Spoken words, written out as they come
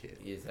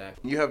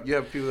Exactly. You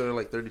have people that are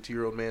like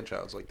 32-year-old man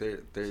childs, like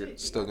they're Shit,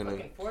 still gonna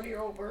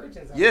 40-year-old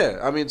virgins. yeah.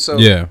 I mean, so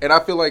Yeah. and I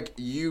feel like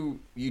you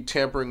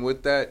tampering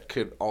with that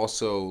could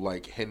also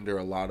like hinder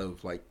a lot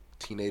of like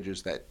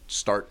teenagers that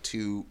start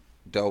to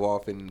delve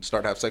off and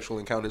start to have sexual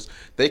encounters.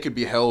 They could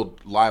be held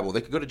liable.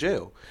 They could go to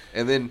jail,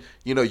 and then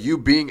you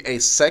being a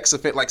sex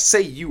offender, like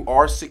say you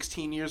are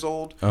 16 years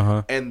old,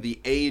 and the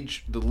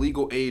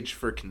legal age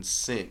for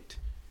consent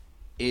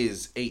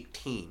is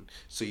 18.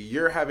 So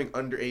you're having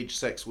underage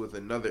sex with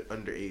another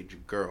underage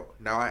girl.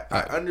 Now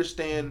I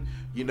understand,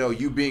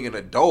 you being an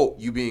adult,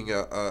 you being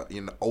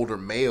an older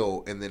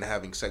male and then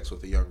having sex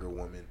with a younger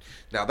woman.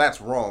 Now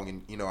that's wrong,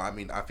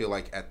 and I feel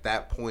like at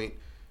that point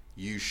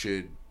you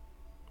should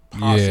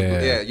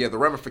possibly the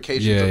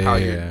ramifications of how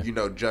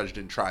you're judged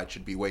and tried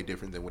should be way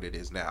different than what it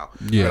is now.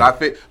 Yeah.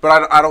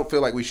 But I don't feel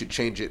like we should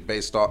change it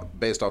based off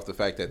the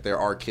fact that there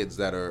are kids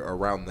that are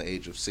around the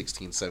age of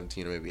 16,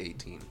 17 or maybe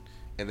 18.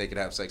 And they could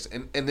have sex,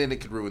 and then it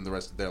could ruin the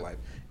rest of their life.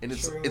 And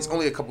it's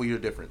only a couple year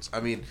difference.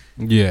 I mean,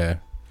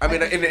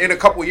 in a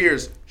couple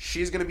years,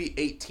 she's gonna be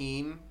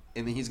 18,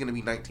 and then he's gonna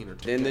be 19 or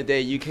 20. In the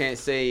day, you can't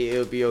say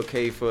it'll be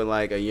okay for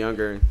like a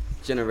younger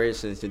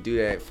generation to do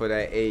that for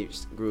that age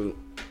group,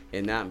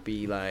 and not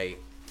be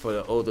like for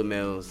the older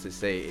males to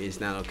say it's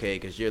not okay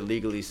because you're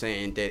legally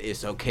saying that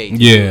it's okay.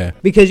 Yeah,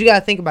 because you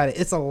gotta think about it.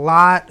 It's a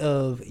lot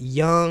of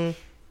young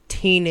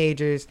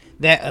teenagers,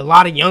 that a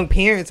lot of young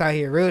parents out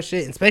here, real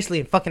shit, especially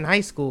in fucking high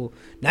school.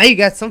 Now you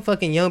got some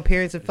fucking young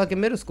parents in fucking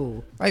middle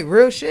school, like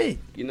real shit.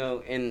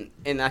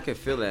 And I can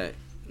feel that.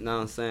 You know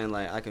what I'm saying?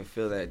 Like I can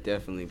feel that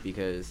definitely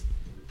because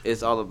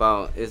it's all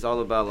about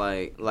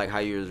like how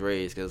you was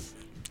raised. Because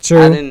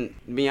I didn't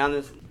be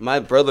honest. My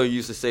brother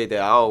used to say that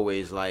I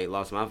always like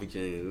lost my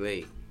virginity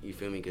late. You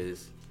feel me?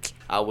 Because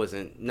I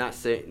wasn't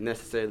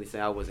necessarily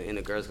saying I wasn't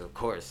into girls. Of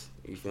course,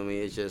 you feel me?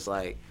 It's just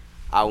like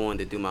I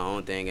wanted to do my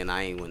own thing, and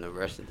I ain't want the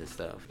rest of this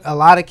stuff. A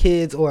lot of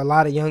kids or a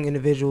lot of young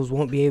individuals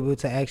won't be able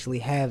to actually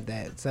have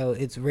that, so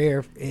it's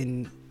rare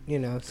in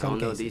some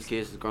cases. These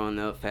kids is growing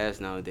up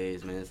fast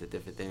nowadays, man. It's a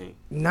different thing.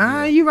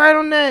 Nah, you right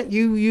on that.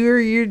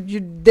 You're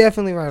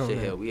definitely right on that.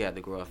 Hell, we had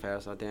to grow up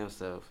fast our damn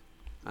self.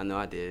 I know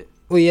I did.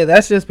 Well, yeah,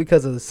 that's just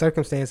because of the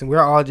circumstance, and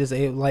we're all just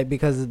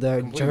because of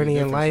the journey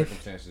in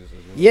life.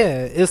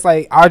 Yeah, it's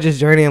like our just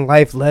journey in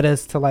life led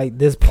us to like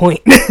this point.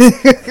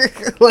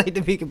 Like,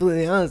 to be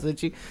completely honest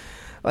with you.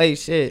 Like,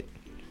 shit.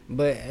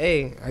 But,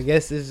 hey, I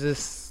guess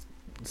it's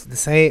the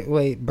same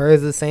way.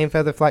 Birds of the same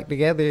feather flock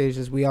together. It's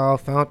just we all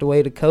found a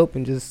way to cope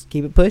and just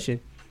keep it pushing.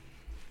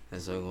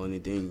 That's the only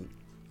thing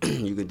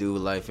you could do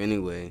with life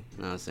anyway. You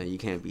know what I'm saying? You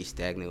can't be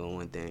stagnant on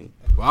one thing.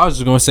 Well, I was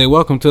just going to say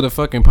welcome to the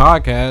fucking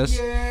podcast.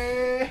 Yeah.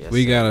 Yes,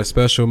 we got a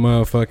special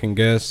motherfucking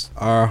guest.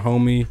 Our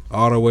homie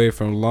all the way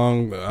from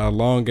long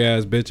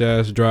ass bitch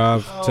ass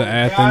drive to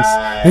Athens.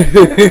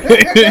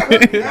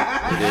 It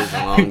is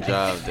a long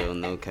drive though,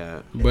 no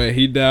cap. But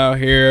he down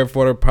here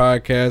for the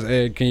podcast.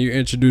 Hey, can you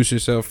introduce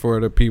yourself for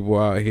the people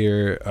out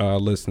here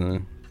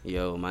listening?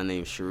 Yo, my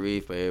name's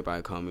Reef, but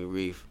everybody call me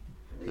Reef.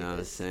 You know what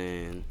I'm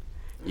saying?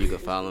 You can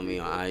follow me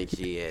on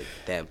IG at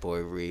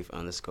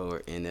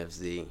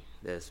thatboyreef_NFZ.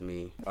 That's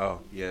me. Oh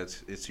yeah,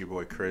 it's your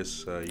boy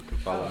Chris. You can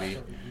follow me.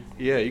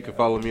 Yeah, you can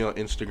follow me on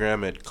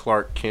Instagram at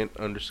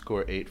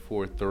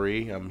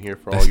ClarkKent_843. I'm here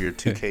for all your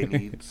 2K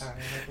needs.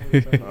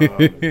 And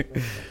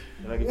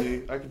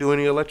I can do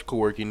any electrical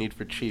work you need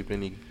for cheap.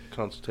 Any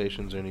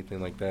consultations or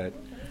anything like that.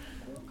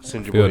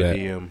 Send your boy a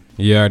DM.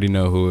 You already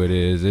know who it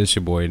is. It's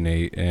your boy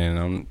Nate,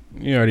 and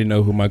you already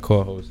know who my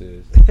co-host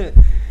is.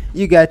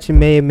 You got your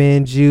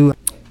man Jew.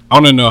 I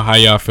want to know how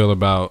y'all feel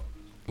about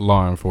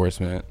law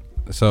enforcement.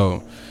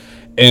 So,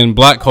 in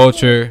black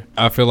culture,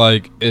 I feel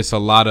like it's a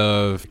lot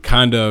of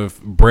kind of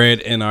bred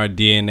in our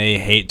DNA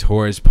hate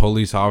towards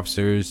police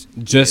officers.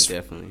 Just yeah,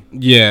 definitely.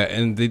 Yeah,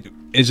 and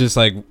it's just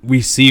like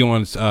we see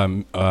on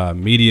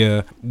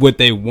media what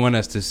they want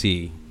us to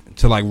see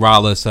to like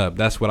rile us up.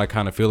 That's what I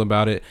kind of feel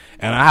about it.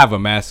 And I have a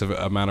massive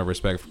amount of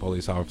respect for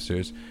police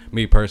officers,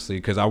 me personally,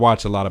 because I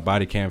watch a lot of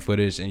body cam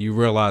footage, and you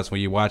realize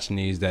when you're watching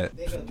these that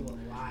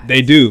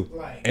they do,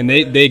 and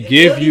they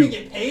give you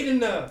get paid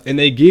enough, and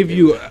they give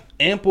you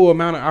ample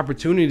amount of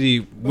opportunity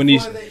when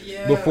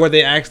before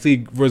they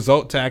actually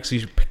result to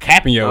actually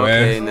capping your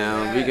ass. Okay,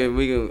 now we can.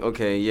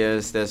 Okay,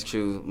 yes, that's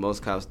true.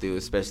 Most cops do,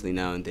 especially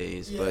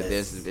nowadays. Yes. But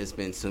there's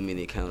been so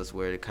many accounts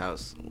where the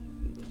cops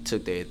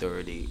took their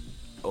authority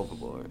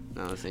overboard. You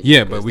know what I'm saying?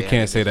 Yeah, but we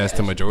can't say that's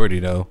the majority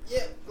though.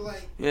 Yeah,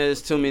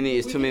 it's too many.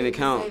 It's too many to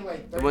count.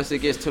 Once it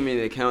gets too many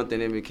to count,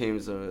 then it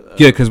becomes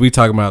yeah, because we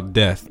talking about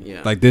death.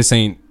 Yeah, like this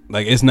ain't.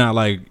 Like, it's not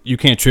like you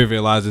can't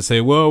trivialize and say,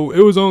 well,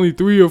 it was only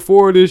 3 or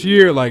 4 this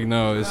year. Like,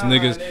 no, it's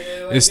niggas.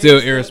 It's still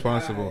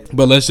irresponsible.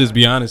 But let's just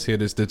be honest here.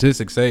 The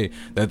statistics say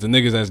that the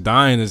niggas that's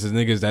dying is the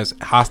niggas that's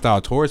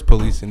hostile towards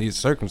police in these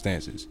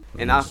circumstances.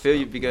 And I feel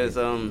you because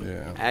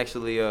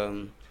actually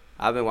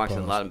I've been watching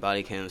a lot of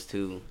body cams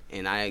too,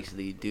 and I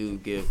actually do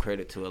give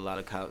credit to a lot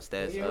of cops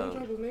that's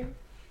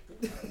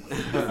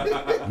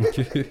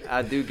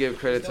I do give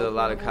credit to a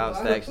lot of cops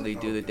that actually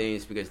do the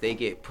things because they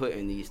get put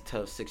in these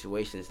tough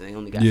situations and they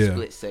only got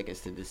split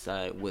seconds to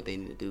decide what they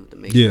need to do to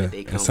make sure that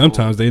they come and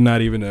sometimes home. they're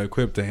not even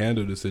equipped to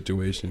handle the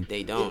situation.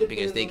 They don't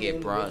because they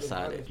get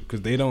broadsided.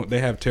 Because they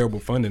have terrible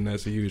funding.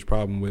 That's a huge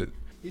problem with.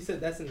 You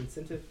said that's an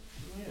incentive?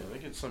 Yeah, they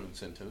get some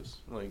incentives.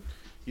 Like,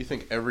 you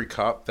think every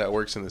cop that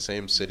works in the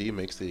same city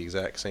makes the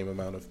exact same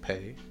amount of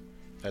pay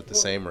at the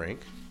same rank?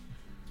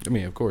 I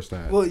mean, of course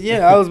not. Well,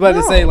 yeah, I was about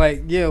to say,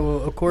 like, yeah,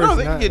 well, of course No,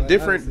 they not. can get Like,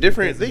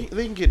 different. They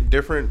can get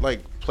different like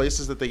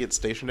places that they get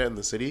stationed at in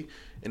the city,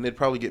 and they'd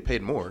probably get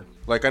paid more.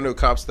 Like, I know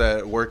cops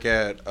that work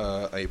at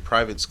a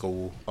private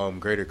school,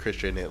 Greater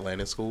Christian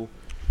Atlanta School.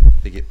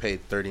 They get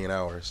paid $30 an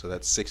hour, so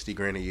that's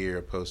 $60,000 a year,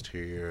 opposed to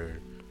your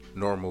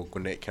normal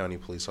Gwinnett County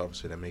police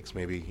officer that makes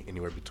maybe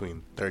anywhere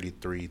between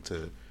 $33,000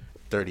 to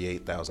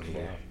 $38,000 a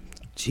year.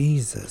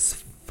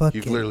 Jesus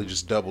fucking. You've literally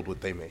just doubled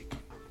what they make.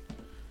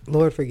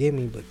 Lord forgive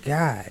me, but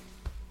God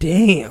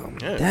damn,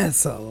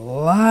 that's a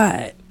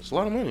lot. It's a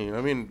lot of money.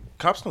 I mean,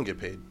 cops don't get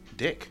paid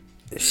dick.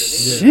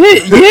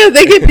 Shit, yeah,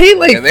 they get paid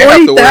like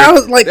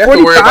 40,000, like 45. They have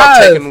to worry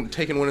about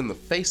taking one in the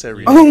face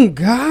every day. Oh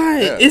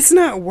God, it's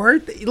not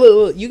worth it.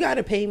 Look, you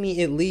gotta pay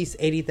me at least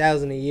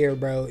 $80,000 a year,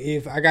 bro.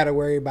 If I gotta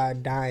worry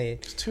about dying,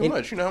 it's too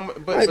much, you know.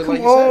 But like, but come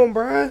like on, said,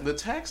 bro. The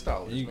tax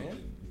dollars,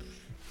 man.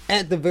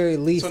 At the very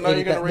least, so now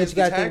you're gonna raise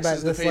the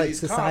taxes to pay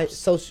these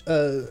cops.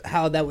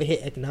 How that would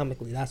hit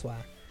economically. That's why.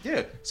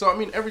 Yeah. So I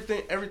mean,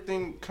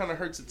 everything kind of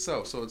hurts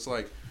itself. So it's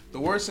like the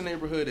worse the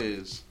neighborhood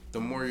is,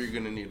 the more you're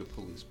gonna need a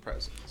police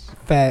presence.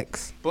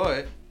 Facts.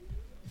 But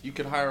you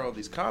could hire all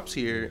these cops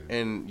here,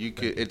 and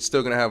it's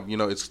still gonna have,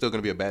 it's still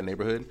gonna be a bad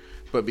neighborhood.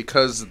 But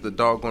because the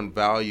doggone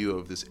value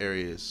of this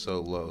area is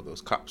so low,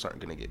 those cops aren't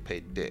gonna get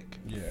paid dick.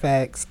 Yeah.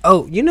 Facts.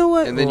 Oh, you know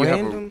what? And then you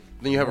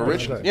have a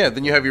rich. Yeah.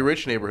 Then you have your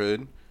rich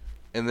neighborhood,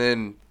 and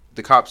then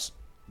the cops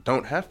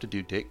don't have to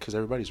do dick because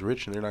everybody's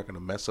rich and they're not gonna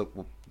mess up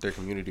their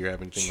community or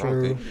have anything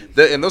wrong with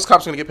it. And those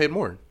cops are gonna get paid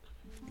more.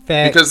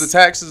 Facts. Because the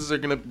taxes are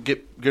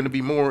gonna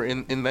be more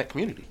in that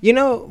community. You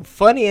know,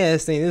 funny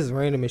ass thing. This is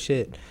random as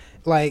shit.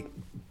 Like,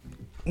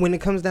 when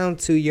it comes down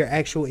to your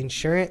actual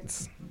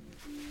insurance,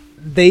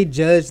 they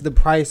judge the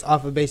price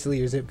off of basically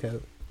your zip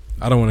code.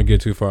 I don't want to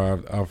get too far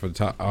off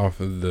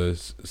of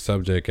the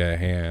subject at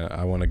hand.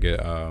 I want to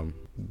get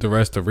the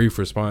rest of Reef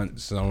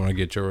response. I want to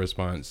get your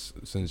response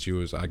since you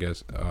was, I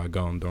guess,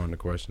 gone during the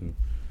question.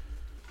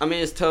 I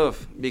mean, it's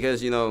tough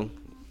because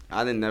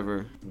I didn't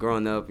never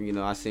growing up.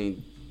 I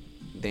seen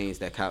things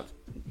that cops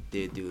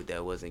did do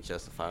that wasn't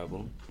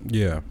justifiable.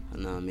 Yeah.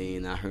 You know what I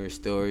mean? I heard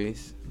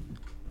stories.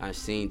 I've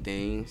seen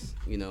things,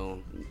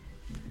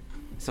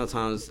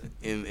 sometimes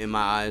in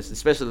my eyes,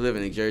 especially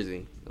living in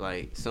Jersey,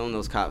 like some of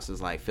those cops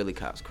is like Philly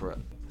cops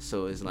corrupt.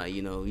 So it's like,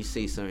 you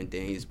see certain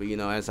things, but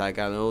as I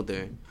got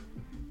older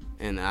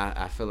and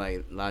I feel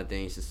like a lot of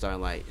things just start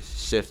like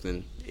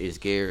shifting its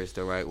gears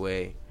the right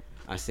way.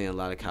 I seen a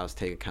lot of cops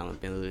take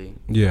accountability.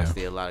 Yeah. I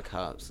see a lot of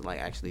cops like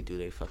actually do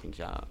their fucking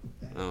job.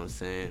 You know what I'm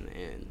saying?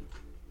 And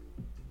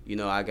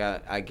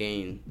I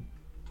gained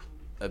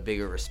a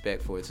bigger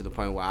respect for it to the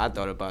point where I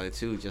thought about it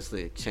too, just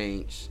to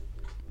change,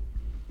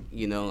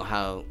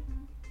 how,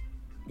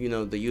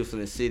 the youth in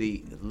the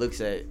city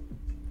looks at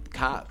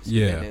cops.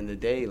 Yeah. At the end of the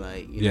day,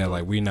 like,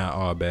 like we not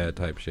all bad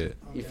type shit.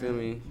 You feel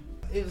me?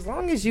 As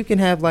long as you can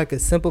have like a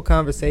simple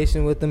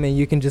conversation with them and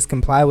you can just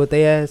comply with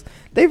they ask,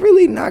 they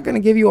really not gonna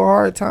give you a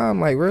hard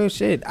time. Like, real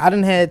shit. I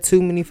done had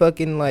too many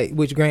fucking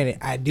which granted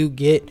I do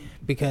get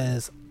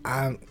because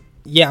I'm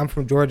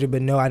from Georgia,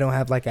 but no, I don't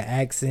have like an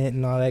accent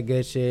and all that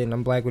good shit, and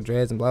I'm black with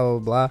dreads and blah blah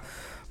blah.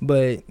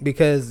 But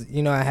because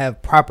I have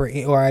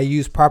I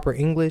use proper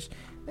English,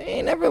 they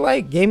ain't never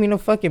like gave me no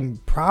fucking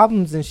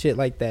problems and shit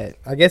like that.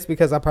 I guess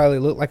because I probably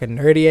looked like a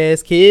nerdy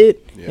ass kid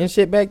and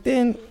shit back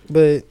then.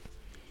 But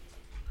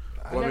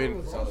well,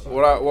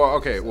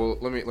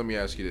 let me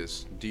ask you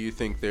this: do you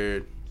think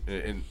there?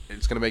 And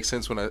it's gonna make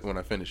sense when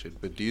I finish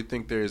it. But do you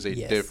think there is a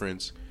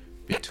difference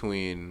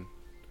between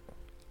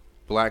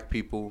black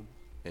people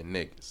and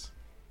niggas?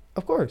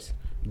 Of course.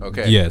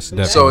 Okay. Yes,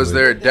 definitely. So is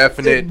there a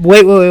definite...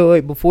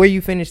 Wait. Before you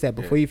finish that.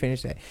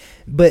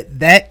 But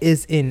that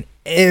is in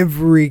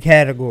every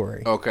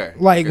category. Okay.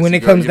 Like, when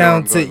it comes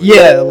down to...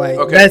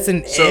 that's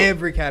in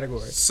every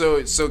category.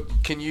 So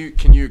can you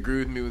agree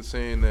with me with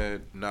saying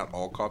that not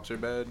all cops are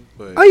bad?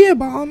 But oh, yeah,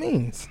 by all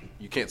means.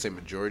 You can't say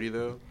majority,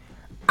 though?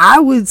 I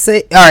would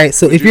say, all right,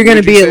 so if you're going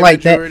to be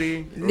like that,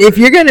 if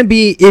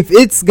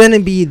it's going to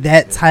be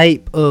that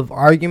type of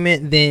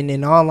argument, then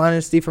in all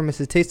honesty, from a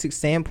statistics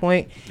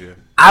standpoint,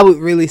 I would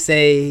really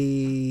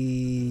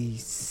say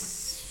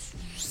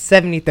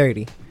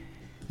 70-30.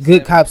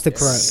 Good cops to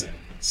corrupt.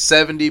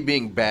 70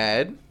 being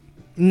bad?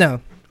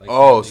 No.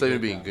 Oh, 70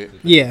 being good?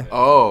 Yeah.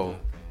 Oh,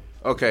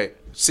 okay.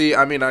 See,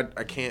 I mean, I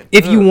can't.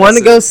 If you want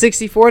to go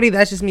 60-40,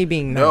 that's just me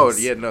being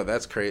nice. No,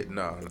 that's crazy.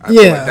 No.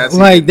 That's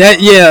like that.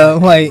 Well,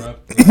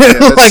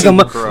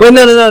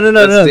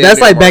 no.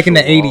 That's like back in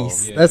the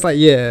 80s. That's like,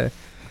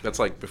 That's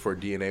like before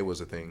DNA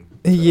was a thing.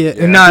 So,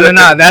 yeah.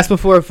 No. That's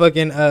before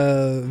fucking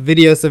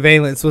video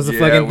surveillance was a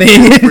fucking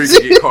thing.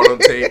 Get caught on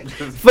tape.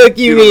 Fuck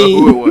you, mean?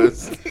 Don't know who it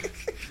was.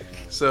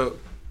 So,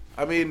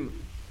 I mean,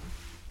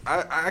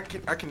 I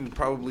can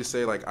probably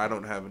say like I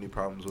don't have any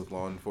problems with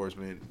law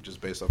enforcement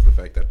just based off the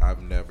fact that I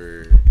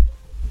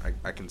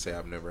can say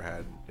I've never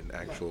had an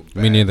actual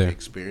bad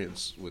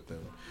experience with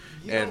them.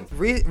 And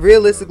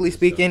realistically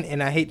speaking,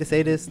 and I hate to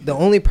say this, the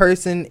only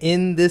person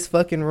in this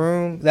fucking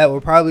room that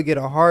would probably get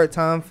a hard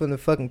time from the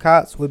fucking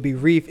cops would be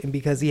Reef, and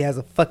because he has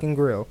a fucking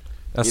grill.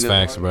 That's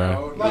facts,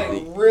 bro. Like,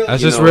 really,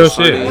 that's just real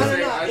shit.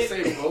 I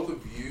say both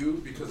of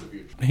you because of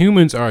your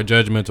humans are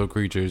judgmental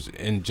creatures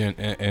in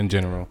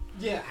general.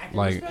 Yeah, I can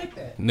like, respect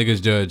that.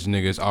 Niggas judge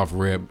niggas off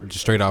rip,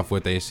 just straight off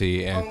what they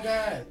see, and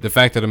the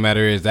fact of the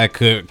matter is that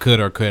could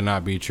or could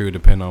not be true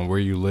depending on where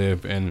you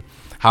live and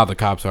how the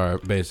cops are,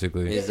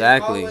 basically.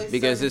 Exactly,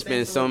 because it's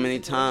been so many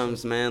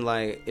times, man,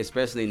 like,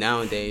 especially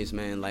nowadays,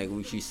 man, like,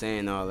 we keep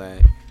saying all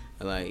that,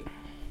 like,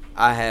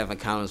 I have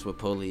encounters with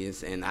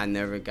police, and I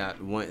never got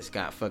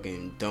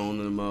fucking thrown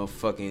in the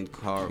motherfucking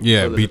car.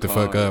 Yeah, beat the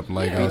fuck up.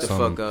 Like, beat the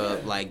fuck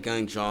up, like,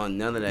 gun drawn,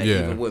 none of that,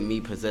 even with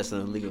me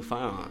possessing a legal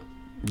firearm.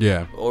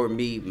 Yeah. Or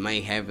me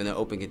might having an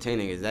open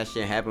container, because that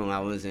shit happened when I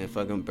was in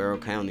fucking Barrow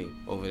County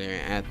over there in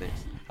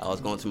Athens. I was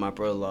going to my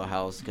brother-in-law's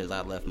house because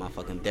I left my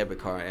fucking debit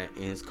card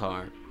in his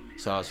car.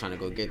 So I was trying to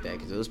go get that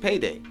because it was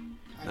payday.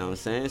 You know what I'm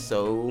saying?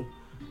 So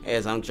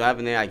as I'm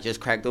driving there, I just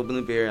cracked open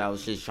the beer. I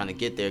was just trying to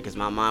get there because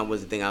my mind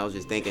wasn't thinking. I was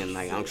just thinking,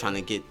 like, I'm trying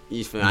to get,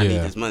 you feel me? I need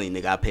this money,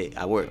 nigga.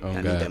 I work. I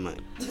need that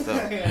money. So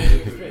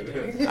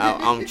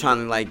I'm trying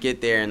to, like,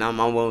 get there, and I'm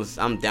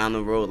down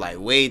the road, like,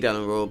 way down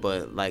the road,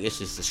 but, like, it's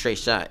just a straight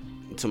shot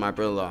to my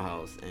brother-in-law's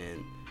house.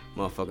 And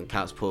motherfucking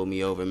cops pulled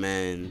me over,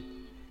 man.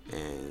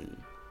 And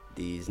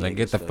these like,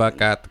 get the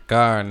fuck out the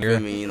car, nigga. I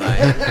mean, like,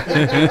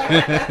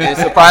 and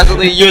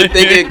surprisingly, you would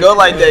think it'd go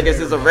like that because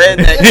it's a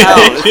redneck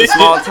town. It's a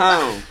small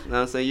town. You know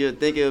what I'm saying? You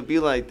would think it would be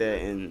like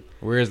that. And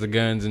where's the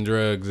guns and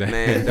drugs at?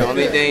 Man, the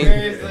only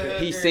thing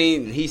he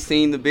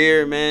seen the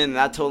beer, man, and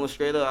I told him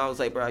straight up, I was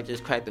like, bro, I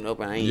just cracked it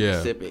open. I ain't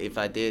even sip it. If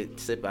I did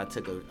sip it, I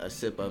took a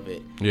sip of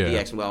it. Yeah. He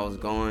asked me where I was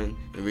going,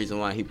 the reason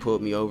why he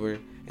pulled me over.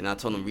 And I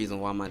told him the reason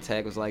why my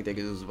tag was like that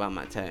because it was about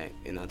my tag.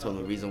 And I told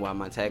him the reason why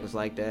my tag was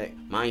like that.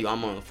 Mind you,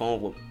 I'm on the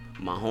phone with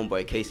my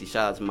homeboy Casey.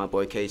 Shout out to my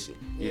boy Casey.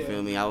 You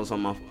feel me? I was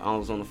on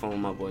the phone with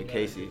my boy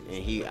Casey,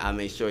 and I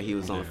made sure he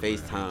was on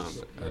FaceTime.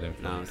 You know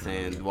what I'm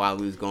saying? While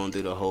we was going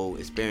through the whole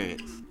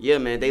experience. Yeah,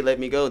 man, they let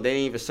me go. They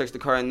didn't even search the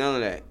car and none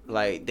of that.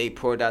 Like, they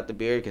poured out the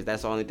beer because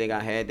that's the only thing I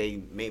had.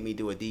 They made me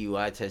do a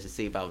DUI test to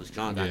see if I was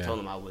drunk. I told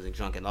them I wasn't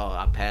drunk at all.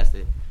 I passed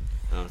it.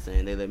 You know what I'm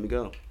saying? They let me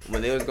go.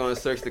 When they was going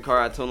to search the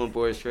car, I told them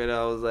boys straight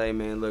out, I was like,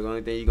 man, look,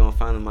 only thing you're going to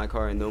find in my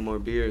car is no more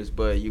beers,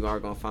 but you are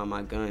going to find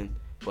my gun.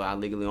 But I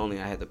legally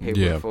I had the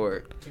paperwork for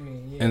it.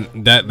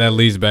 And that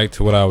leads back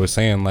to what I was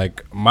saying.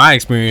 Like, my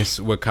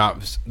experience with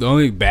cops, the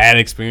only bad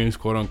experience,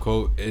 quote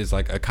unquote, is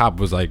like a cop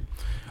was like,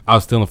 I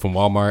was stealing from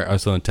Walmart. I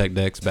was stealing tech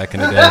decks back in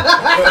the day.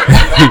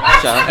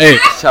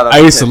 I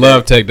used to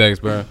love tech decks,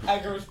 bro. I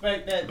can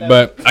respect that, though.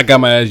 But I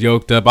got my ass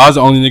yoked up. I was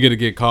the only nigga to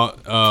get caught.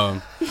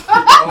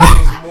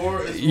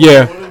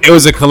 It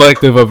was a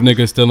collective of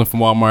niggas stealing from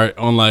Walmart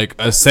on like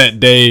a set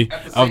day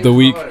of the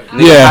week.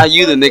 Nigga, how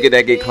you the nigga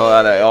that get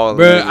caught out of all?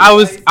 Bro,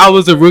 I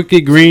was a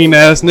rookie green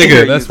ass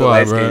nigga. That's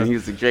why, bro. He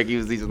was a Drake. He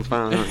was these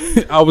fine.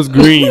 I was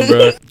green,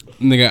 bro.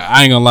 Nigga,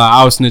 I ain't gonna lie.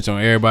 I was snitching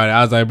on everybody.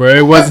 I was like, bro,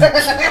 it wasn't.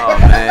 Oh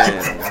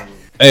man.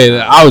 Hey,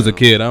 I was a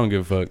kid. I don't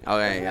give a fuck.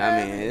 Okay,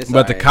 I mean, it's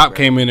but the cop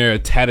came in there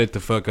tatted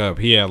the fuck up.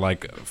 He had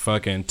like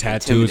fucking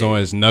tattoos on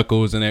his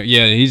knuckles and everything.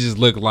 Yeah, he just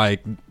looked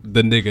like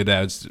the nigga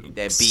that's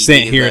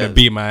sent here to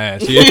beat my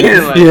ass.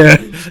 Yeah,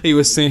 he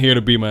was sent here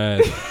to beat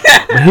my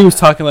ass. But he was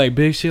talking like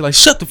big shit, like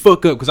shut the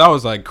fuck up, because I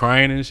was like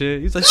crying and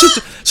shit. He's like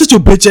shut your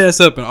bitch ass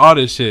up and all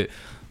this shit.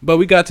 But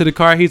we got to the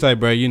car. He's like,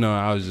 bro, you know,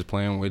 I was just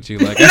playing with you.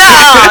 Like, no.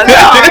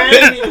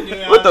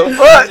 What the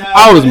fuck?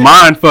 I was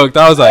mind fucked.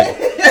 I was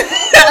like.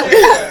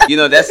 You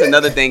know, that's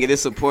another thing. It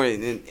is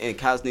important, and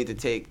cops need to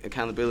take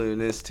accountability in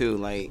this too.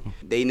 Like,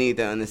 they need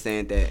to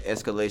understand that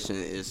escalation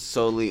is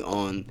solely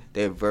on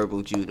their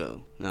verbal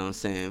judo. You know what I'm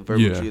saying?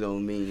 Verbal judo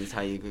means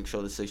how you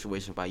control the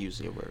situation by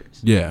using your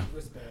words. Yeah,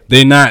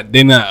 they're not.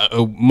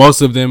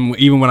 Most of them,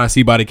 even when I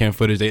see body cam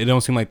footage, they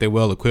don't seem like they're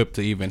well equipped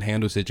to even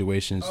handle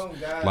situations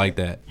like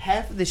that.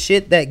 Half of the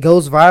shit that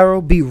goes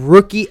viral be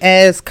rookie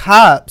ass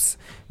cops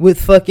with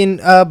fucking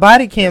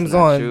body cams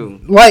on.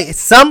 True. Like,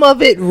 some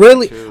of it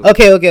really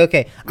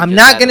okay. I'm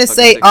not gonna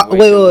say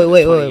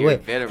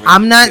wait.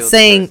 I'm not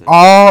saying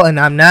all and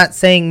I'm not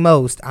saying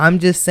most. I'm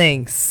just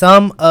saying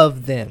some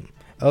of them.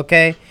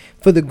 Okay?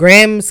 For the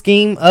grand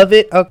scheme of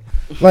it,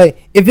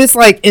 like, if it's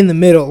like in the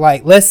middle,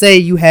 like, let's say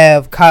you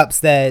have cops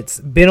that's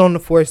been on the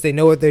force, they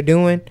know what they're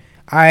doing,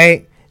 all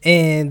right,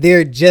 and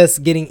they're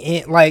just getting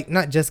in, like,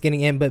 not just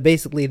getting in, but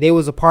basically they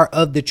was a part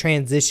of the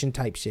transition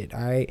type shit,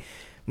 all right?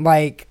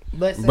 Like,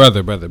 let's say,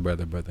 brother.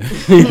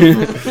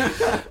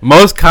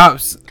 Most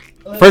cops,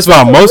 first of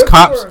all, most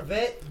cops,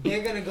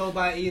 they're gonna go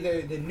by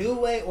either the new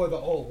way or the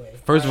old way.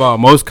 First of all,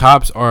 most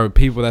cops are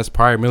people that's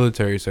prior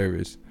military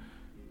service.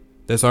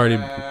 That's already.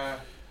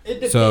 It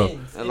depends. So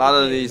a lot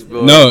of these.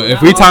 No,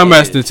 if we talking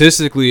about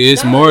statistically,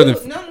 it's more than.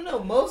 No.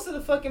 Most of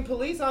the fucking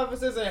police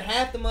officers are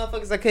half the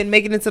motherfuckers that couldn't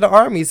make it into the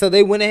army, so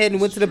they went ahead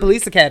and went to the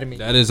police academy.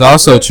 That is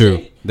also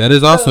true. That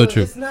is also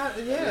true. It's not.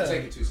 Yeah.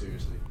 Take it too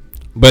seriously.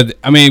 But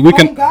I mean, we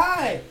can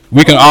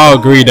all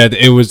agree that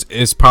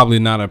it's probably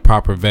not a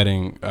proper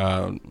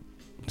vetting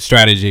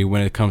strategy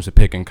when it comes to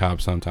picking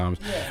cops sometimes.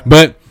 Yeah.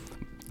 But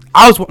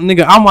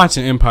I'm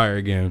watching Empire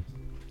again.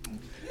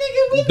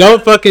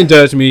 Don't fucking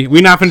judge me.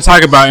 We're not finna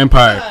talk about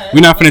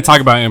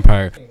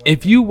Empire.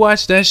 If you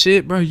watch that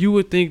shit, bro, you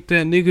would think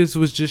that niggas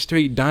was just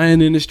straight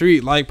dying in the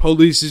street. Like,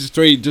 police is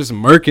straight just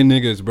murking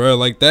niggas, bro.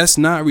 Like, that's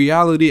not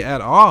reality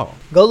at all.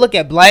 Go look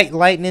at Black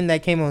Lightning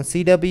that came on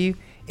CW.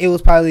 It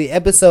was probably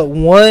episode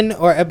 1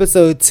 or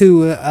episode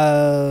 2,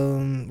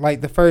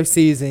 like the first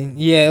season.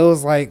 Yeah, it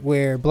was like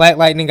where Black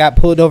Lightning got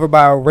pulled over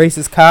by a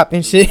racist cop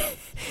and shit.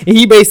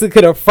 He basically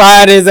could have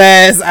fried his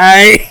ass.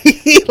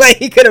 Like,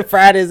 he could have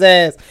fried his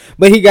ass,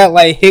 but he got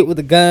like hit with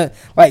a gun,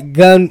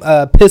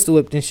 pistol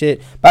whipped and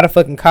shit by the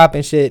fucking cop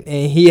and shit,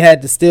 and he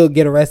had to still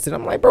get arrested.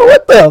 I'm like, bro,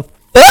 what the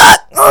fuck?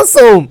 On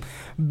some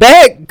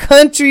back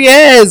country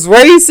ass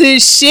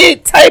racist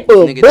shit type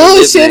of nigga,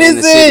 bullshit is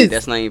this? City.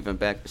 That's not even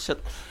back.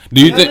 Shut.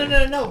 Do you think?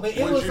 No. But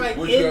it was like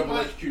in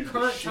like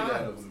current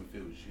times.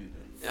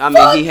 I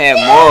mean, he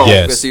had morals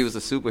because he was a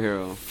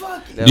superhero.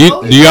 Fuck. Do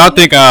y'all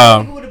think?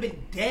 He would have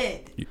been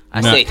dead.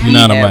 I say you're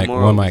not a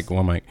mic.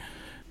 One mic.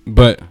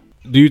 But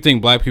do you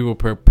think black people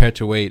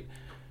perpetuate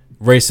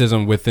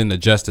racism within the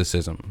justice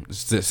system?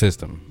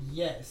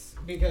 Yes,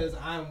 because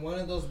I'm one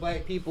of those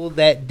black people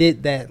that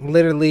did that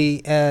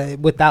literally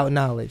without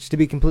knowledge. To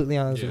be completely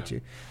honest with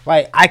you,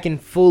 like I can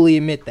fully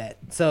admit that.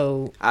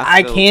 So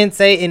I can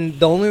say, and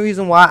the only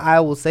reason why I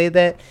will say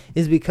that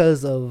is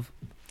because of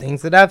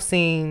things that I've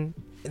seen.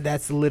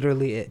 That's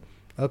literally it.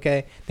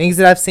 Okay, things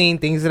that I've seen,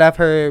 things that I've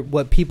heard,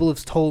 what people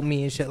have told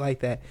me and shit like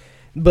that.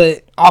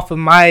 But off of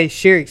my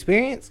sheer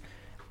experience,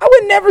 I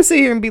would never sit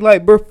here and be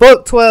like, bro,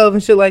 fuck 12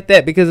 and shit like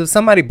that. Because if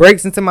somebody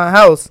breaks into my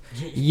house,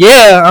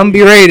 yeah, I'm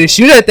be ready to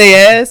shoot at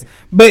their ass.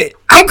 But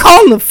I'm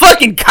calling the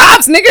fucking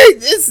cops,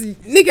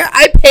 nigga.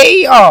 I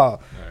pay y'all.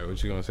 All right,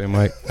 what you gonna say,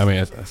 Mike? I mean,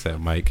 I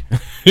said Mike.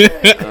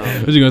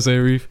 What you gonna say,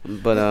 Reef?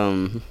 But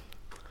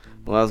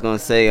what I was gonna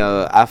say,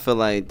 I feel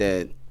like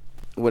that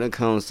when it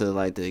comes to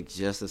like the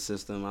justice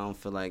system, I don't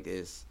feel like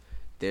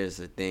there's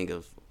a thing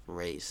of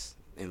race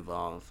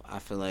involved. I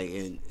feel like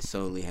it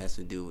solely has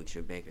to do with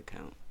your bank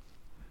account.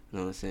 You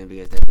know what I'm saying?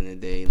 Because at the end of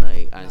the day,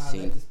 like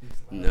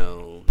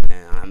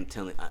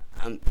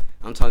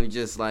I'm talking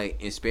just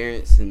like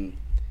experiencing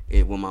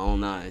it with my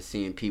own eyes,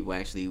 seeing people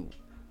actually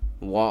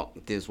walk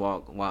this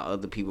walk while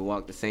other people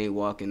walk the same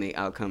walk, and their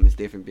outcome is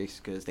different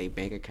because they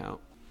bank account.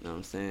 You know what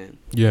I'm saying?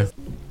 Yeah.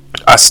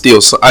 I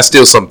steal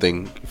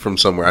something from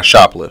somewhere. I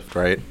shoplift,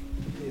 right?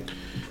 Yeah.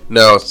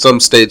 Now,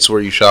 some states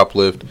where you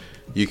shoplift,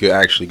 you could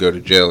actually go to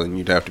jail and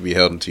you'd have to be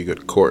held until you go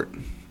to court,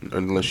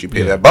 unless you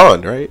pay that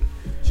bond, right?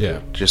 Yeah.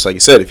 Just like you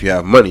said, if you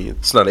have money,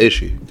 it's not an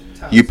issue.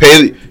 You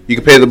can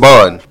pay the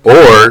bond,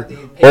 or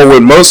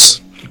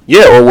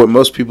what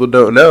most people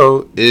don't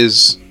know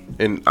is,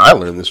 and I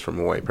learned this from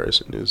a white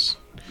person, is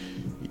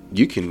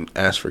you can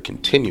ask for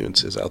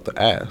continuances out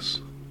the ass.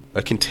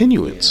 A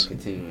continuance. Yeah,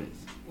 continuance.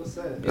 What's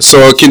that?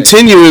 So a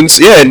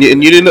continuance, and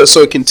you didn't know.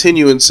 So a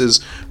continuance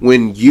is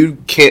when you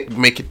can't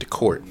make it to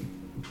court.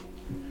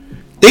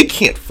 They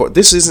can't.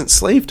 This isn't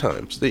slave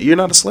times. You're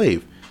not a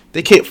slave.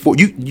 They can't.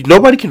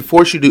 Nobody can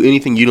force you to do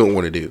anything you don't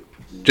want to do.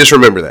 Just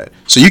remember that.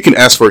 So you can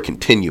ask for a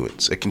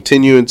continuance. A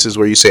continuance is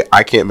where you say,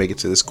 I can't make it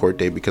to this court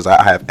date because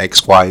I have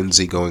X, Y, and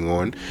Z going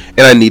on,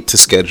 and I need to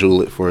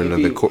schedule it for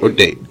another court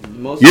date.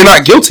 You're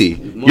not guilty.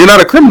 You're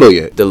not a criminal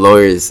yet. The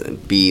lawyers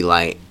be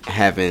like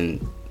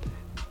having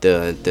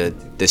the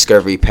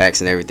discovery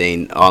packs and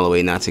everything all the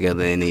way not together.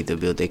 They need to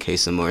build their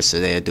case some more, so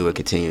they'll do a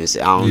continuance.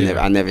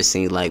 I never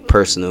seen like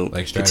personal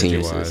like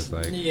continuances.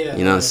 Like, you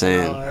know what I'm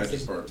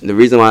saying? The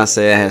reason why I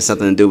say it has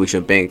something to do with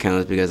your bank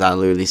account is because I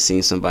literally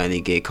seen somebody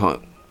get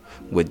caught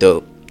with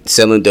dope,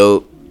 selling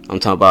dope. I'm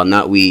talking about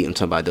not weed. I'm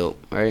talking about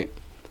dope. Right?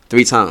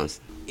 3 times.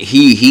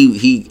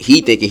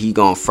 He thinking he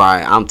gonna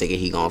fry. I'm thinking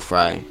he gonna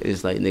fry.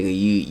 It's like, nigga,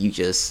 you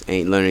just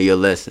ain't learning your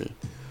lesson.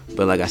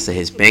 But like I said,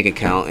 his bank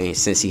account, and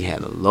since he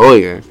had a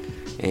lawyer,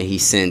 and he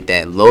sent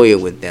that lawyer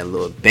with that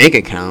little bank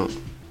account,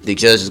 the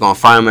judge was gonna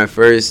fire him at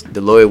first. The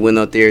lawyer went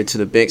up there to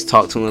the banks,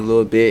 talked to him a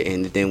little bit,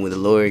 and then when the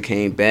lawyer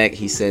came back,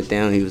 he sat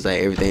down. He was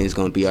like, everything's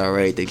gonna be all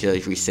right. The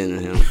judge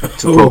rescinded him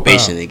to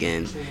probation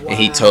again, and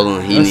he told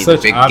him he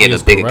needed to get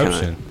a big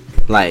account.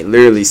 Like,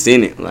 literally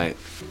seen it. Like,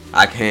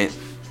 I can't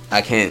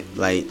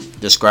like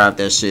describe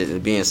that shit as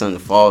being something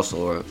false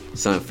or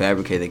something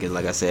fabricated, because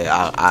like I said,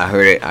 I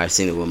heard it, I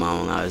seen it with my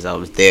own eyes. I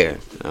was there. You know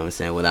what I'm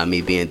saying? Without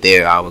me being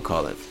there, I would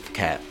call it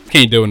cap.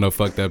 Can't deal with no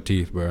fucked up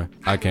teeth, bro.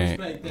 I can't.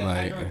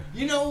 Like,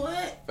 you know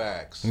what?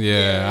 Facts.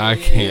 Yeah, I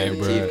can't,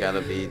 bro. Teeth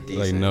gotta be decent.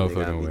 Like, no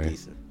fucking way.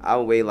 Decent. I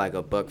would weigh like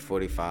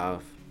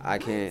 $145. I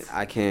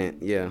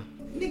can't. Yeah.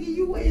 Nigga,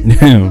 you weigh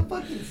like a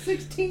fucking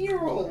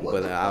 16-year-old.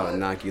 But I would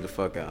knock you the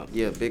fuck out.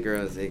 Yeah, big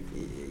girls,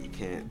 you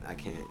can't. I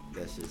can't.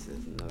 That's just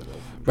no go.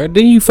 But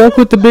didn't you fuck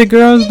with the big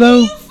girls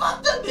though? You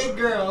fuck the big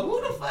girl. Who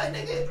the fuck,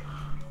 nigga?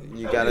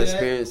 You gotta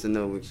experience to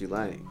know what you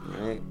like,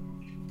 right?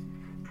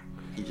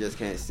 You just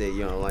can't say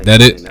you don't like that.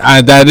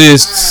 That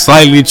is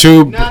slightly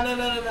true. No.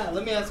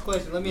 Let me ask a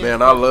question.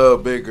 Man, I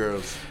love big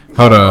girls.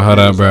 Hold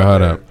up, bro.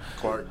 Hold up.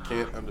 Clark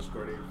Kent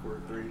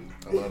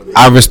 _843.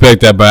 I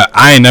respect that, but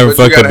I ain't never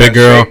fucked a big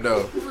girl.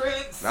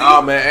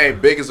 Nah, man. Hey,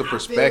 big is a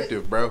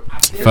perspective, bro.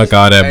 Fuck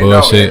all that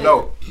bullshit.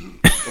 No.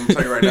 Let me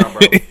tell you right now,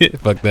 bro.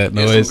 Fuck that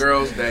noise. There's some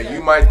girls that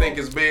you might think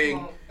is big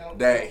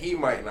that he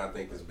might not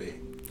think is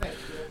big.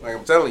 Like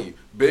I'm telling you,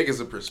 big is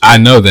a perspective. I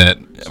know that.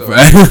 So,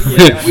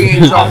 we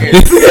ain't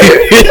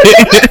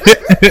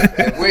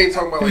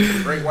talking about like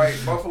some great white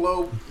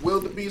buffalo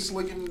wildebeest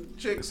looking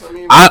chicks. I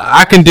mean,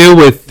 I can deal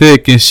with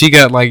thick, and she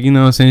got like, you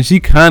know what I'm saying, she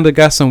kind of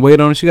got some weight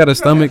on her. She got a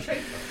stomach.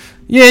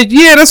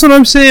 Yeah, that's what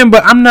I'm saying.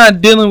 But I'm not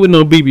dealing with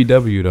no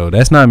BBW though.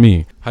 That's not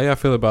me. How y'all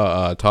feel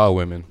about tall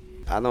women?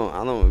 I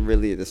don't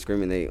really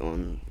discriminate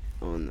on.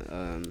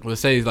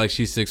 Let's say like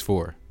she's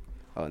 6'4".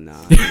 Oh no. Nah,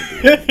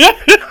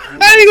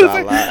 How you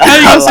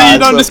gonna say you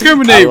don't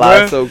discriminate, bro?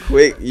 I lied so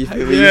quick. You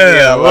feel me?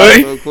 Yeah, I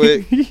lied so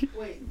quick.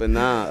 But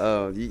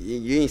nah,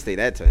 you ain't stay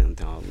that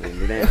tall,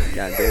 man.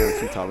 Goddamn,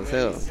 she tall as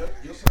hell.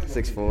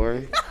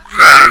 6'4".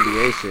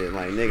 NBA shit,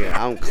 like nigga,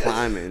 I'm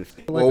climbing.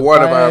 Well,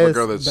 what if I have a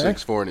girl that's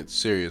 6'4" and it's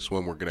serious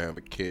when we're gonna have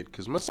a kid?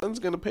 Because my son's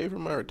gonna pay for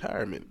my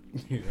retirement.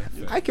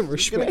 I can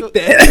respect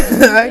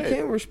that. I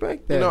can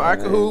respect that. You know, I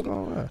can hoop.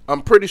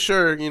 I'm pretty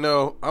sure. You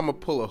know, I'm gonna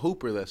pull a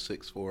hooper that's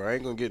 6'4". I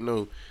ain't gonna get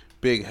no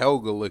big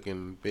Helga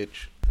looking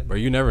bitch. But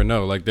you never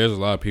know. Like, there's a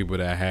lot of people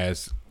that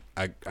has,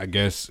 I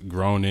guess,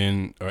 grown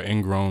in or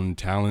ingrown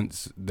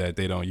talents that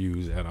they don't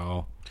use at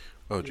all.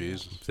 Oh,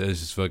 jeez. So it's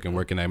just fucking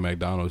working at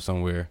McDonald's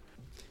somewhere.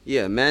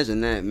 Yeah,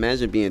 imagine that.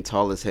 Imagine being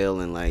tall as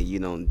hell and like you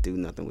don't do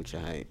nothing with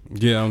your height.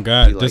 Yeah, on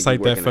God. Just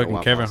like that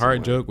fucking Kevin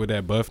Hart joke with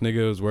that buff nigga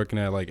who was working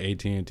at like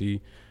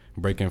AT&T,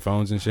 breaking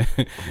phones and shit.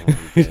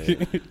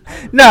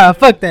 Nah,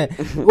 fuck that.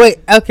 Wait,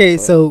 okay,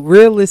 so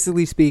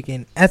realistically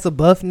speaking, as a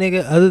buff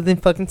nigga, other than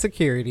fucking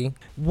security,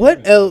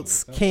 what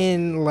else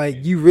can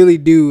like you really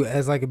do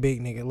as like a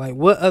big nigga? Like,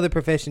 what other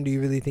profession do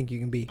you really think you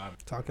can be?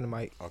 Talking to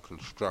Mike. A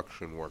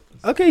construction worker.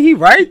 Okay, he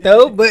right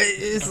though, but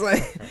it's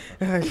like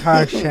it's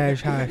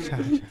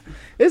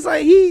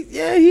like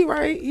he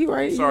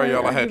right. Sorry,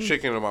 y'all. I had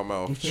chicken in my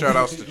mouth. Shout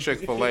outs to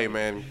Chick-fil-A,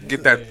 man.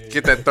 Get that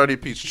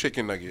 30-piece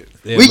chicken nugget.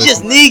 Yeah, we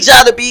just need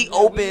y'all to be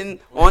open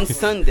on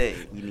Sunday.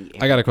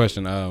 I got a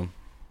question.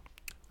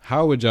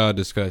 How would y'all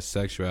discuss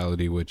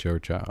sexuality with your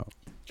child?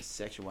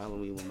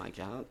 Sexuality with my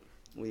child?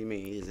 What do you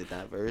mean? Is it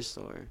diverse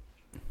or?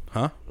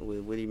 Huh?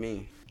 What do you mean?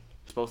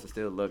 You're supposed to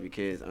still love your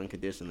kids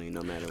unconditionally,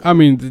 no matter what. I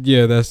mean,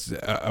 yeah, that's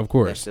of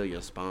course. That's still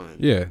your spawn.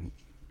 Yeah,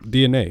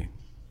 DNA. You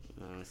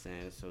know what I'm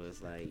saying? So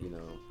it's like, you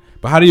know.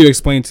 But how do you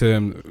explain to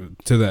him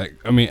that?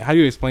 I mean, how do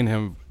you explain to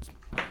him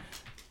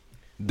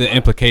the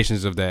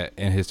implications of that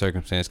in his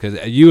circumstance?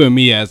 Because you and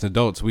me as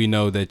adults, we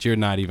know that you're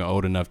not even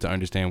old enough to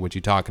understand what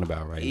you're talking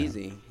about right now.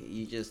 Easy.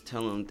 You just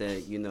tell him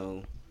that, you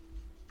know,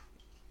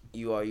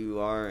 you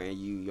are, and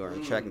you are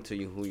attracted to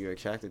who you're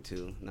attracted to.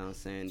 You know what I'm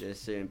saying? There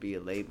shouldn't be a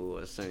label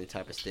or a certain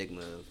type of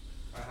stigma of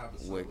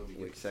what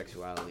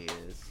sexuality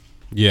is.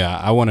 Yeah,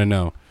 I want to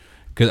know.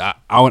 Because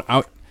all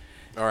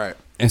right.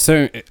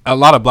 And a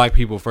lot of black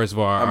people, first of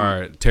all,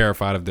 are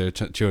terrified of their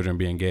children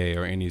being gay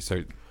or any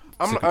certain.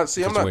 I'm not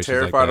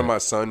terrified of my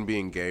son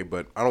being gay,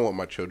 but I don't want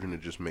my children to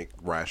just make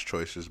rash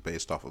choices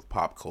based off of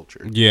pop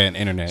culture. Yeah, and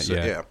internet.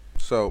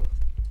 So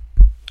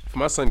if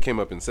my son came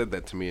up and said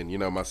that to me, and you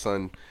know, my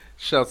son,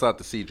 shouts out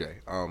to CJ.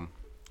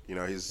 You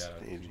know,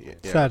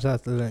 Shouts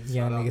out to the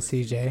young nigga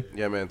CJ.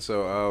 Yeah, man.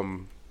 So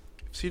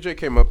CJ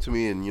came up to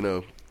me and, you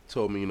know,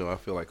 told me, you know, I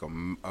feel like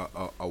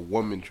a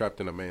woman trapped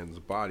in a man's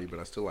body, but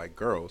I still like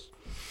girls.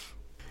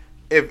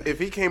 If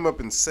he came up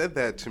and said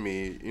that to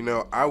me, you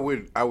know, I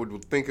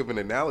would think of an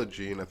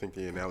analogy, and I think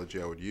the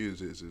analogy I would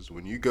use is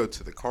when you go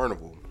to the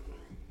carnival,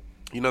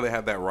 you know, they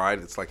have that ride.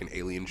 It's like an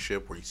alien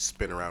ship where you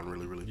spin around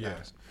really, really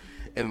fast.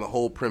 And the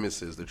whole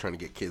premise is they're trying to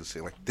get kids to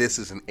say, like, this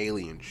is an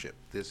alien ship.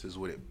 This is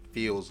what it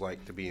feels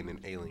like to be in an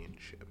alien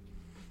ship.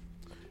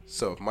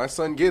 So if my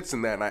son gets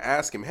in that and I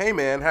ask him, hey,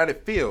 man, how'd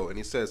it feel? And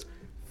he says,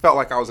 felt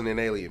like I was in an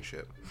alien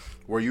ship.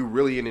 Were you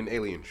really in an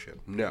alien ship?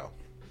 No.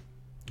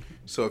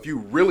 So if you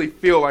really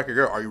feel like a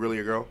girl, are you really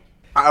a girl?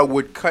 I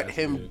would cut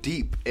him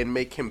deep and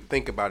make him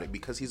think about it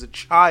because he's a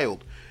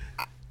child.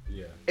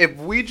 Yeah. If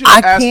we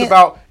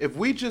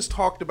just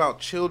talked about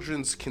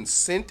children's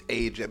consent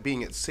age at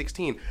being at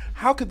 16,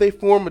 how could they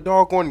form a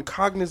doggone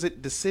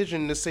cognizant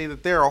decision to say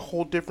that they're a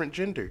whole different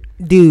gender?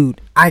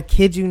 Dude, I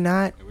kid you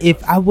not.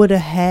 If I would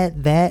have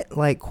had that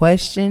like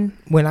question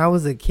when I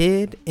was a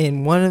kid,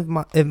 and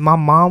if my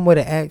mom would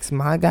have asked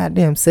my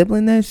goddamn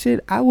sibling that shit,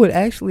 I would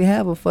actually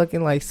have a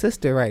fucking like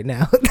sister right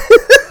now.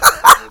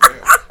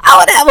 I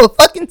would have a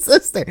fucking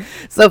sister.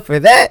 So for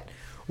that,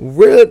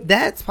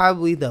 that's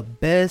probably the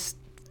best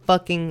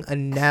fucking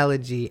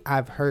analogy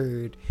I've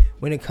heard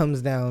when it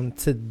comes down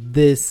to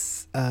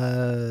this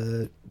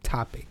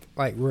topic,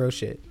 like real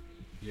shit.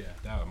 Yeah,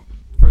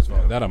 first of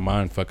all, that'll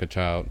mind fuck a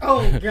child.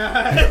 Oh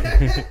God,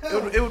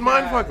 it would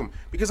mind fuck them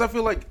because I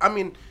feel like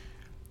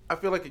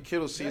a kid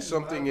will see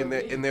something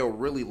and they'll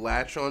really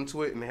latch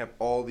onto it and they have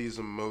all these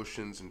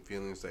emotions and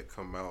feelings that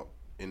come out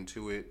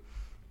into it,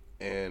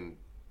 and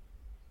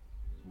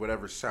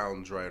whatever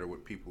sounds right or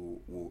what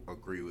people will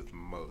agree with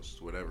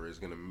most, whatever is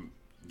going to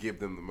give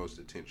them the most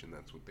attention,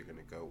 that's what they're going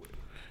to go with.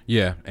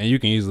 Yeah, and you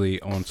can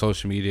easily on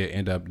social media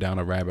end up down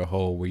a rabbit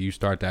hole where you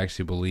start to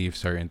actually believe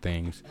certain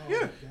things.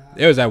 Yeah.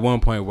 There was at one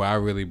point where I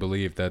really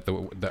believed that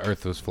the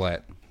earth was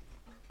flat.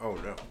 Oh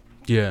no.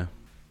 Yeah.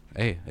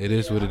 Hey, it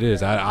is what it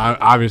is. I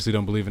obviously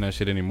don't believe in that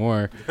shit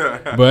anymore.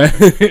 but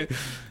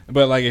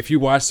but like if you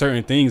watch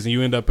certain things and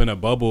you end up in a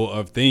bubble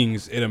of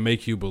things, it'll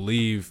make you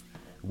believe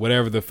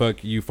whatever the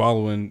fuck you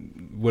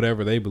following,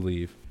 whatever they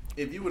believe.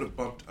 If you would have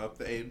bumped up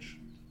the age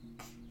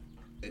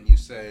and you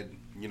said,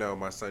 you know,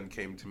 my son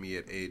came to me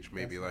at age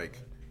maybe like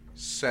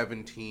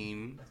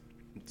 16,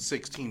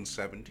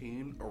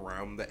 17,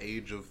 around the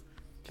age of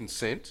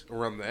consent,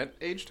 around that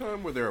age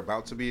time where they're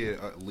about to be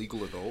a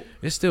legal adult.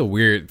 It's still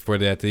weird for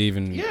that to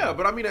even. Yeah,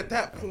 but I mean, at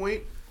that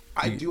point,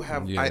 I do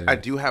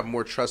have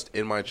more trust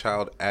in my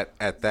child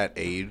at that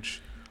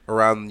age,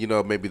 around, you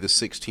know, maybe the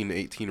 16 to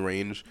 18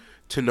 range,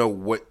 to know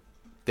what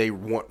they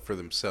want for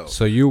themselves.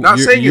 So you're Will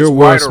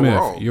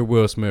Smith. You're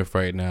Will Smith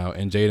right now,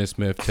 and Jaden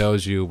Smith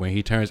tells you when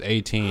he turns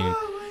 18,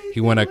 he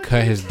want to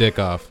cut his dick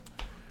off.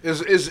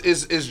 Is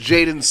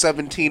Jaden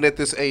 17 at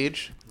this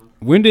age?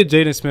 When did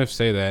Jaden Smith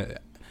say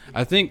that?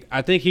 I think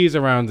he's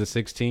around the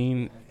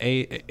 16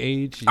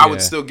 age. Yeah. I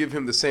would still give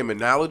him the same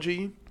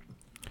analogy,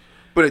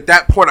 but at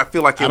that point, I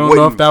feel like I don't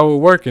know if that would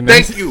work.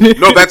 Thank you.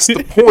 No, that's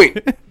the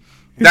point.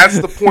 That's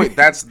the point.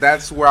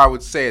 That's where I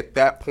would say at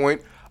that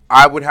point,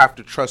 I would have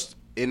to trust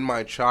in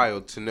my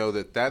child to know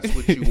that that's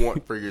what you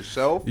want for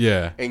yourself.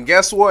 Yeah. And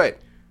guess what?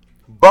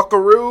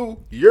 Buckaroo,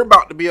 you're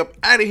about to be up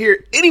out of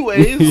here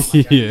anyways.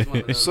 Yeah.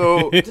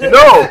 So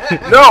no,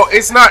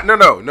 it's not.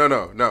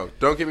 No.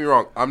 Don't get me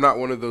wrong. I'm not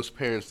one of those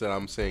parents that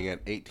I'm saying at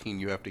 18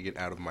 you have to get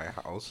out of my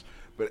house.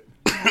 But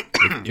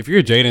if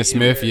you're Jaden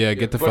Smith, yeah,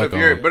 get the fuck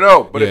on.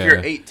 But if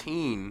you're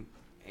 18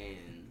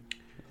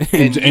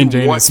 and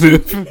Jaden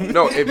Smith,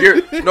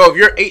 if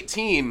you're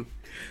 18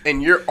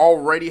 and you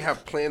already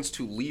have plans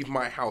to leave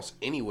my house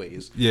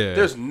anyways,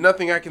 there's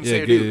nothing I can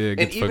say or do. Yeah,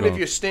 and even if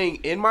you're staying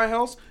in my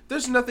house,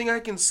 there's nothing I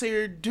can say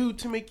or do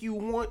to make you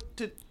want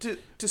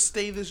to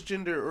stay this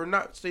gender or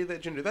not stay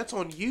that gender. That's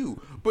on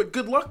you. But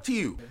good luck to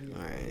you.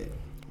 All right.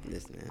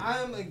 Listen.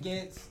 I'm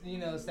against,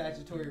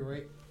 statutory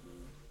rape.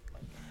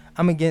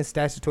 I'm against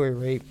statutory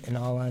rape, in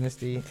all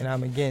honesty, and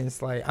I'm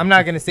against, I'm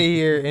not gonna sit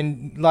here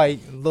and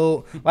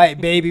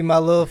baby my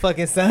little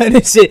fucking son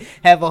and shit,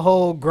 have a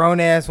whole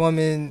grown ass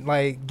woman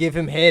give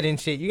him head and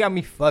shit. You got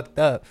me fucked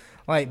up,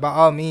 by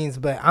all means,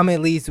 but I'm at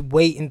least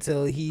wait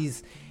until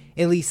he's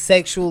at least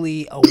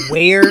sexually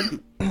aware,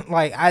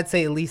 I'd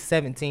say at least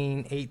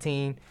 17,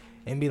 18,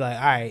 and be like,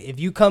 all right, if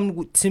you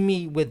come to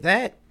me with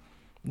that,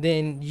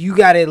 then you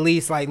gotta at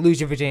least lose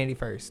your virginity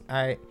first, all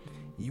right?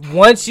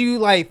 Once you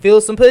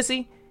feel some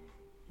pussy,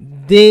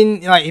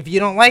 then if you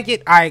don't like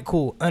it, all right,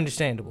 cool,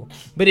 understandable.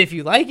 But if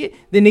you like it,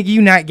 then nigga,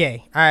 you not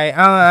gay. All right,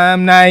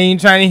 I'm not even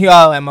trying to hear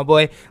all that, my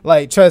boy.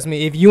 Trust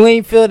me, if you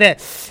ain't feel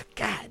that,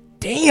 god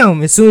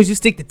damn, as soon as you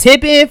stick the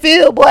tip in,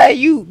 feel,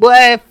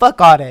 boy, fuck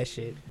all that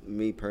shit.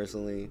 Me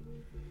personally,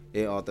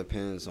 it all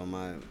depends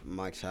on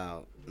my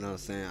child. You know what I'm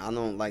saying? I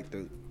don't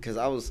because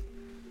I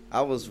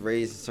was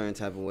raised a certain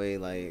type of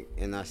way,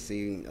 and I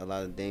see a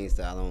lot of things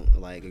that I don't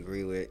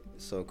agree with.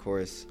 So of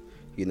course,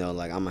 I'm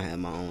gonna have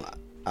my own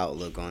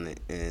outlook on it.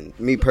 And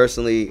me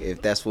personally,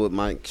 if that's what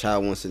my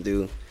child wants to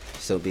do,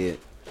 so be it.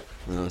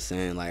 You know what I'm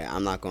saying?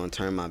 I'm not gonna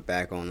turn my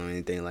back on or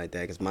anything like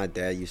that, because my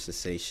dad used to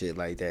say shit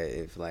like that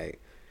if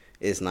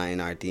it's not in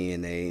our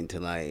DNA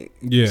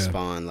to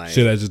spawn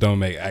shit that just don't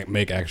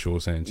make actual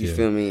sense. You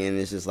feel me? And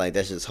it's just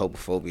that's just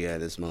homophobia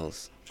at its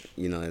most,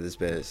 at its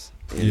best.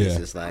 And it's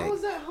just how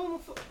is that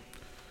homophobia?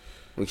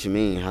 What you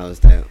mean? How is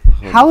that?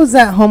 How is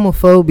that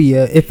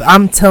homophobia if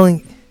I'm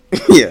telling?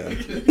 Yeah.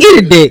 Eat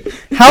a dick.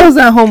 How is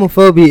that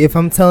homophobia if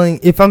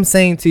I'm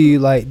saying to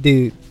you,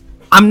 dude,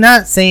 I'm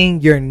not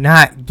saying you're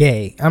not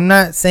gay. I'm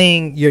not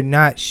saying you're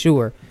not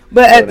sure.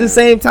 But at the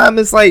same time,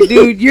 it's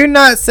dude, you're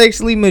not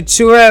sexually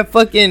mature at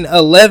fucking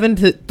 11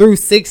 through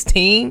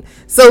 16.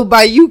 So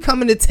by you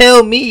coming to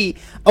tell me,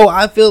 oh,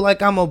 I feel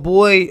like I'm a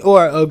boy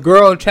or a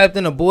girl trapped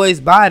in a boy's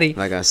body.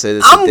 Like I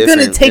said, I'm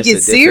gonna take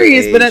it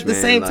serious, but at the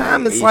same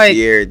time, it's each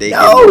year they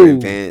get more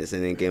advanced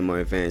and then get more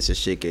advanced. The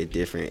shit get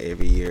different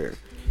every year.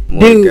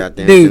 More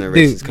goddamn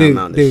generations come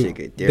out, the shit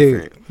get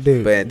different.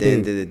 But at the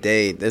end of the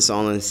day, that's the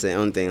only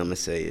thing I'm gonna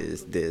say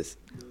is this: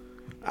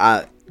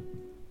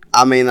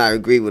 I may not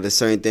agree with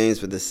certain things,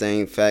 but the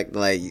same fact,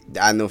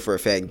 I know for a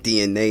fact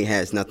DNA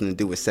has nothing to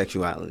do with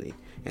sexuality.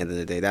 At the end of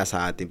the day, that's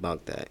how I think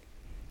about that.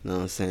 You know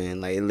what I'm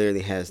saying? It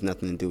literally has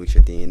nothing to do with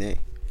your DNA.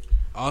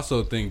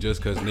 also think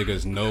just because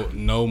niggas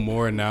know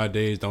more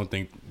nowadays don't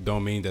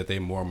mean that they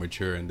more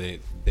mature and they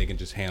can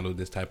just handle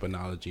this type of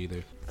knowledge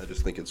either. I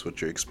just think it's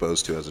what you're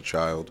exposed to as a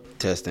child.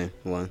 Testing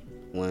 1,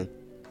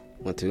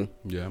 2.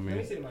 Yeah, I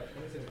mean,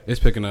 it's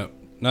picking up.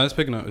 No, it's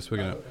picking up.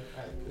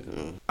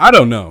 I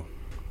don't know.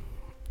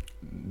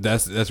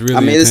 That's really. I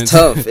mean, it's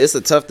tough. It's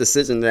a tough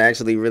decision to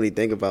actually really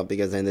think about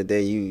because at the end of the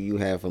day, you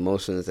have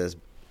emotions that's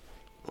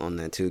on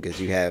that too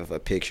because you have a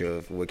picture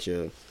of what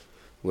your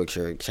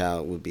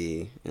child would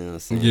be. You know what I'm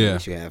saying? Yeah,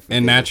 what you have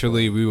and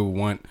naturally we would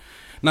want.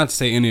 Not to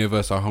say any of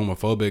us are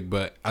homophobic,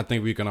 but I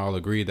think we can all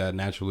agree that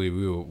naturally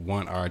we would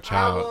want our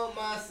child. I want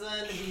my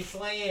son to be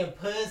slaying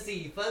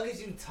pussy. Fuck is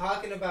you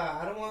talking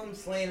about? I don't want him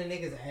slaying a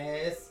nigga's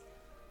ass.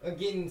 Or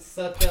getting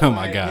sucked up. Oh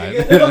my god.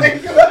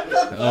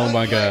 Oh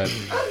my god.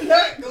 I'm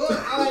not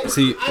going.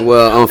 See,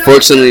 well,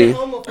 unfortunately,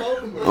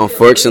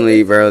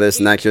 bro,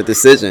 that's not your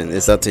decision.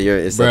 It's up to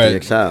your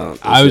child.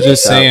 I was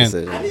just saying.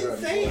 I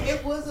didn't say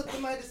it was up to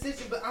my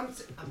decision, but I'm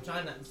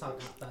trying not to talk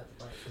about that.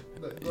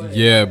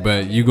 Yeah,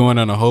 but you going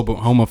on a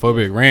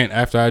homophobic rant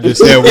after I just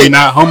said we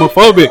not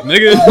homophobic,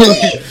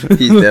 nigga.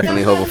 He's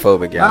definitely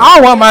homophobic, y'all. I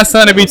don't want my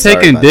son to be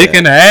taking dick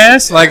in the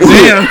ass. Like,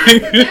 damn.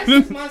 That's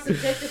just my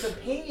subjective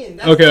opinion.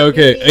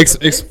 Okay.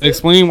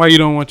 Explain why you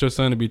don't want your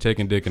son to be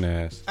taking dick in the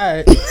ass. All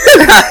right.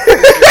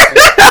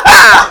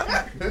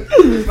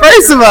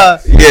 First of all,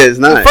 yeah, it's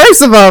not.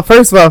 First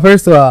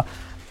of all,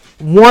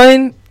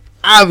 one,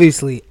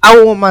 obviously,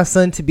 I want my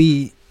son to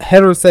be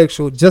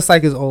heterosexual just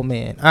like his old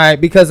man. All right,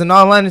 because in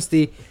all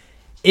honesty,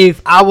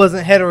 if I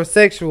wasn't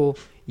heterosexual,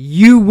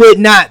 you would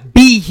not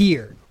be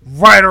here,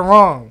 right or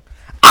wrong.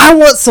 I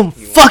want some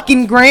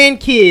fucking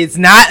grandkids,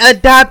 not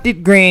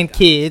adopted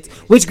grandkids,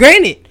 which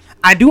granted,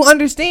 I do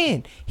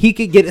understand he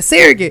could get a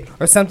surrogate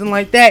or something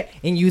like that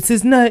and use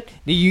his nut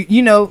to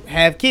you know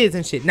have kids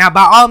and shit. Now,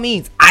 by all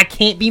means, I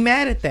can't be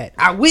mad at that.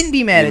 I wouldn't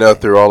be mad at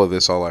that. Through all of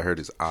this, all I heard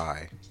is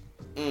I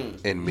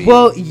and me.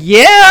 Well,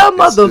 yeah,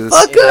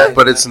 motherfucker.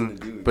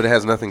 But it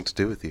has nothing to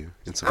do with you.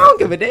 I don't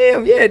give a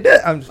damn. Yeah, it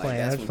does. I'm just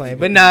playing.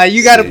 But nah,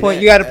 you got a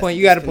point. You got a point.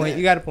 It's about you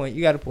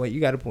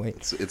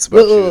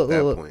at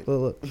that point.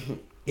 Look.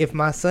 If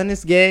my son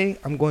is gay,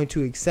 I'm going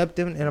to accept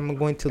him and I'm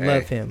going to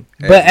love him.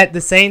 But at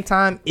the same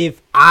time,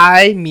 if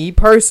me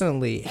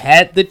personally,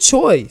 had the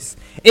choice,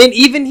 and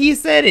even he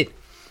said it,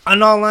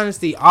 in all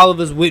honesty, all of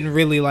us wouldn't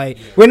really like.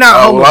 We're not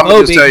homophobic, I'm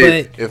gonna just tell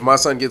you, if my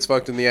son gets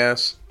fucked in the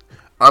ass,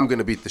 I'm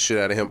gonna beat the shit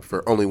out of him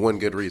for only one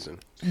good reason.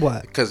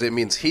 What? Because it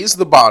means he's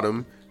the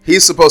bottom.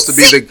 He's supposed to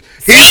be but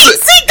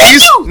that's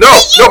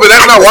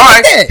not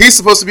why. He's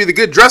supposed to be the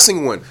good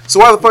dressing one. So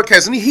why the fuck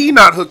hasn't he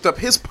not hooked up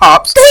his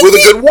pops with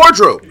a good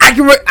wardrobe? I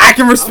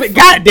can respect.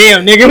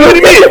 Goddamn, nigga. What do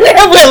you mean?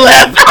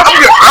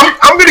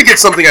 I'm gonna get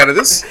something out of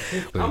this.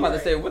 I'm about to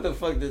say, what the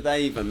fuck does that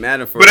even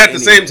matter for? But at the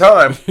same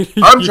time,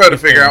 I'm trying to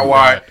figure out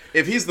why,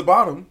 if he's the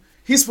bottom,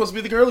 he's supposed to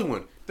be the girly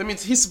one. That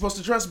means he's supposed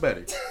to dress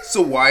better.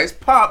 So why is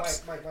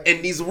Pops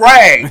in these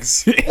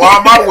rags? Why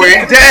am I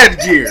wearing dad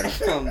gear?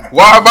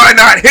 Why am I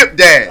not hip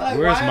dad?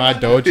 Where's my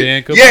Dolce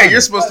and Gabbana? Yeah, you're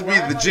supposed to be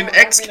the Gen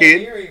X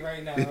kid.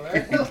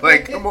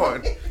 Like, come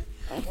on.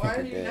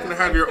 You're gonna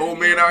have your old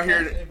man out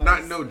here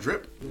not no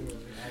drip.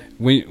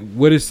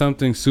 What is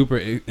something super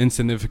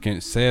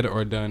insignificant said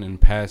or done in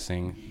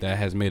passing that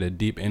has made a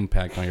deep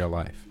impact on your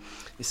life?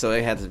 So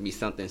it has to be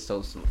something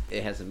so small.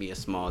 It has to be a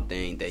small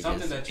thing that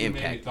something just that you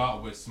impact. maybe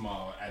thought was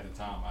small at the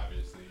time,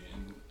 obviously,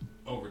 and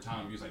over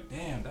time you was like,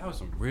 "Damn, that was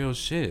some real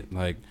shit."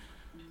 Like,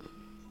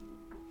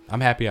 I'm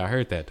happy I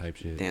heard that type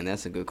shit. Damn,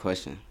 that's a good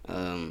question.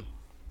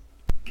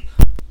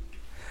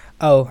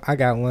 Oh, I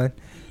got one.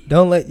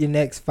 Don't let your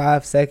next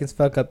 5 seconds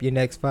fuck up your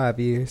next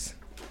 5 years.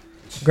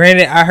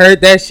 Granted, I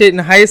heard that shit in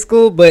high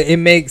school, but it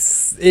made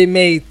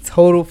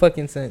total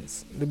fucking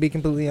sense. To be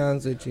completely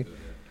honest with you,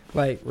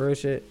 like real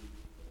shit.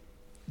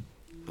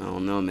 I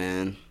don't know,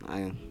 man.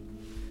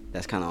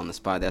 That's kind of on the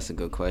spot. That's a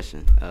good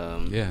question.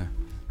 Yeah.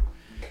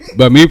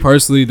 But me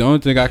personally, the only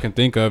thing I can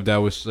think of that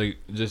was like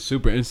just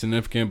super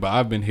insignificant, but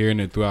I've been hearing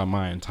it throughout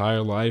my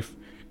entire life,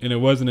 and it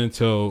wasn't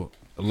until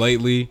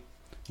lately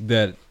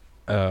that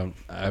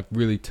I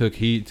really took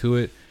heed to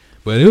it.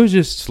 But it was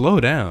just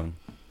slow down.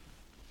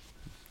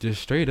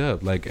 Just straight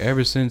up. Like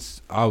ever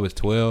since I was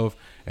 12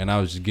 and I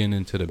was just getting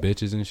into the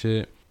bitches and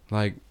shit,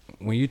 like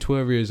when you're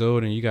 12 years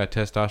old and you got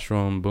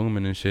testosterone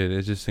booming and shit,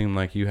 it just seemed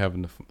like you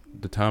having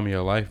the time of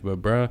your life.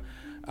 But, bruh,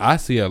 I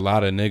see a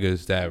lot of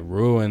niggas that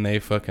ruin their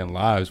fucking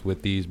lives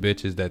with these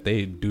bitches that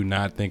they do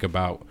not think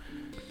about.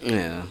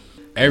 Yeah.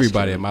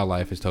 Everybody in my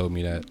life has told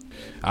me that.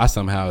 I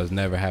somehow has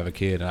never have a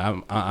kid,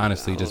 and I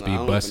honestly just be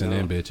busting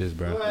in bitches,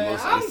 bro.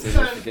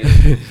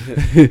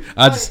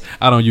 I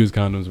don't use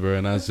condoms, bro,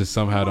 and I just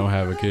somehow don't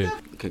have a kid.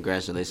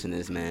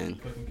 Congratulations, man.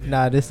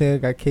 Nah, this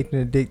nigga got kicked in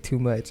the dick too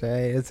much.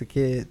 Alright, as a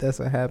kid, that's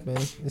what happened.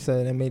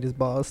 So that made his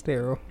balls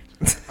sterile.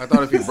 I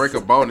thought if you break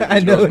a bone, it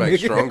just goes back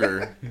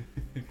stronger.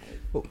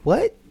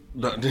 What?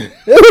 No. What?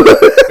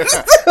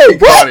 Wait,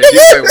 what?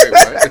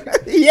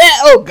 Yeah.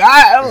 Oh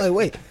God. I'm like,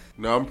 wait.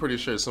 No, I'm pretty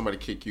sure somebody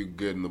kick you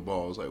good in the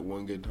balls like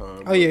one good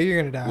time. Oh yeah,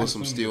 you're gonna die with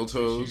some steel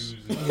toes.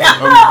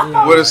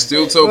 Yeah. With a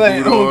steel toe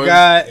boot on. Oh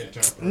god,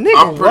 nigga,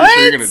 I'm pretty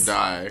sure you're gonna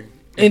die.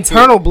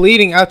 Internal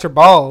bleeding out your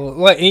balls,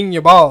 like in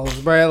your balls,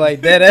 bro.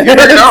 Like that. No,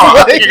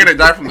 I think you're gonna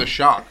die from the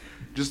shock.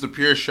 Just the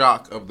pure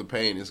shock of the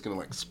pain is gonna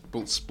like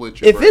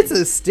split your. If brain. it's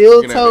a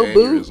steel toe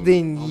boot,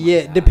 then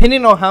yeah,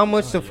 depending on how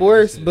much the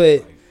force,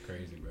 but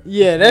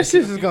yeah, that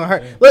shit is gonna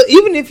hurt. Look,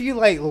 even if you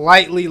like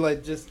lightly,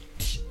 like just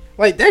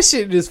like that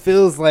shit just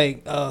feels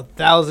like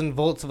 1,000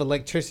 volts of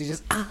electricity.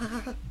 Just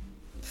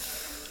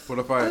What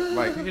if I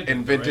like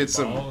invented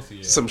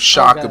some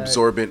shock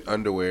absorbent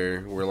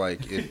underwear where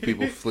like if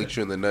people flicked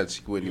you in the nuts,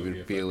 you wouldn't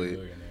even feel it.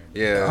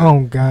 Yeah.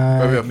 Oh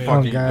god. Maybe a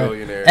fucking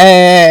billionaire.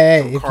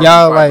 Hey, if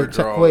y'all like,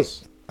 wait.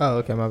 Oh,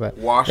 okay, my bad.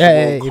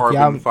 Washable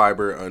carbon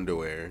fiber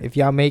underwear. If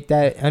y'all make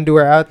that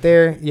underwear out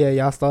there, yeah,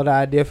 y'all stole the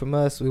idea from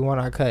us. We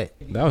want our cut.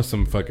 That was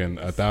some fucking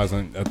a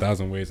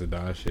thousand ways to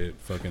die shit.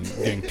 Fucking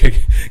getting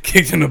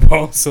kicked in the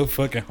balls so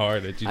fucking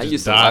hard that you just I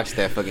used died. to watch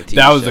that fucking TV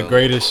That was show. the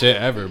greatest shit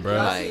ever, bro.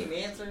 Like,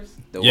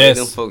 the way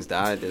them folks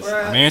died.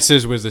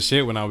 Mansers was the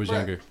shit when I was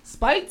younger.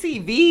 Spike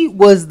TV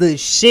was the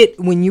shit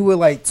when you were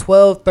like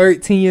 12,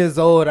 13 years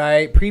old, all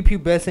right?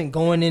 Prepubescent,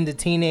 going into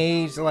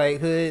teenage, like,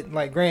 hood.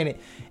 Like, granted,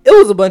 it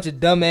was a bunch of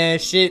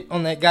dumbass shit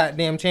on that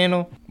goddamn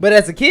channel. But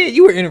as a kid,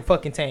 you were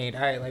entertained,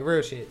 all right? Like,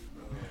 real shit.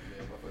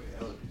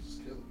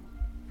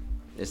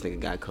 This nigga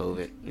got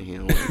COVID and he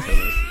don't want to tell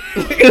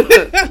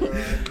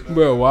us.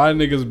 Bro, why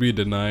niggas be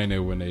denying it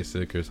when they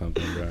sick or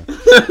something, bro?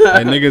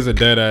 Like, niggas are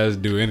dead ass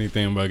do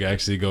anything but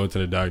actually go to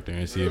the doctor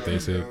and see if they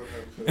sick.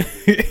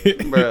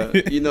 Bro,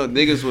 you know,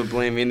 niggas would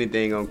blame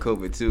anything on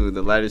COVID too.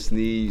 The lightest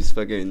sneeze,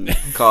 fucking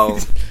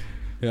cough,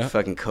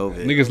 fucking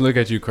COVID. Niggas look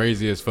at you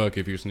crazy as fuck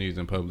if you sneeze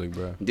in public,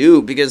 bro.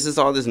 Dude, because there's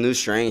all this new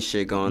strange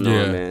shit going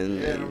on,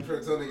 man. Yeah, I'm trying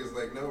to tell niggas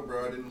like, no,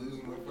 bro, I didn't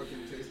lose my fucking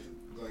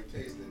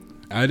tasting.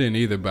 I didn't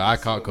either, but I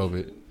caught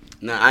COVID.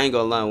 Nah, I ain't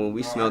gonna lie. When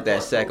we smelled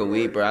that sack of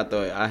weed, bro, I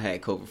thought I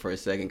had COVID for a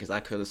second because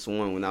I could have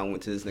sworn when I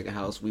went to this nigga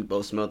house, we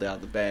both smelled it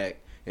out the bag,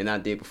 and I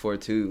did before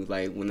too.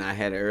 Like when I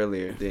had it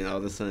earlier, then all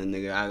of a sudden,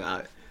 nigga,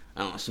 I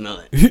don't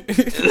smell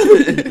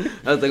it.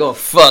 I was like, oh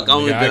fuck, I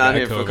only been out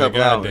here for a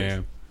couple hours.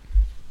 Damn.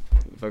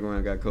 Fuck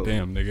around, got COVID.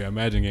 Damn, nigga,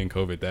 imagine getting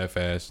COVID that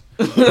fast.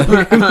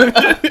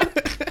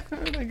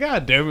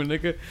 God damn it,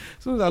 nigga.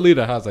 As soon as I leave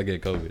the house, I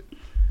get COVID.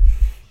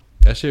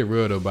 That shit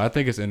real though, but I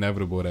think it's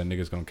inevitable that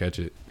niggas gonna catch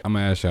it. I'm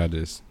gonna ask y'all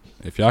this.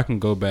 If y'all can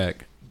go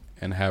back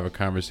and have a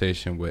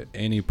conversation with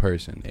any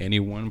person, any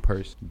one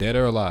person, dead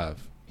or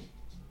alive,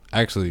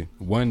 actually,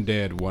 one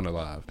dead, one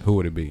alive, who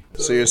would it be?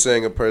 So you're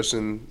saying a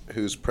person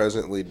who's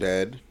presently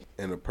dead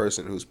and a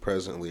person who's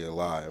presently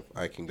alive,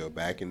 I can go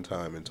back in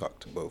time and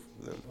talk to both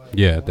of them.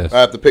 Yeah, that's.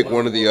 I have to pick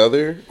one or the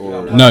other,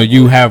 or No,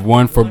 you have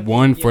one for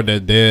the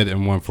dead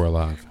and one for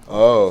alive.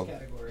 Oh,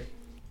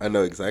 I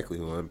know exactly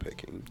who I'm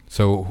picking.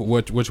 So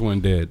which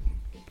one dead?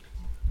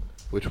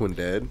 Which one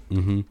dead?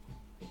 Mm-hmm.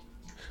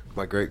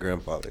 My great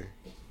grandfather.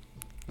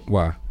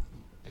 Why?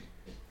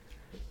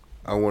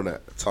 I want to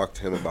talk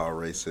to him about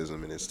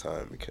racism in his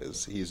time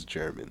because he's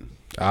German.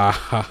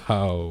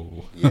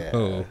 Oh,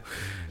 Yeah.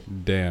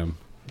 Damn.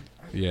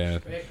 Yeah,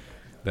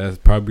 that's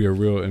probably a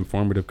real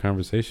informative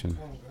conversation.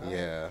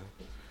 Yeah.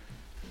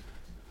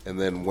 And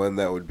then one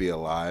that would be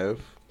alive,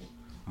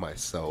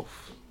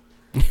 myself.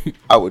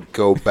 I would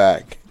go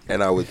back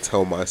and I would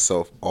tell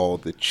myself all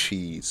the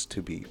cheese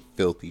to be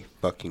filthy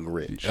fucking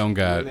rich. Oh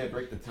God.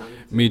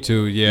 Me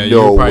too. Yeah, No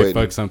you would probably way.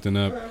 fuck something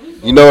up.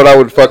 You know what I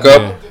would fuck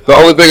up? The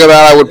only thing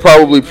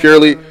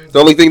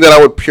that I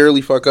would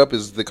purely fuck up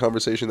is the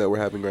conversation that we're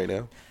having right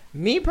now.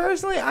 Me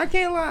personally, I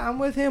can't lie. I'm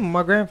with him,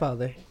 my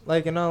grandfather.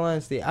 Like, in all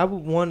honesty, I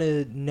would want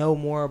to know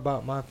more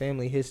about my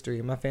family history,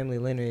 my family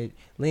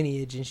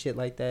lineage and shit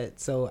like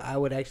that. So I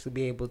would actually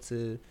be able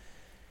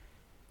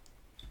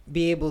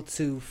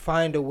to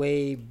find a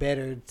way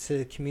better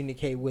to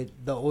communicate with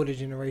the older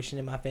generation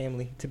in my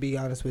family, to be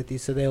honest with you,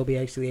 so they'll be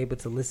actually able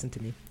to listen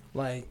to me.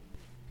 Like,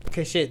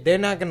 because shit, they're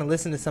not going to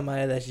listen to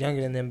somebody that's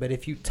younger than them, but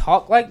if you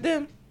talk like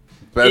them,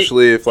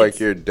 especially if like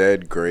your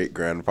dead great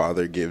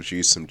grandfather gives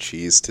you some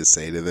cheese to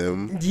say to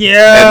them,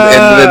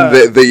 yeah,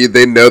 and then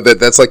they know that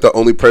that's like the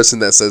only person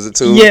that says it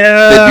to them.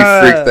 Yeah,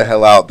 they'd be freaked the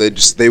hell out.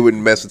 They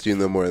wouldn't mess with you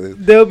no more.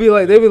 They'll be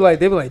like,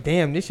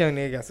 damn, this young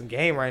nigga got some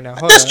game right now.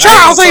 Hold That's on,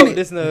 Charles, ain't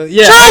it?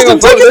 Charles done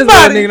took his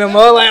body. Nigga no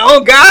more. Like,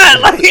 oh God,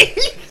 like.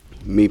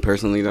 Me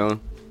personally though,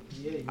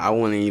 I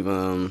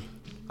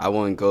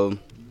wouldn't go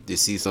to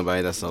see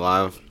somebody that's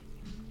alive.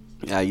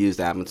 I use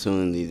the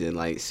opportunity to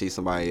like see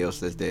somebody else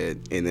that's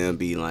dead, and then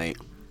be like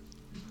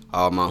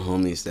all my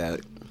homies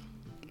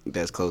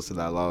that's close to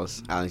that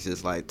loss. I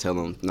just like tell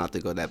them not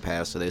to go that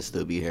path, so they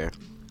still be here.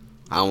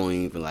 I won't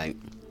even like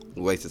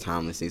waste the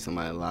time to see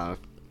somebody alive.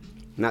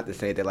 Not to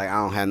say that like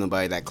I don't have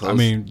nobody that close. I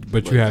mean,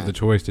 but you have the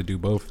choice to do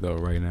both though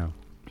right now.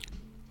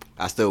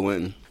 I still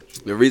wouldn't.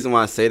 The reason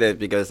why I say that is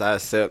because I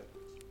accept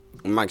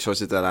my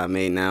choices that I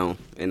made now,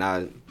 and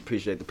I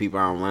appreciate the people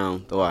I'm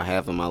around, though I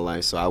have in my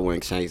life, so I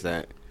wouldn't change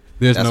that.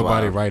 There's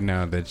nobody right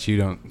now that you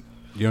don't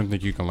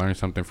think you can learn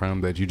something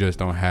from, that you just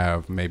don't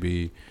have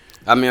maybe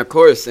I mean, of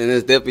course, and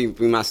it's definitely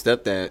be my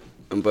stepdad.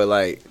 But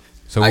like,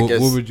 so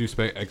what would you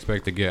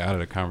expect to get out of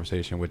the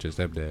conversation with your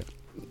stepdad?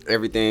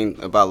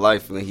 Everything about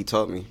life that he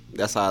taught me.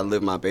 That's how I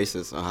live my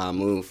basis on how I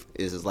move.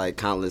 Is just like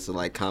countless of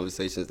like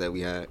conversations that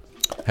we had.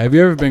 Have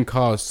you ever been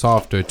called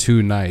soft or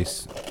too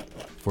nice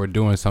for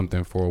doing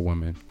something for a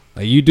woman?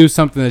 Like you do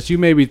something that you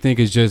maybe think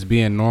is just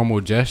being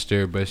normal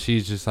gesture, but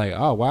she's just like,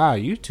 oh wow,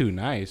 you too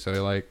nice.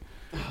 Or like,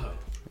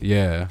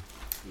 yeah.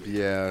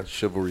 Yeah,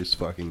 chivalry's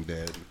fucking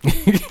dead.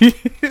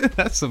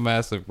 That's a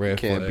massive red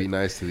flag. Can't be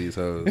nice to these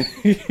hoes.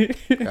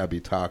 Gotta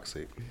be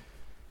toxic.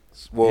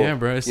 Well, yeah,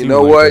 bro, you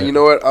know what? You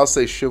know what? I'll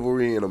say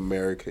chivalry in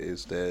America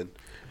is dead.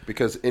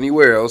 Because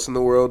anywhere else in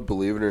the world,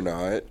 believe it or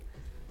not,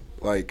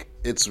 like,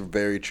 it's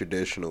very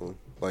traditional.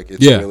 Like,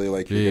 it's really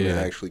like you're going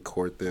to actually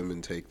court them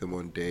and take them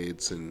on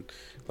dates and,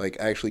 like,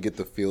 actually get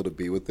the feel to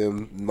be with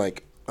them.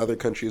 Like, other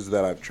countries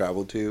that I've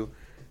traveled to,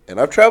 and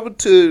I've traveled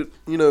to,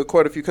 you know,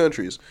 quite a few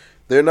countries,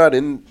 they're not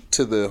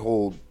into the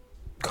whole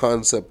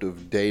concept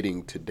of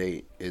dating to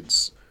date.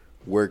 It's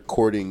we're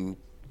courting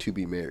to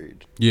be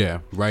married. Yeah,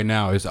 right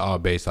now it's all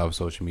based off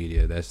social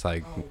media. That's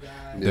like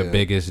the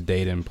biggest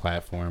dating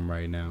platform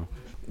right now.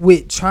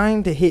 With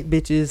trying to hit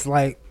bitches,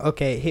 like,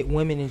 okay, hit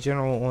women in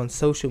general on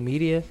social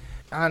media,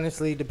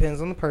 honestly,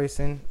 depends on the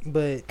person.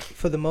 But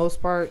for the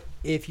most part,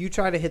 if you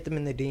try to hit them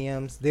in the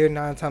DMs, they're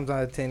 9 times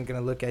out of 10 going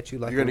to look at you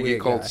like you're going to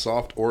get called guy.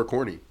 Soft or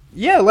corny.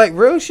 Yeah, like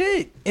real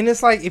shit. And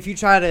it's like if you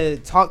try to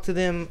talk to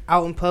them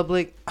out in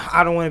public,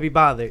 I don't want to be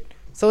bothered.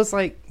 So it's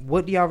like,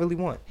 what do y'all really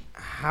want?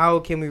 How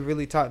can we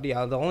really talk to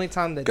y'all? The only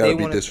time that Gotta they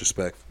want to be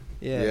disrespectful.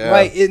 Yeah,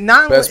 like it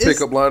not best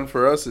pickup line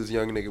for us is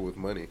young nigga with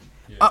money.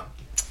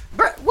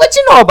 Bro, what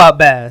you know about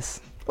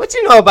Bass? What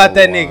you know about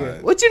that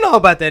nigga? What you know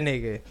about that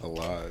nigga? A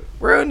lot.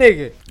 Real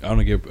nigga. I'm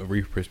gonna give a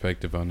Reef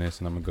perspective on this,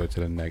 and I'm gonna go to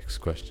the next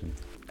question.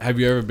 Have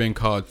you ever been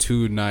called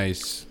too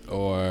nice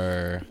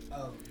or?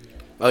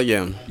 Oh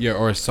yeah. Yeah,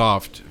 or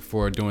soft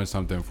for doing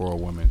something for a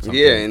woman. Something.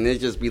 Yeah, and it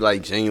just be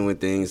like genuine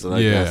things,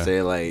 like I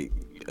say, like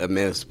a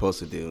man's supposed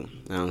to do. You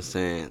know what I'm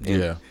saying?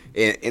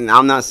 And, and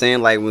I'm not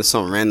saying like with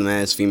some random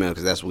ass female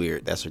because that's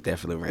weird. That's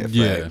definitely a red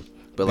flag. Yeah,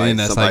 but like and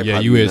that's like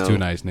you is too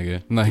nice,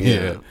 nigga.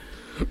 Like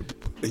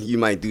you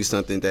might do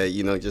something that,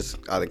 you know, just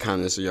out of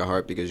kindness of your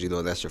heart because, you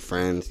know, that's your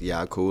friend.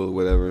 Yeah, cool,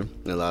 whatever.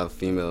 And a lot of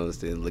females,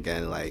 they look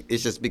at it like,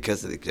 it's just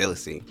because of the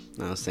jealousy. You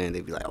know what I'm saying? They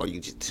be like, oh, you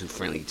just too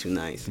friendly, too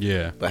nice.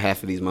 Yeah. But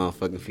half of these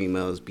motherfucking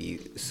females be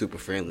super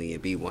friendly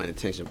and be wanting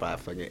attention by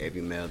fucking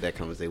every male that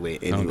comes their way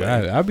anyway. Oh,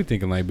 God. I'll be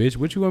thinking like, bitch,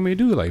 what you want me to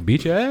do? Like,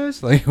 beat your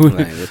ass? Like what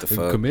the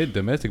fuck? Commit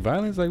domestic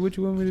violence? Like, what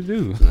you want me to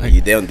do?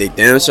 They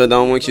damn sure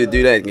don't want you to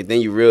do that. Then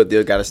you real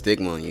deal got a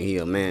stigma on you. He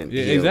a man.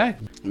 Yeah,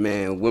 exactly.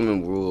 Man,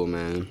 women rule,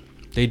 man.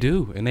 They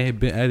do, and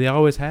they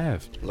always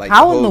have. Like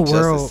how the whole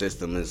justice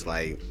system is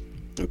like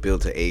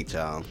built to aid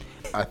y'all.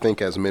 I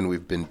think as men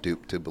we've been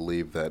duped to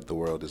believe that the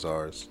world is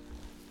ours.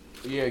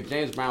 Yeah,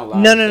 James Brown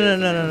lied.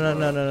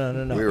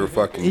 No. We were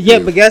fucking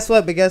duped. But guess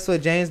what?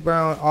 James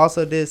Brown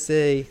also did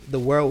say the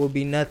world would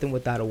be nothing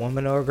without a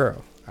woman or a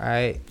girl. All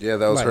right. Yeah,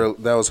 that was her.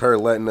 That was her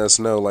letting us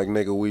know, like,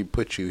 nigga, we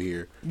put you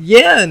here.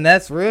 Yeah, and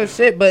that's real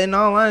shit. But in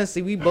all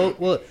honesty, we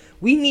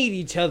need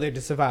each other to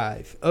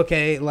survive.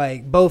 Okay,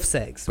 like both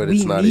sex. But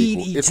it's not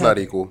equal. It's not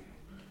equal.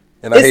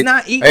 And it's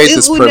not equal.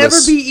 It would never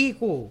be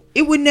equal.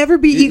 It would never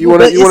be equal.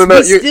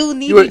 We still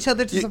need each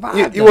other to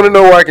survive. You want to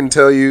know where I can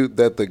tell you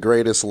that the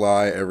greatest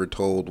lie ever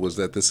told was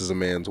that this is a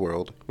man's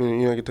world? You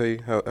know, I can tell you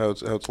how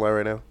it's a lie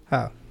right now.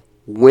 How?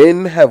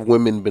 When have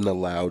women been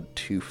allowed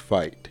to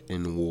fight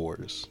in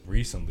wars?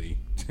 Recently.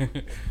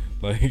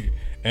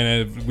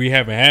 And we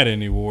haven't had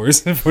any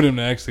wars for them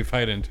to actually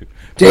fight into.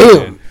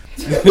 Damn.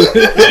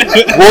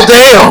 Well,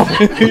 damn.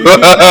 Who'd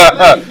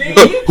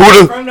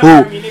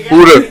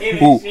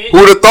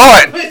have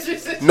thought?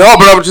 No,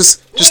 but I'm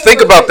just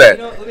think about that.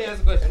 Let me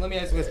ask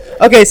a question.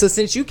 Okay, so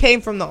since you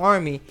came from the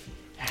army,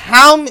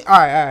 all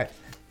right.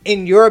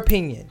 In your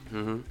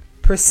opinion,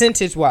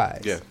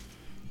 percentage-wise,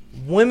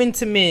 women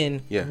to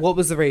men, what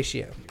was the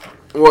ratio?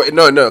 Well,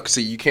 no.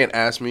 See, you can't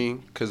ask me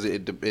because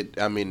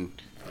I mean.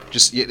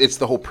 It's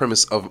the whole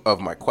premise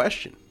of my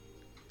question.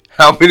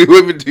 How many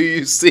women do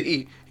you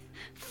see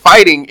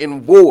fighting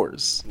in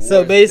wars?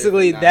 So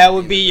basically, that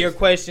would be your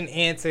question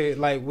answered,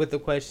 like with the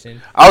question.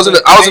 I was in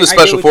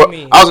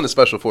the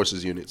special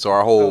forces unit, so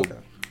our whole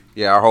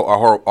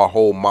our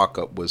whole mock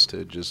up was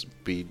to just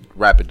be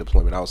rapid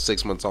deployment. I was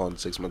 6 months on,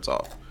 6 months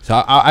off. So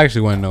I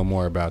actually want to know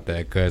more about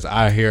that because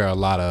I hear a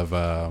lot of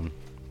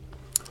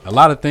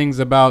things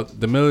about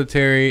the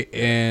military,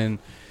 and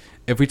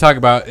if we talk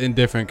about in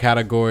different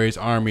categories,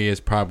 Army is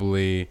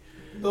probably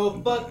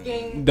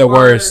the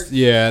worst.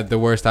 Yeah, the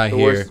worst I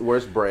hear.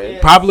 Worst brand.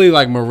 Yes. Probably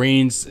like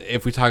Marines.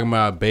 If we talking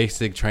about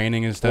basic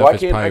training and stuff,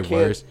 it's probably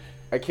worse.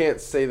 I can't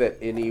say that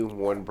any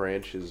one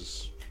branch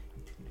is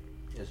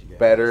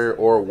better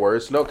or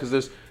worse. No, because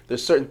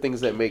there's certain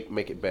things that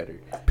make it better.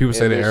 People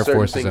say the Air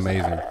Force is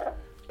amazing.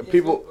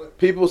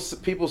 People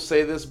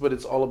say this, but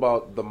it's all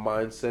about the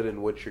mindset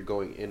and what you're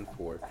going in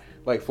for.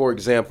 Like, for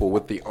example,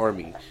 with the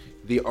Army.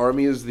 The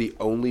Army is the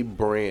only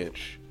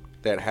branch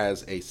that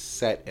has a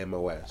set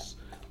MOS.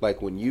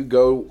 Like when you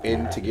go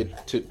in to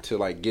get to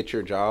like get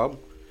your job,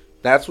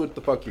 that's what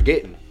the fuck you're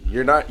getting.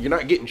 You're not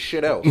getting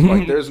shit else.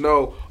 Like there's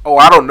no, oh,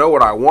 I don't know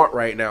what I want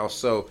right now,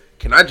 so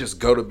can I just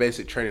go to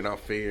basic training? I'll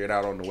figure it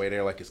out on the way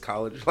there, like it's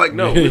college. Like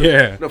no,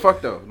 no,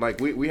 fuck no. Like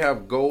we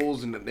have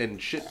goals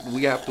and shit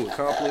we have to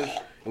accomplish,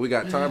 and we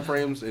got time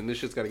frames, and this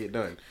shit's got to get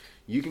done.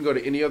 You can go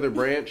to any other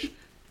branch,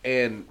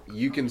 and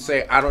you can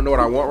say I don't know what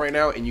I want right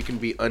now, and you can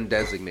be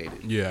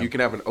undesignated. Yeah, you can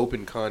have an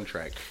open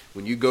contract.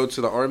 When you go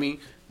to the Army,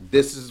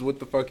 this is what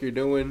the fuck you're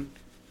doing.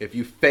 If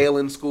you fail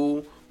in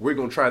school, we're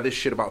gonna try this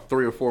shit about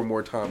 3 or 4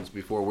 more times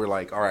before we're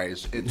like, all right,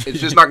 it's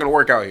just not gonna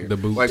work out here.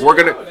 Like we're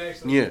gonna,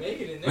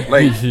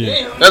 like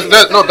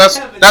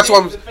that's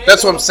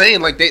what I'm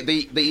saying. Like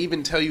they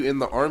even tell you in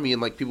the Army,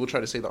 and like people try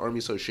to say the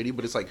Army's so shitty,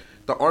 but it's like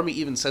the Army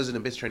even says it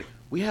in basic training.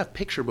 We have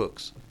picture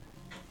books.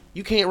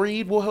 You can't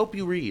read? We'll help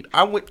you read.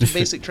 I went to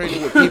basic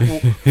training with people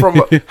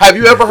from. Have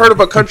you ever heard of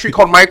a country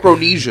called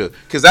Micronesia?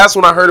 Because that's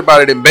when I heard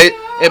about it in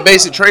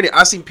basic training.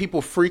 I seen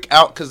people freak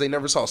out because they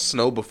never saw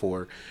snow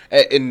before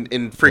in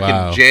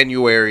freaking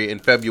January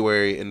and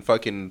February in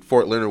fucking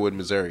Fort Leonard Wood,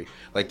 Missouri.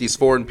 Like these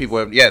foreign people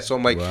have. Yeah, so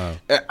I'm like,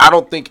 I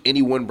don't think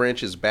any one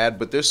branch is bad,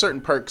 but there's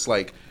certain perks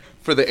like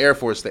for the Air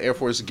Force. The Air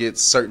Force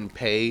gets certain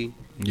pay.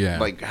 Yeah,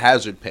 like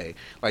hazard pay.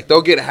 Like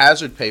they'll get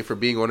hazard pay for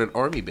being on an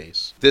Army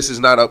base. This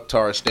is not up to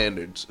our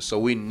standards, so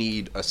we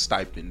need a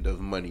stipend of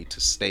money to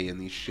stay in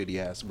these shitty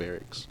ass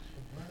barracks.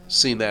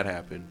 Seen that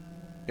happen.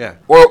 Yeah,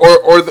 or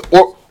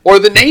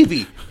the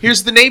Navy.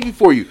 Here's the Navy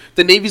for you.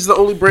 The Navy's the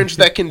only branch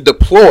that can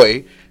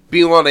deploy,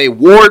 be on a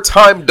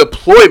wartime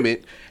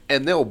deployment,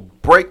 and they'll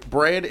break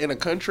bread in a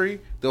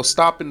country. They'll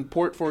stop in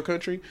port for a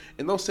country,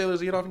 and those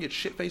sailors get off and get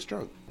shit-faced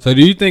drunk. So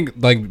do you think,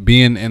 like,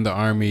 being in the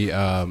Army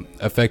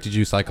affected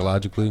you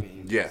psychologically?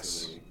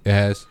 Yes. It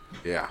has?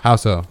 Yeah. How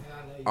so?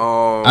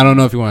 I don't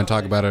know if you want to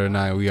talk about it or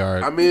not.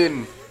 I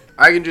mean,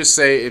 I can just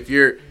say if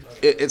you're...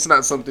 It's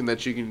not something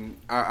that you can...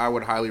 I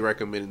would highly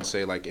recommend and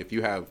say, like, if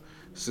you have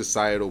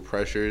societal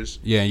pressures...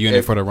 Yeah, you're in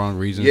it for the wrong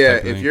reasons. Yeah,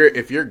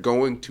 if you're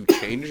going to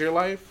change your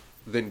life,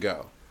 then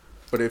go.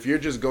 But if you're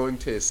just going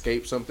to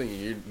escape something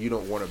and you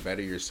don't want to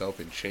better yourself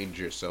and change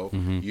yourself,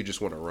 you just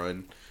want to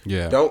run,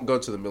 don't go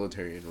to the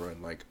military and run.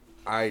 Like,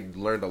 I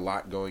learned a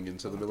lot going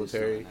into the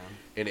military,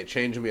 and it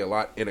changed me a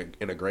lot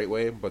in a great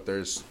way, but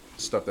there's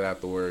stuff that I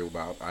have to worry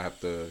about. I have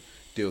to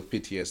deal with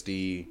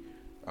PTSD.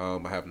 I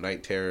have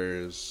night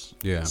terrors,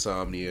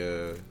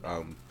 insomnia.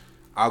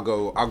 I'll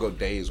go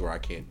days where I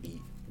can't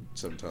eat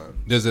sometimes.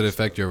 Does it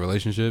affect your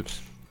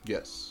relationships?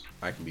 Yes.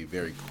 I can be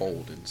very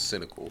cold and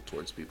cynical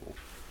towards people.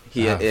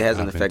 It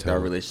hasn't affected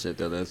our relationship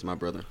though. That's my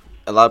brother.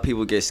 A lot of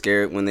people get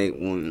scared when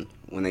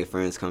they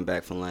friends come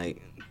back from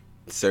like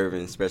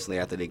serving, especially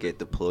after they get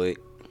deployed.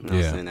 You know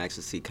what I'm saying?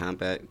 Actually see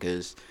combat,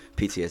 because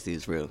PTSD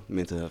is real.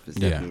 Mental health is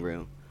definitely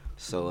real.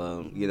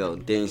 So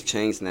things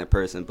change in that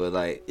person, but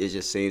like it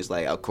just seems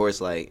like, of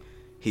course, like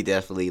he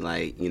definitely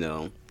like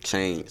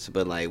changed,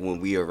 but like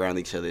when we are around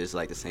each other, it's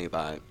like the same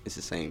vibe. It's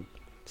the same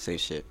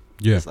shit.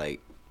 Yeah. It's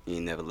like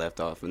you never left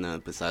off or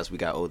nothing. Besides, we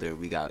got older,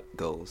 we got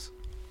goals.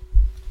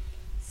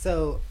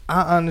 So,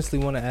 I honestly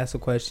want to ask a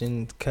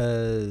question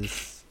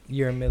because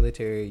you're a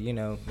military,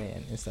 man,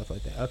 and stuff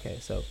like that. Okay,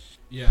 so.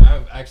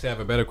 Yeah, I actually have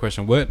a better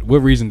question. What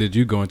reason did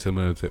you go into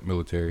the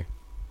military?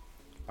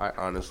 I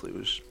honestly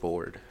was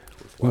bored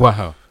with life.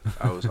 Wow.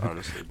 I was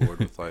honestly bored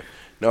with life.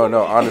 No,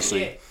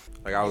 honestly.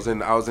 Like, I was in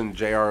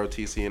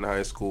JROTC in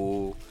high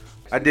school.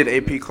 I did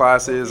AP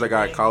classes. I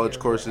got college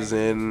courses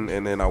in,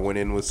 and then I went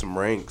in with some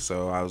rank.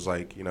 So, I was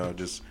like,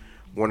 just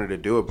wanted to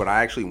do it. But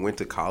I actually went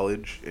to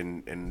college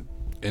and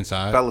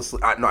inside? Fell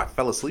asleep. I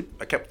fell asleep.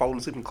 I kept falling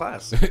asleep in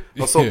class. I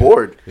was so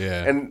bored.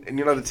 Yeah. And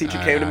the teacher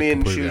came to me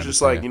and she was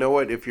just like, you know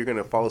what? If you're going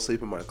to fall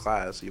asleep in my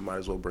class, you might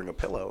as well bring a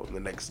pillow. And the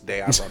next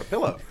day I brought a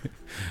pillow.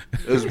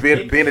 It was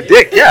being a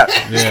dick. Yeah.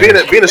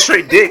 Just being a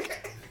straight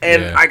dick.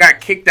 And I got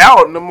kicked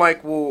out. And I'm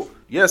like, well,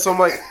 yeah. So I'm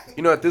like,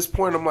 at this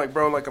point, I'm like,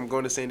 bro, like I'm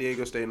going to San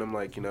Diego State. And I'm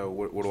like,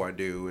 what do I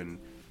do? And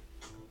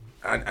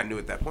I knew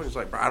at that point, it's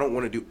like, bro, I don't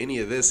want to do any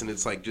of this. And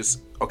it's like,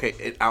 just,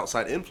 okay,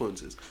 outside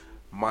influences.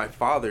 My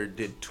father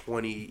did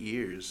 20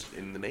 years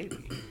in the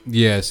Navy.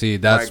 Yeah, see,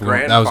 that was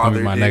going to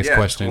be my next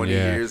question. 20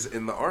 years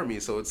in the Army.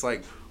 So it's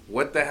like,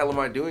 what the hell am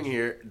I doing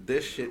here?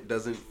 This shit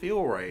doesn't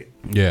feel right.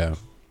 Yeah.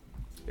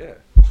 Yeah.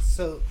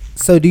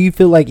 So do you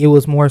feel like it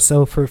was more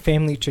so for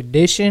family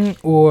tradition,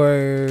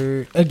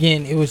 or,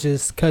 again, it was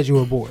just because you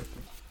were bored?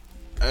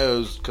 It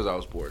was because I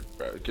was bored,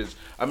 bro. Because,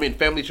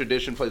 family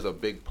tradition plays a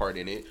big part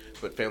in it,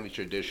 but family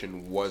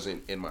tradition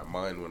wasn't in my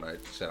mind when I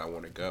said I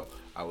want to go.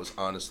 I was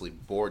honestly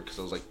bored because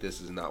I was like,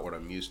 this is not what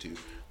I'm used to.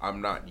 I'm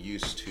not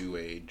used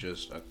to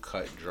just a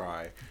cut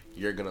dry.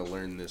 You're going to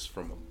learn this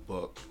from a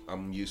book.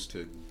 I'm used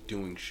to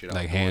doing shit.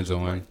 Like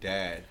hands-on. My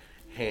dad.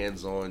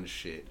 Hands-on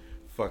shit.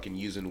 Fucking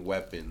using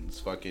weapons.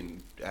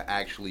 Fucking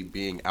actually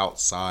being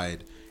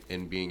outside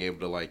and being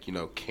able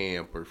to,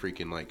 camp or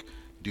freaking,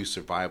 do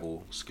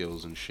survival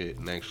skills and shit.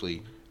 And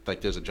actually,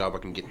 there's a job I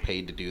can get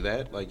paid to do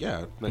that. Why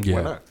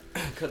not?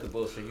 Cut the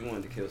bullshit. You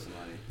wanted to kill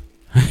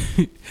somebody.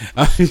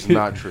 This is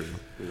not true.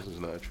 This is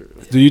not true.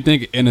 Do you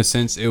think, in a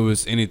sense, it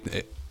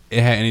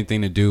had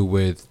anything to do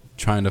with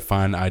trying to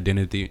find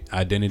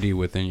identity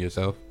within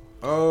yourself?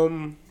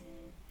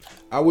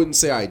 I wouldn't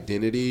say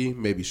identity,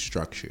 maybe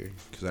structure,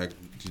 because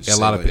a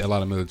lot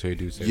of military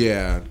do say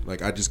that.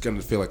 Like I just kind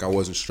of feel like I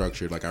wasn't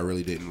structured. Like I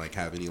really didn't like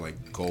have any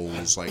like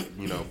goals, like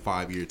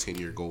 5-year,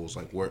 10-year goals.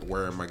 Like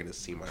where am I gonna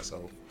see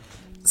myself?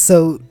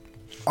 So,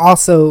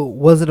 also,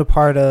 was it a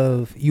part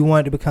of you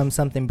wanted to become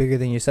something bigger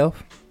than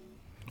yourself,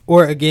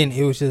 or again,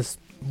 it was just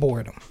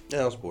boredom?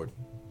 Yeah, I was bored.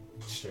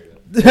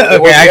 Okay,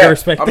 I can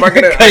respect. I'm not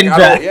gonna.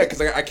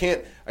 Because I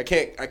can't.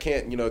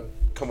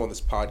 Come on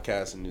this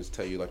podcast and just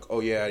tell you like, oh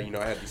yeah,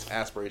 I had these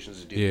aspirations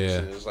to do this,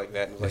 and it was like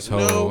that. And it was like,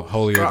 no,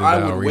 holier than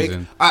thou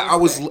reason. I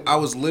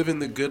was living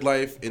the good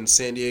life in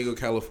San Diego,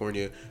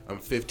 California. I'm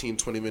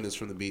 15-20 minutes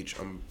from the beach.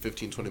 I'm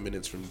 15-20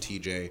 minutes from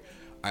TJ.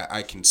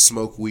 I can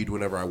smoke weed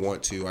whenever I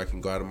want to. I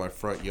can go out of my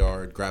front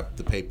yard, grab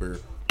the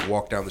paper,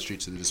 walk down the street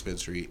to the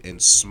dispensary,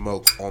 and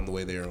smoke on the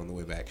way there, on the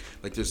way back.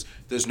 Like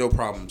there's no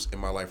problems in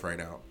my life right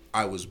now.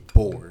 I was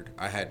bored.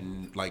 I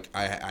hadn't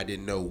I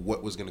didn't know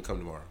what was gonna come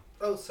tomorrow.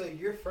 Oh, so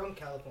you're from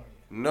California?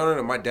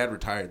 No. My dad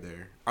retired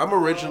there. I'm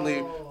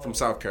originally from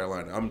South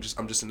Carolina. I'm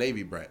just a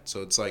Navy brat.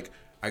 So it's like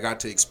I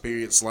got to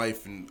experience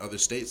life in other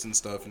states and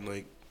stuff,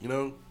 and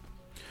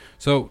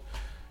So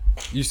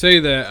you say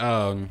that,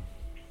 and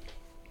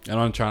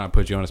I'm trying to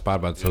put you on the spot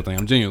about this whole thing.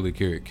 I'm genuinely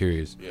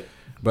curious. Yeah.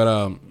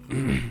 But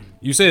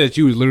you say that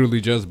you was literally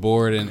just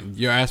bored, and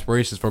your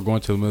aspirations for going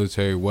to the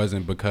military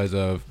wasn't because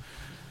of.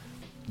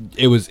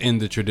 It was in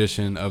the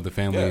tradition of the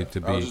family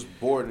to be. I was just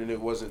bored, and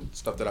it wasn't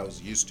stuff that I was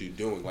used to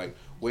doing. Like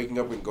waking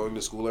up and going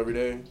to school every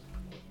day.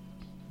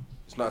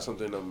 It's not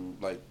something I'm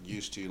like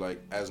used to, like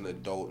as an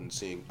adult and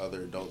seeing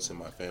other adults in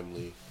my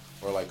family,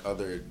 or like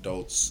other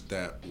adults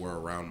that were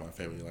around my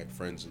family, like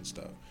friends and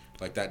stuff.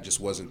 Like that just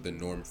wasn't the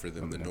norm for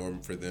them. The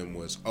norm for them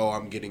was,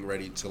 I'm getting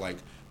ready to like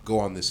go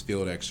on this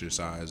field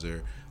exercise,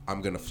 or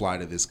I'm gonna fly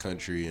to this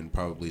country and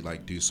probably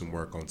like do some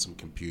work on some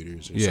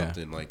computers or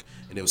something like.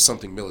 And it was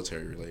something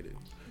military related.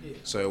 Yeah.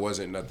 So it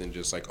wasn't nothing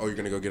just like, you're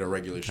going to go get a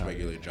regular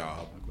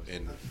job.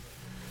 And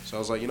so I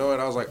was like, you know what?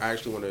 I was like, I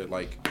actually want to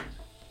like, I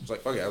was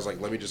like, fuck it. I was like,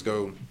 let me just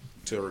go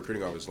to a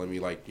recruiting office. Let me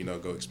like,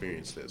 go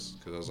experience this.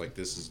 Because I was like,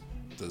 this is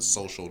the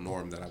social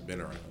norm that I've been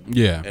around.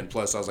 Yeah. And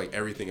plus I was like,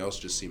 everything else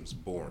just seems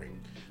boring.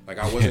 Like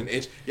I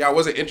wasn't, I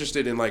wasn't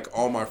interested in like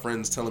all my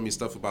friends telling me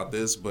stuff about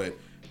this. But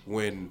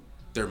when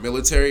our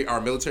military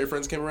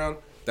friends came around,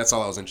 that's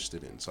all I was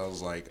interested in. So I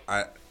was like,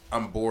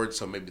 I'm bored.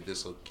 So maybe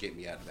this will get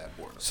me out of that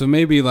boredom. So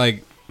maybe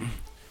like,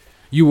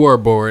 you were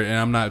bored, and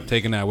I'm not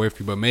taking that away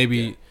from you, but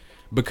maybe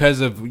because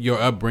of your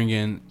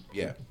upbringing,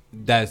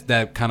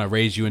 that kind of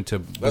raised you into.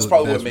 That's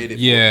probably what made it.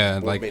 Yeah,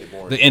 like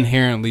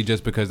inherently,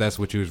 just because that's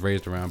what you was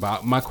raised around.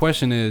 But my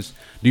question is,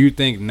 do you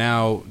think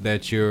now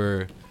that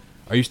are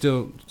you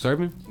still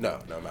serving? No,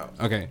 I'm out.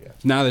 Okay,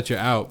 now that you're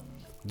out,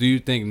 do you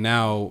think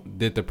now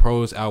did the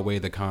pros outweigh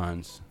the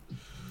cons?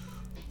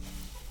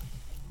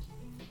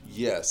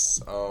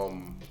 Yes,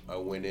 I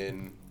went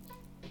in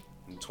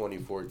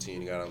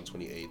 2014, got out in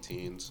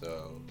 2018.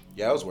 So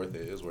yeah, it was worth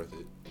it. It was worth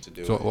it to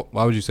do. So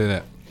why would you say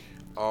that?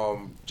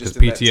 Just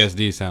because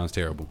PTSD sounds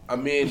terrible. I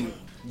mean,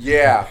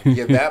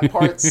 that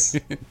part's.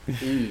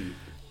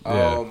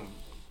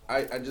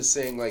 I just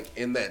saying like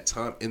in that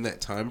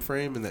time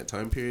frame, in that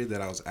time period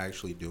that I was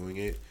actually doing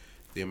it,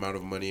 the amount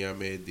of money I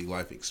made, the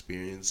life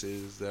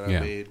experiences that I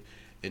made,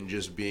 and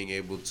just being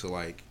able to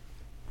like,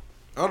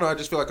 I don't know. I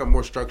just feel like I'm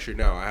more structured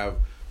now. I have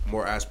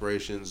more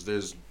aspirations.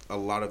 There's a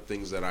lot of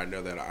things that I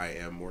know that I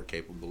am more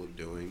capable of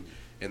doing,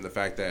 and the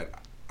fact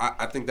that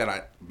I think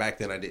that back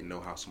then I didn't know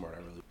how smart I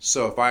really was.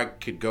 So if I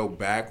could go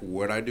back,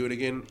 would I do it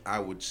again? I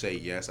would say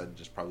yes. I'd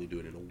just probably do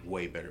it in a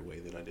way better way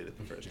than I did it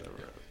the first time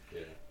around.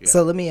 Yeah.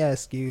 So let me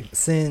ask you,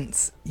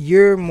 since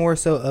you're more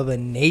so of a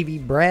Navy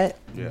brat,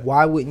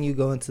 why wouldn't you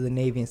go into the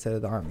Navy instead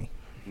of the Army?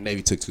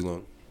 Navy took too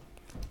long.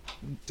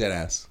 Dead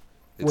ass.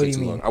 What do you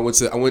mean? Long. I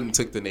went and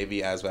took the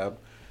Navy ASVAB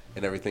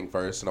and everything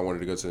first, and I wanted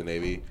to go to the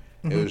Navy.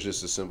 Mm-hmm. It was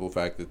just a simple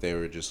fact that they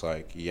were just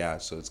like,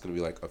 so it's going to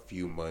be like a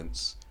few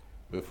months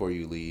before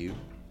you leave.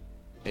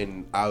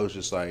 And I was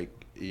just like,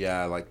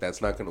 like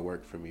that's not going to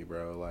work for me,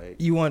 bro. Like,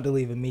 you wanted to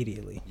leave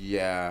immediately.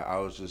 Yeah, I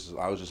was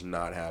just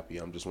not happy.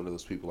 I'm just one of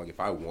those people, like if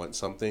I want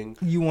something,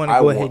 you want to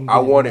go ahead and get I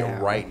want it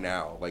right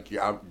now. Like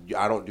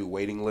I don't do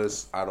waiting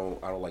lists. I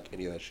don't like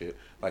any of that shit.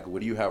 Like,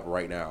 what do you have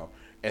right now?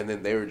 And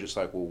then they were just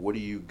like, well, what are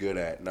you good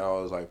at? And I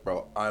was like,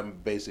 bro, I'm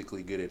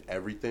basically good at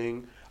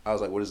everything. I was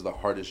like, what is the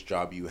hardest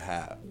job you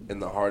have? And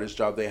the hardest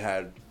job they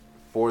had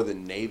for the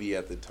Navy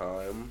at the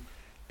time,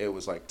 it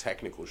was like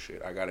technical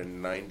shit. I got a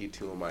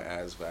 92 on my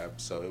ASVAB,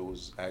 so it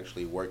was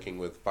actually working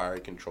with fire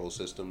control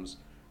systems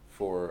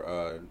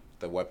for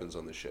the weapons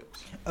on the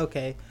ships.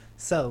 Okay,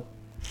 so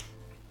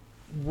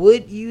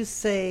would you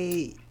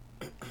say...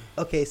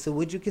 Okay, so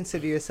would you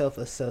consider yourself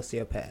a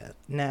sociopath?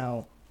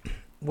 Now,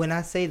 when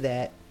I say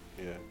that,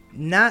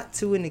 not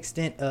to an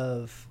extent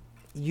of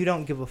you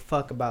don't give a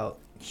fuck about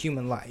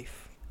human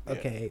life.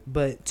 Okay,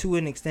 but to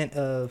an extent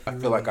of... I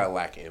feel like I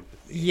lack empathy.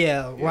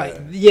 Yeah, right.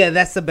 Yeah,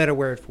 that's a better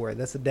word for it.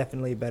 That's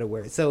definitely a better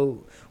word.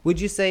 So,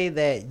 would you say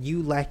that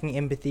you lacking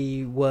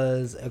empathy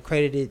was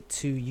accredited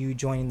to you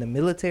joining the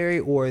military,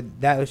 or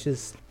that was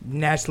just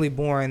naturally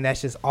born,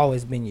 that's just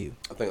always been you?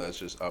 I think that's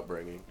just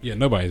upbringing. Yeah,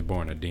 nobody's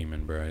born a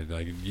demon, bro.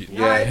 Like,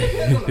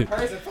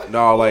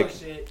 no, like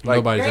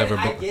nobody's ever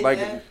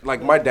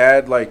like my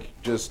dad, like,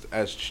 just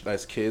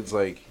as kids,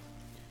 like,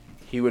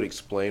 he would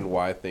explain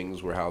why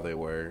things were how they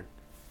were.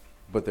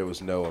 But there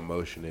was no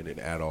emotion in it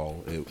at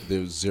all. There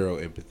was zero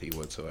empathy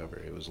whatsoever.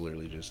 It was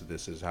literally just,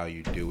 this is how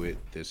you do it.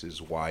 This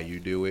is why you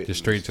do it.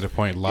 Just straight to the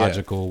point,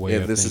 logical way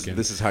of thinking.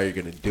 This is how you're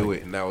going to do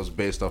it. And that was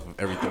based off of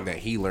everything that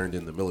he learned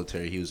in the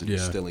military. He was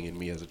instilling in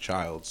me as a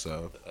child.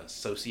 So, a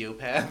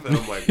sociopath? And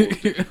I'm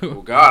like,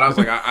 well, God, I was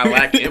like, I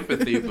lack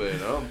empathy, but I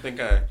don't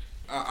think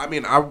I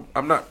mean,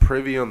 I'm not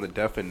privy on the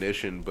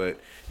definition, but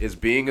is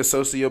being a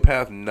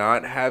sociopath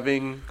not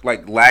having,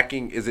 like,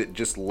 lacking, is it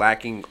just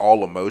lacking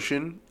all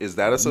emotion? Is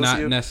that a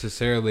sociopath? Not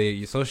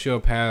necessarily.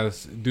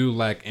 Sociopaths do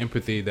lack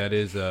empathy. That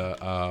is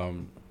a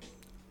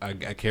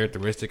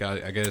characteristic,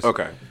 I guess.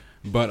 Okay.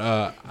 But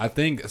I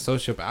think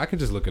sociopath, I can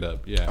just look it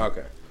up. Yeah.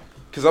 Okay.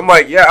 Because I'm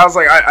like, I was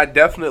like, I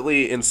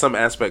definitely, in some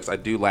aspects, I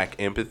do lack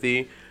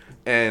empathy.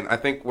 And I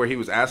think where he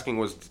was asking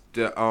was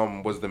did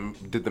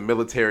the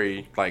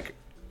military, like,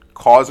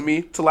 cause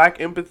me to lack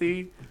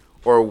empathy,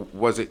 or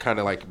was it kind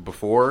of like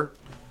before?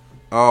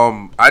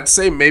 I'd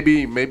say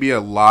maybe a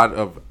lot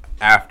of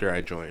after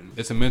I joined.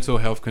 It's a mental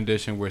health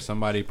condition where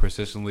somebody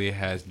persistently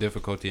has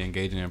difficulty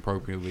engaging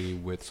appropriately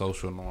with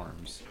social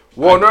norms.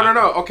 Well,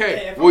 no.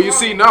 Okay. Well, you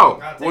see,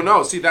 no. Well,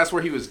 no. See, that's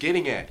where he was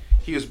getting at.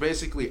 He was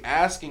basically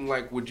asking,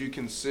 like, would you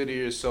consider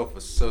yourself a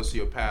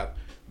sociopath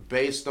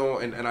based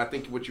on, and I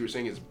think what you were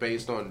saying is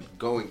based on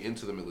going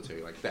into the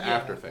military, like the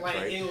after effects, like,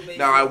 right?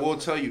 Now, I will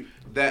tell you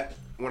that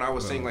when I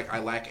was saying, like, I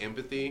lack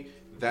empathy,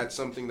 that's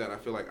something that I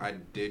feel like I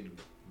did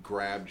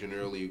grab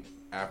generally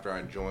after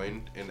I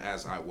joined and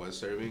as I was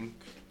serving.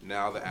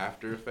 Now, the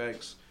after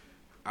effects,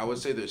 I would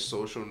say there's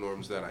social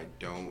norms that I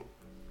don't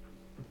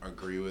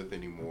agree with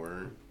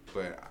anymore,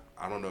 but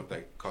I don't know if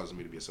that causes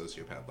me to be a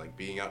sociopath. Like,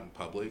 being out in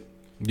public.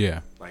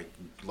 Yeah. Like,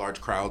 large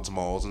crowds,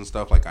 malls and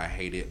stuff, like, I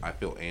hate it. I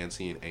feel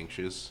antsy and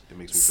anxious. It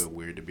makes me feel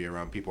weird to be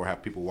around people or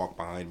have people walk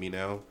behind me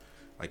now.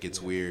 Like,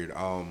 it's weird.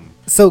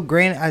 So,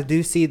 granted, I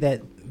do see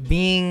that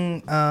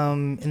being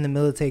in the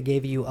military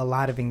gave you a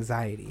lot of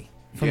anxiety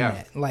from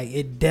that. Like,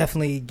 it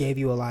definitely gave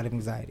you a lot of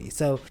anxiety.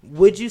 So,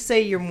 would you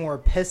say you're more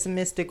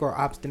pessimistic or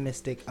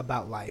optimistic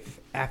about life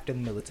after the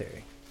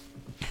military?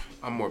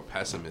 I'm more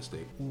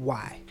pessimistic.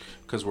 Why?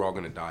 Because we're all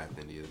going to die at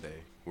the end of the day.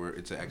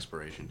 It's an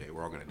expiration day.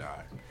 We're all going to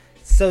die.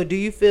 So do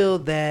you feel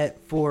that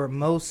for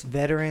most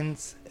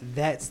veterans,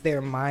 that's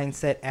their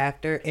mindset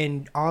after?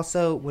 And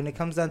also, when it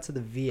comes down to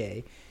the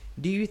VA,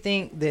 do you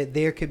think that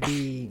there could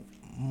be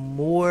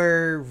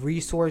more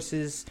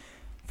resources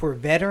for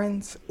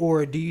veterans?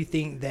 Or do you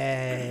think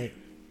that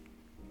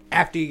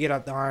after you get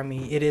out the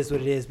Army, it is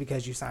what it is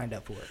because you signed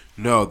up for it?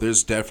 No,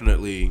 there's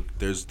definitely,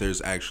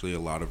 there's actually a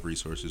lot of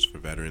resources for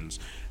veterans.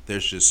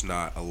 There's just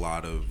not a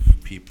lot of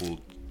people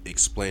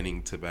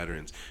explaining to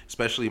veterans,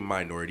 especially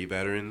minority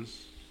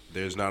veterans.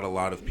 There's not a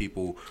lot of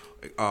people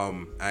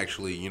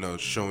actually,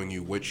 showing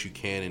you what you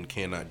can and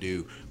cannot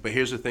do. But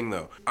here's the thing,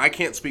 though. I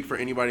can't speak for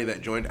anybody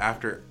that joined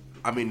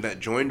that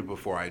joined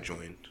before I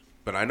joined.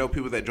 But I know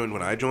people that joined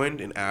when I joined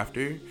and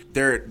after.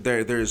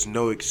 There's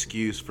no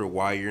excuse for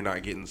why you're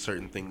not getting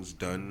certain things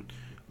done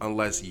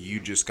unless you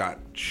just got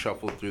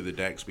shuffled through the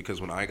decks. Because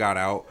when I got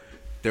out,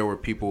 there were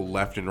people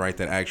left and right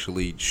that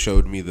actually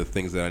showed me the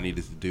things that I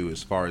needed to do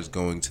as far as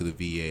going to the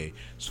VA,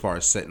 as far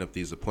as setting up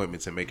these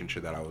appointments and making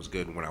sure that I was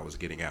good when I was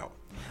getting out.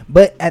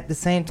 But at the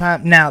same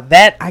time, now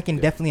that I can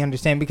definitely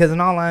understand, because in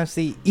all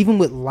honesty, even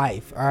with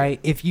life, all right,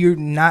 if you're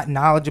not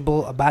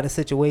knowledgeable about a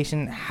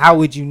situation, how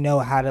would you know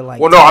how to, like...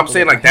 Well, no, I'm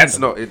saying, like, that's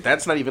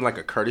not even like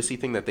a courtesy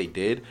thing that they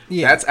did.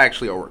 Yeah. That's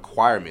actually a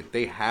requirement.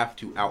 They have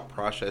to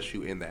out-process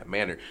you in that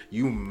manner.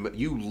 You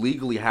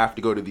legally have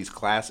to go to these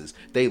classes.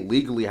 They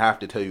legally have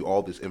to tell you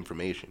all this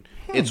information.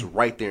 It's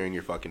right there in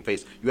your fucking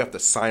face. You have to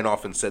sign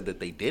off and said that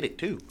they did it,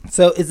 too.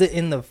 So is it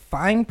in the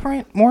fine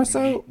print more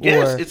so?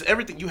 Yes, it's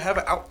everything. You have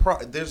an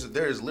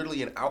there is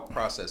literally an out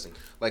processing.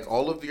 Like,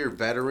 all of your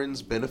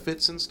veterans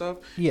benefits and stuff,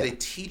 they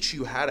teach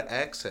you how to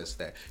access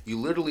that. You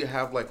literally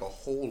have, like, a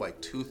whole,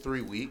 like,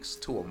 2-3 weeks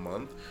to a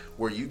month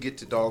where you get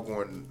to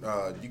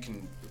you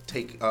can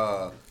take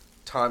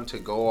time to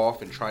go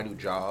off and try new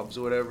jobs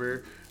or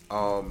whatever.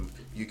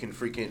 You can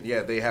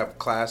they have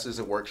classes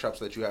and workshops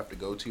that you have to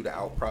go to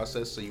out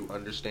process so you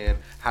understand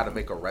how to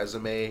make a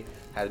resume,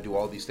 how to do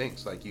all these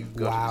things. Like, you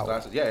go to these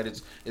classes. Yeah,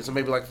 it's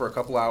maybe like for a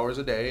couple hours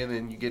a day, and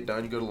then you get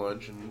done, you go to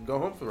lunch, and you go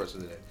home for the rest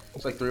of the day.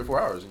 It's like 3 or 4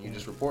 hours, and you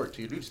just report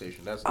to your duty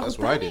station. That's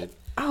what I did.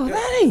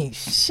 That ain't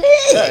shit.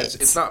 Yeah,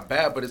 it's not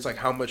bad, but it's like,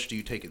 how much do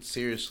you take it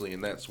seriously,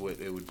 and that's what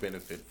it would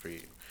benefit for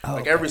you.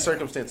 Like, every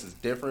circumstance is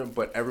different,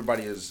 but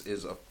everybody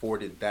is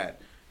afforded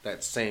that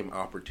same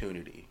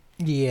opportunity.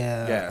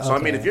 Yeah. Yeah. So, I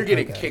mean, if you're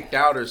getting kicked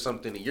out or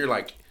something, and you're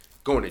like,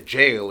 going to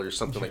jail or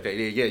something like that.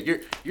 Yeah,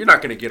 you're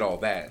not gonna get all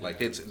that. Like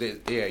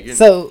you're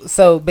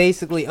so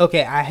basically,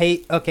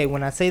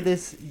 when I say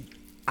this,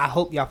 I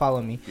hope y'all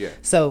follow me. Yeah.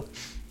 So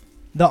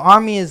the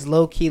army is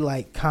low key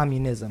like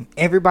communism.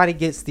 Everybody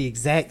gets the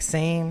exact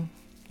same.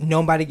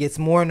 Nobody gets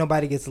more.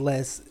 Nobody gets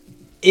less.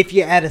 If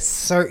you're at a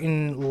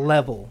certain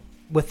level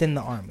within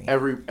the army,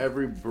 every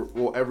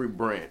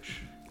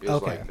branch is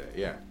like that.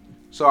 Yeah.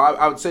 So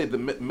I would say the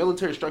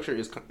military structure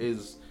is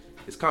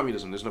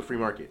communism. There's no free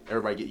market.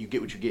 Everybody you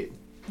get what you get.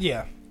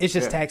 Yeah, it's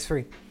just tax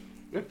free.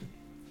 Yeah.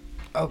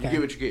 Okay. You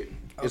get what you get.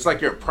 Okay. It's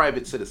like you're a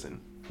private citizen.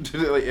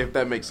 If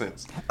that makes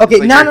sense. Okay,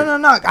 like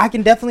no. I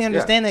can definitely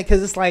understand that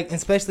because it's like,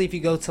 especially if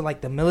you go to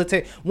like the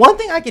military. One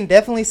thing I can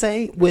definitely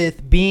say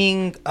with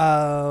being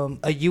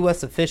a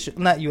U.S. official,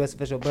 not U.S.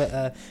 official,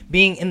 but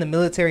being in the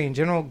military in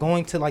general,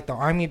 going to like the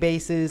army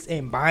bases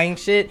and buying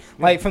shit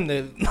like from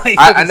the. Like,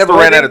 I never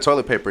ran out of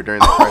toilet paper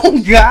during the crisis.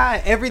 Oh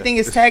God, everything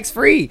is tax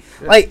free.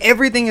 Yeah. Like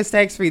everything is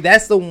tax free.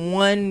 That's the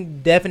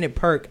one definite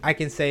perk I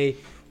can say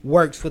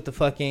works with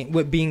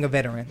with being a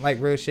veteran.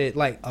 Like real shit.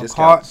 Like a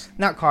discounts.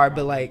 Not car,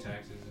 but like.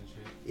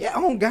 Yeah,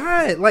 oh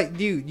God. Like,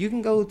 dude, you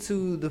can go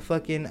to the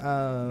fucking...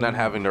 not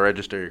having to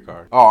register your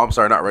car. Oh, I'm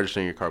sorry, not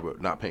registering your car, but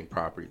not paying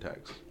property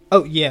tax.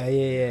 Oh, yeah.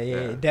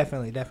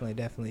 Definitely.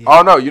 Yeah.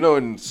 Oh, no,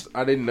 and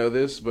I didn't know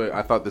this, but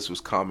I thought this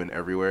was common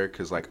everywhere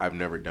because, like, I've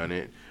never done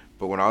it.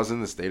 But when I was in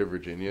the state of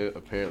Virginia,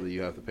 apparently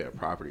you have to pay a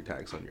property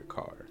tax on your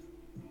car.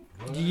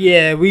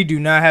 Yeah, we do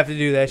not have to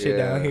do that shit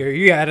down here.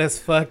 You got us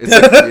fucked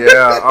up.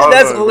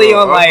 That's only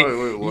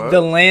on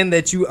the land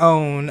that you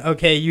own.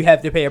 Okay, you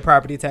have to pay a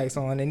property tax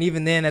on, and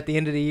even then, at the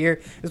end of the year,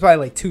 it's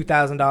probably like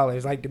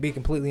 $2,000. Like to be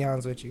completely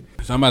honest with you.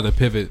 So I'm about to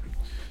pivot.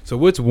 So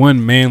what's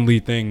one manly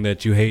thing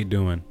that you hate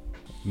doing?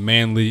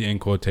 Manly in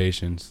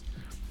quotations.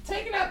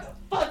 Taking out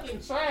the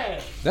fucking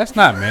trash. That's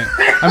not man.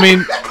 I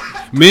mean,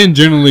 men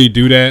generally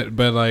do that,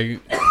 but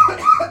like.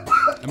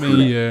 I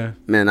mean, yeah.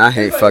 Man, I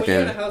hate like fucking.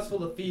 When you're in a house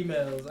full of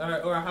females,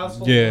 or a house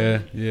full.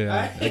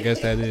 Yeah. I guess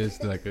that is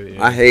like a.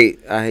 Yeah. I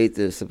hate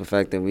the simple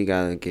fact that we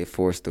gotta get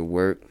forced to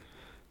work,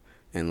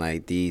 and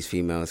like these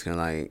females can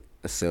like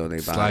sell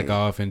their body, slack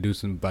off and do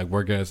some like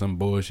work at some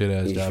bullshit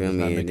ass job. You feel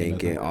me? And then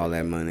get all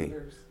that money.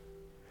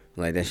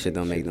 Like that shit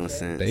don't make no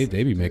sense. They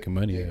be making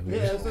money. Yeah,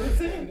 that's what I'm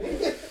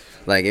saying.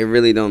 Like it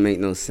really don't make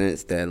no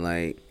sense that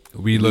like.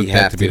 We look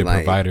at to be the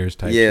providers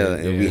type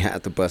shit. And we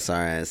have to bust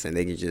our ass and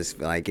they can just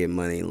like get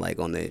money like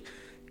on the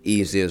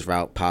easiest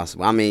route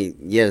possible. I mean,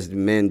 yes,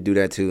 men do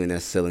that too and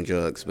that's selling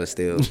drugs, but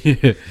still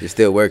you're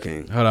still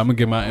working. Hold on, I'm gonna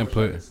get my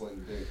input.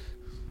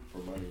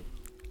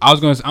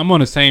 I'm on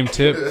the same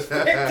tip.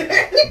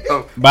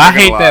 But I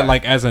hate that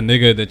like as a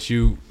nigga that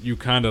you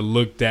kind of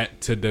looked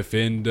at to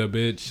defend a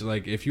bitch.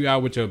 Like if you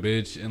out with your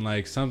bitch and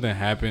like something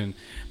happened,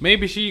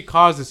 maybe she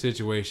caused the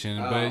situation,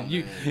 but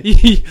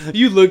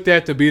you looked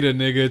at to be the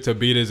nigga to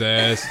beat his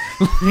ass.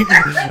 You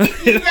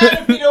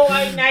gotta be the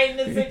white knight in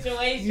the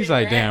situation. He's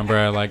like, damn,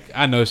 bro. Like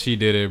I know she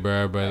did it,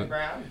 bro, but bro,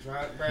 I'm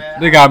drunk, bro.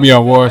 They got me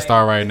on War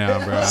Star right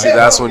now, bro. See,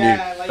 that's when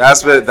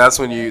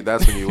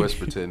you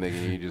whisper to a nigga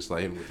and you just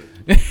like him with it.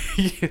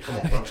 Come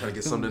on, bro, I'm trying to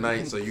get some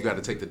tonight, so you got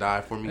to take the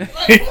dive for me.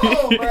 Like,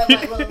 oh, bro,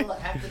 look,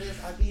 after this,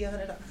 I'll give you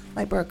 $100.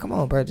 Like, bro, come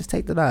on, bro, just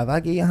take the dive.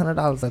 I'll give you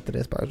 $100 after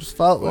this, bro. Just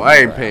fuck with me, I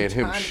ain't bro. paying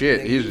him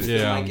shit. He's just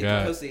God.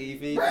 Bro,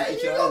 you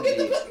gonna get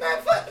the pussy,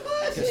 man. Fuck the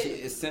pussy.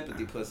 It's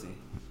sympathy pussy.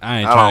 I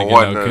ain't trying to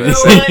get no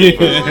pussy.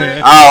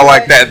 I don't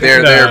like that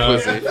there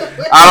pussy.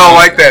 I don't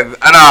like that.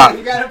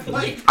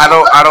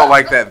 I don't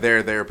like that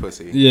there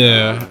pussy.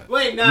 Yeah.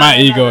 My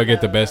ego will get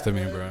the best of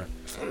me, bro.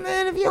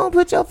 Man, if you don't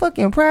put your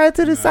fucking pride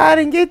to the side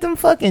and get them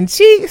fucking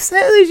cheeks,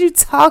 what is you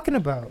talking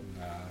about?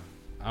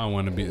 I don't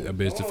want to be a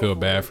bitch to feel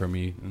bad for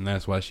me, and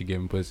that's why she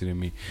giving pussy to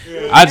me.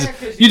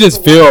 You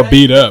just feel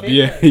beat up,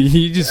 yeah.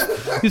 You just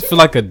feel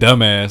like a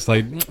dumbass.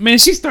 Like, man,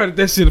 she started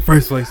that shit in the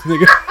first place,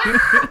 nigga.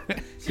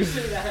 She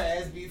should have got her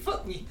ass beat.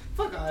 Fuck me,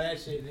 fuck all that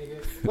shit,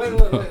 nigga.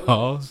 Wait.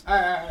 All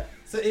right.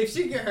 So if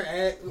she get her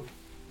ass.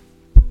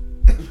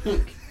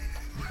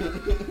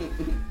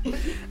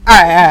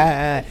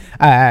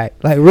 Alright.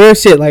 Like real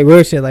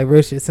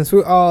shit. Since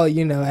we're all,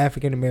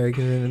 African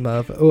Americans in this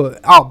motherfucker, or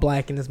all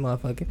black in this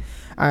motherfucker.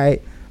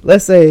 Alright,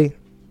 let's say,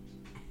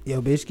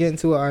 yo, bitch, get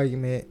into an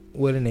argument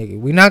with a nigga.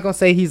 We're not gonna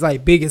say he's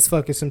like big as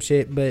fuck or some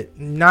shit, but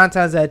 9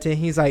 times out of 10,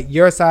 he's like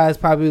your size,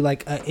 probably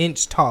like an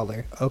inch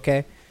taller.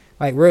 Okay,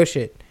 like real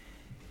shit.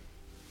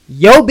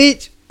 Yo,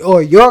 bitch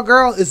or your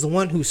girl is the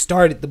one who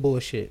started the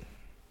bullshit.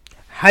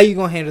 How you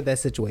gonna handle that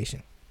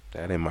situation?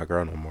 That ain't my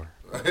girl no more.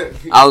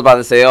 I was about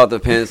to say it all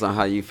depends on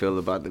how you feel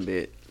about the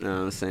bit. You know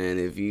what I'm saying?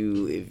 If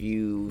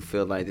you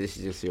feel like this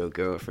is just your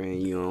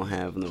girlfriend, you don't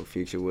have no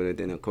future with her,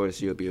 then of course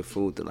you'll be a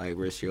fool to like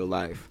risk your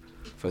life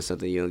for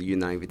something you're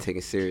not even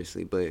taking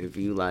seriously. But if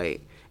you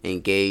like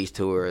engaged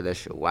to her,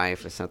 that's your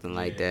wife or something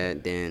like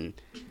that, then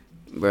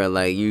bro,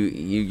 like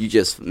you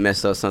just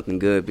messed up something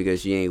good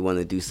because you ain't want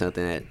to do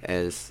something that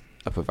as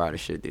a provider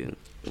should do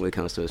when it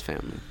comes to his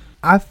family.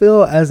 I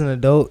feel as an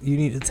adult, you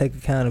need to take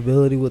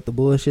accountability with the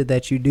bullshit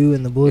that you do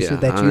and the bullshit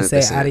that you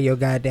say out of your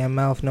goddamn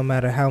mouth, no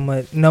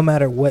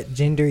matter what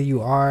gender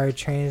you are,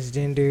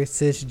 transgender,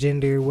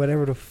 cisgender,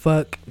 whatever the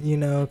fuck, you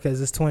know, because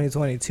it's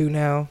 2022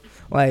 now.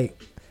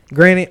 Like,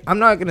 granted, I'm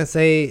not going to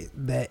say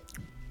that,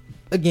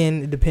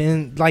 again, it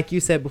depends, like you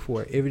said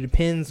before, it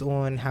depends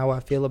on how I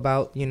feel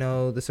about, you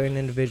know, the certain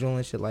individual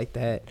and shit like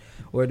that,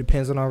 or it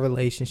depends on our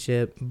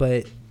relationship,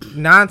 but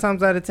 9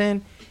 times out of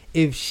 10,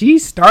 if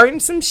she's starting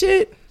some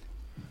shit,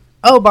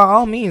 oh, by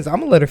all means, I'm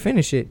going to let her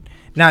finish it.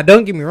 Now,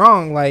 don't get me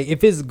wrong. Like,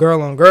 if it's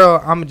girl on girl,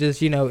 I'm going to just,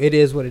 you know, it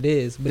is what it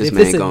is. But if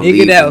it's a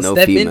nigga that'll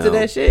step into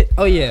that shit,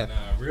 oh, yeah.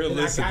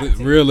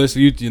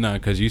 Realistically, you know,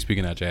 because you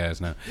speaking out your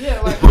ass now. Yeah,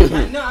 like, I'm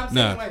saying,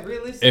 like,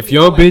 realistically. If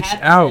your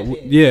bitch out,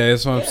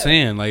 that's what I'm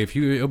saying. Like, if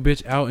your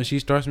bitch out and she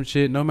starts some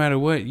shit, no matter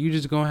what, you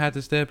just going to have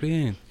to step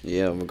in.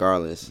 Yeah,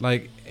 regardless.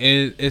 Like,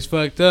 it's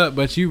fucked up,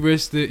 but you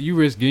risk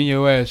getting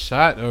your ass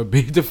shot or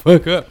beat the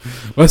fuck up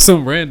by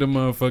some random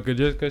motherfucker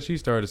just because she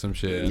started some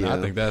shit. And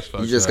I think that's fucked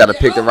up. You just got to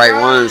pick the right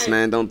ones,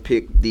 man. Don't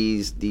pick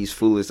these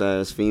foolish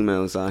ass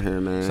females out here,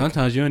 man.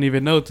 Sometimes you don't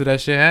even know till that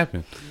shit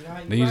happen.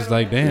 Then you just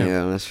like, damn.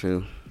 Yeah, that's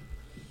true.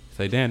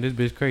 Say, damn, this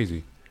bitch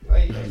crazy.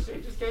 Like, that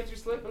shit just got you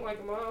slipping like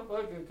a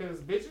motherfucker, because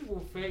bitches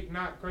will fake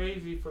not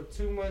crazy for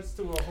 2 months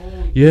to a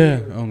whole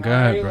year. Yeah, on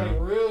God, right? bro. Like,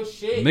 real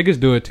shit. Niggas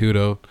do it too,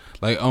 though.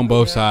 Like, on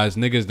both sides.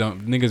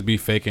 Niggas be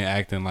faking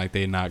acting like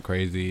they not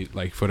crazy,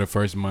 like, for the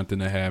first month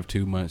and a half,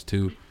 2 months,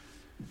 too.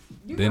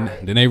 Then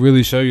they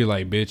really show you,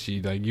 like, bitch,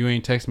 you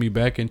ain't text me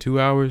back in 2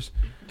 hours?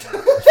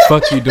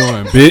 Fuck you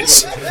doing,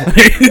 bitch?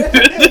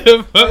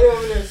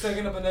 Over there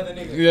sucking up another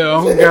nigga. Yeah,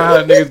 oh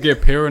God, niggas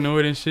get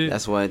paranoid and shit.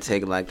 That's why it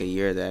take like a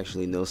year to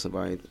actually know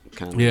somebody.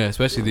 Kind of. Yeah,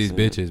 especially these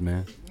bitches,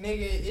 man.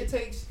 Nigga, it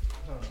takes.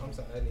 Oh, I'm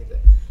sorry, I need that.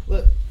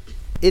 Look,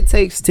 it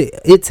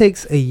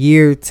takes a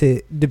year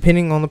to,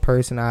 depending on the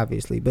person,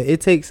 obviously, but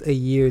it takes a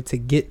year to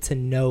get to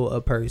know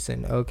a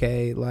person.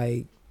 Okay,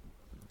 like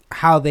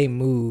how they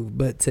move,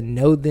 but to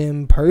know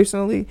them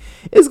personally,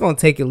 it's gonna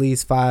take at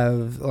least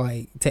 5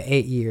 to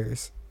 8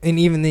 years. And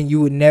even then,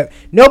 you would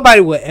nobody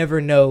would ever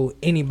know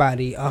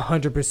anybody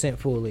 100%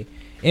 fully.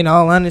 In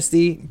all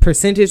honesty,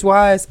 percentage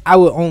wise, I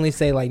would only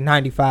say like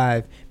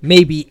 95,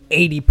 maybe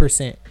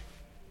 80%.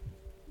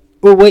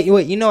 Well, wait,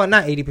 you know what?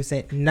 Not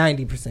 80%,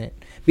 90%.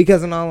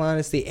 Because in all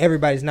honesty,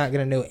 everybody's not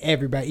gonna know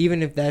everybody.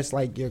 Even if that's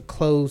like your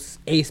close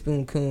A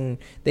spoon coon,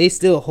 they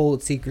still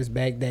hold secrets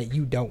back that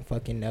you don't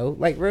fucking know.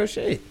 Like real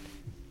shit.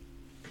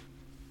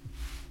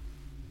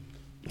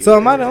 So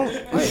am I don't.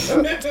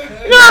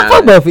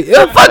 Fuck both of you.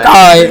 Fuck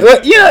all.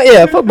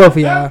 Yeah, fuck both of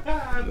y'all.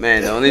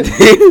 Man, the only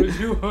thing. What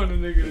you want a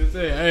nigga to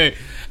say?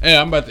 Hey,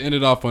 I'm about to end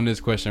it off on this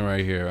question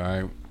right here. All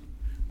right,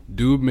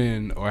 do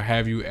men or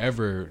have you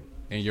ever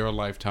in your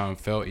lifetime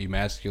felt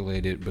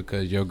emasculated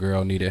because your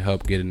girl needed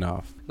help getting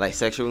off? Like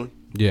sexually?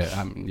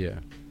 Yeah, yeah.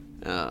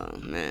 Oh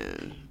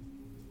man.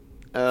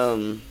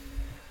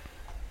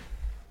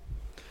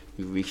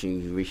 You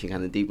reaching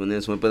kind of deep on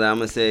this one, but I'm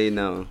gonna say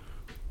no.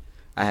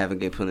 I haven't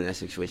get put in that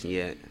situation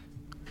yet.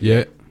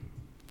 Yeah,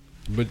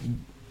 but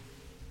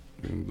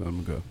let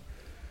me go.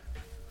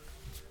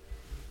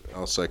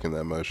 I'll second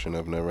that motion.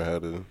 I've never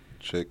had a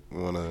chick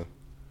want to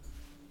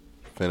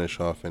finish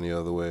off any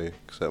other way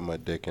except my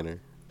dick in her.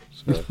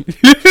 So.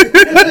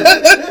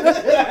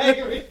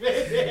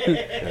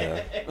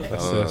 Yeah.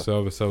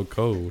 That's so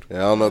cold. Yeah, I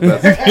don't know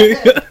if that's.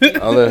 I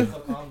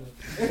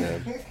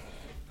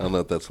don't know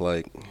what that's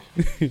like.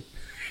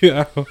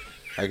 Yeah.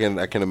 I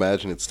can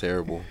imagine it's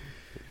terrible.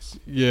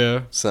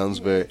 Yeah. Sounds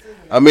very.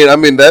 I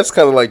mean that's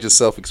kind of like just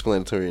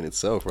self-explanatory in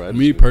itself, right?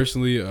 Me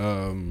personally,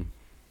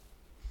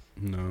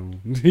 no.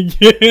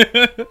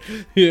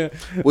 Yeah.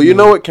 Well, you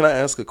know what? Can I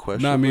ask a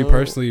question? Not me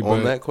personally, on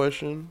but that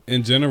question.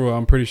 In general,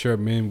 I'm pretty sure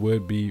men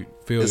would be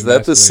feeling. Is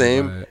that the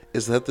same?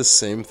 Is that the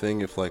same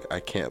thing? If like I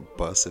can't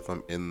bust if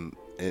I'm in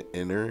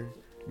her,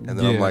 and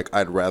then I'm like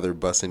I'd rather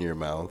bust in your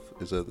mouth.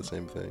 Is that the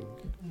same thing?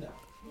 No.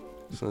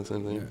 It's not the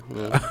same thing.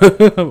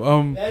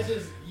 Yeah. That's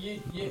just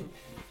you.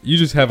 You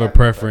just have a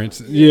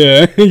preference.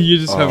 Yeah, you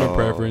just have a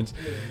preference.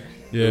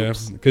 Yeah,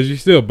 because you're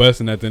still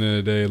busting at the end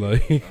of the day.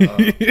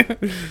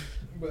 Like,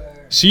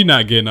 she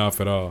not getting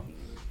off at all.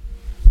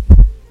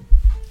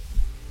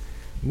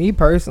 Me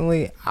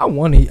personally,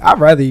 I'd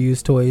rather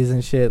use toys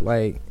and shit.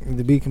 Like,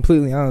 to be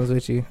completely honest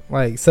with you.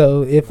 Like,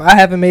 so if I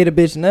haven't made a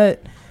bitch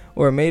nut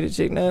or made a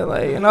chick nut,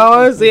 like, in all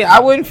honesty, I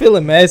wouldn't feel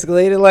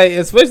emasculated. Like,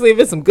 especially if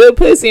it's some good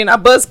pussy and I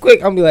bust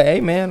quick, I'm be like,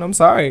 hey man, I'm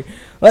sorry.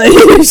 Like,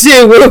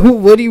 shit,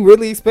 what do you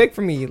really expect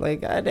from me?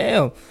 Like,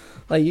 goddamn.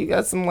 Like, you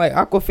got some, like,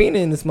 Aquafina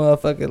in this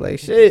motherfucker. Like,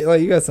 shit.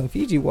 Like, you got some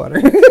Fiji water.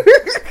 Like,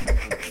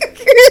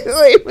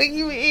 fuck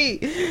you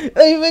eat.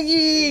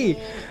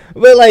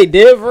 But, like,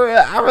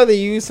 I'd rather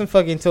use some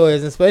fucking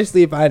toys,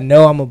 especially if I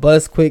know I'm a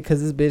bust quick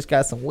because this bitch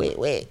got some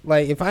wet.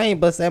 Like, if I ain't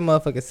bust that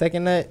motherfucker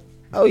second nut,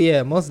 oh,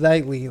 yeah, most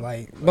likely,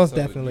 most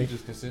definitely. You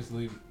just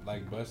consistently,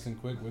 like, busting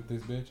quick with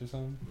this bitch or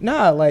something?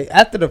 Nah, like,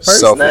 after the first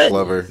selfish nut,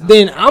 lover.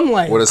 then I'm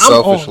like, what a I'm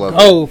selfish on lover.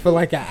 go for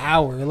like an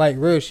hour, like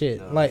real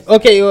shit. Like,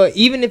 okay, well,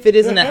 even if it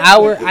isn't an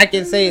hour, I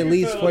can say at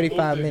least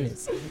 45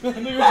 minutes.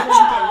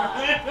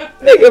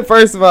 Nigga,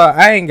 first of all,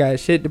 I ain't got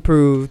shit to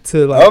prove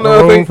to like a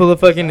room full of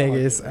fucking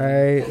niggas. All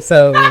right,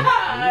 so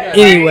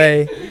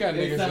anyway,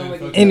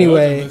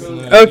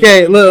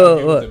 okay,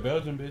 look.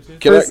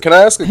 Can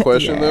I ask a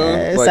question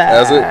though? Like, can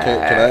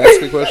I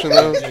ask a question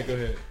though? Yeah, go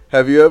ahead.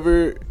 Have you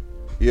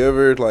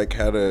ever like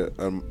had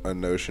a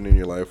notion in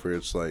your life where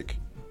it's like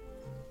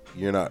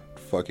you're not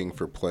fucking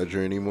for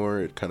pleasure anymore?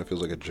 It kind of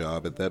feels like a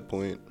job at that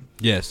point.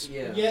 Yes.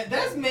 Yeah,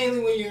 that's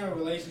mainly when you're in a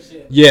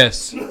relationship.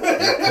 Yes.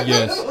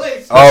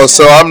 Yes. Oh,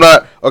 so I'm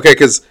not okay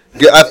because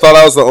I thought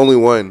I was the only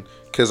one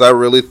because I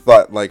really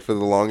thought like for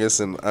the longest,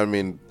 and I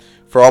mean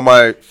for all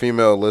my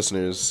female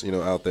listeners,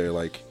 out there,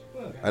 like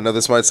I know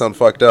this might sound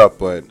fucked up,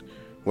 but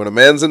when a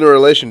man's in a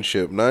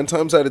relationship, 9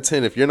 times out of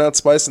 10, if you're not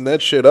spicing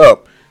that shit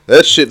up,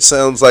 that shit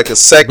sounds like a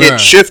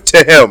second shift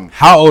to him.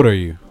 How old are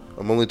you?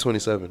 I'm only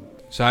 27.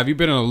 So have you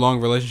been in a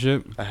long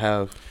relationship? I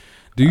have.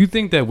 Do you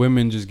think that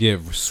women just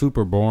get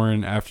super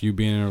boring after you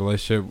being in a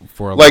relationship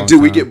for a long time? Like, do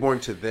we get boring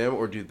to them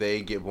or do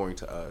they get boring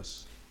to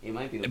us? It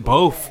might be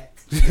both.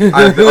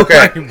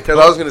 Okay, because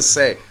I was going to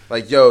say,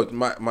 like, yo,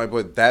 my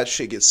boy, that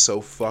shit gets so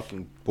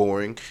fucking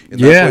boring. And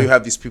that's why you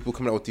have these people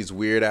coming out with these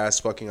weird-ass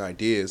fucking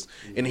ideas.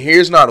 And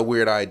here's not a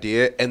weird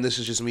idea, and this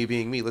is just me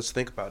being me. Let's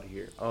think about it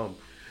here.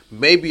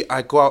 Maybe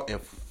I go out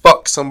and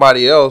fuck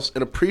somebody else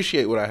and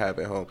appreciate what I have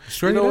at home.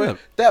 Straight up.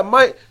 That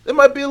might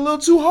be a little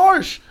too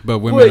harsh. But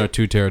women are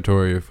too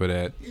territorial for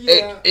that.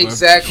 Yeah.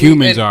 Exactly.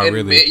 Humans are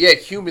really.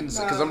 Humans.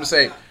 Because I'm just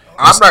saying,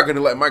 I'm not going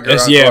to let my girl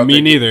out. Yeah, me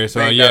neither.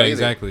 So, yeah,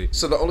 exactly.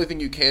 So the only thing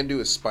you can do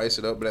is spice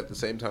it up. But at the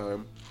same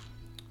time,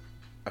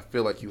 I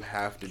feel like you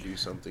have to do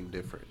something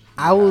different.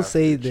 I will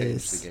say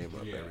this.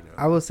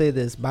 I will say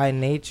this. By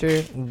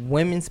nature,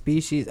 women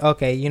species.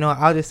 Okay,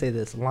 I'll just say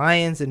this: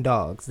 lions and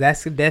dogs.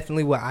 That's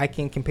definitely what I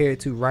can compare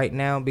it to right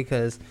now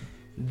because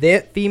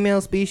their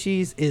female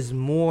species is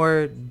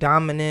more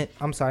dominant.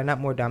 I'm sorry, not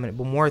more dominant,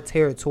 but more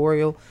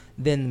territorial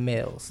than the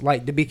males.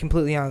 Like, to be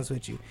completely honest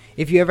with you,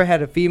 if you ever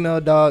had a female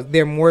dog,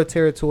 they're more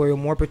territorial,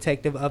 more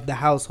protective of the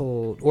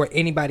household or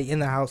anybody in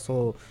the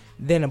household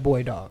than a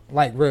boy dog.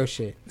 Like, real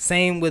shit.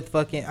 Same with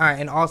fucking. All right,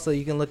 and also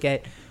you can look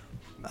at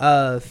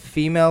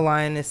female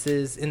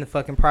lionesses in the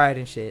fucking pride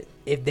and shit.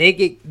 If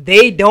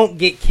they don't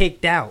get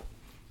kicked out,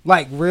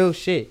 like real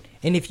shit.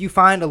 And if you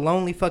find a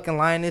lonely fucking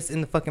lioness in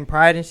the fucking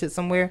pride and shit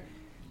somewhere,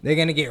 they're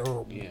gonna get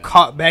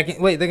caught back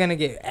in. They're gonna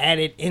get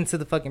added into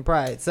the fucking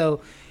pride. So,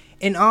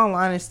 in all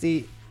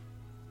honesty,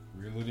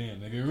 reel it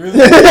in, nigga. Reel it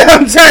in.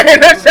 I'm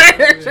trying.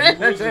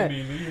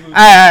 All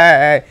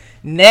right.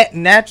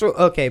 Natural.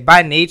 Okay,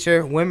 by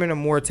nature, women are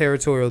more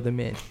territorial than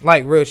men.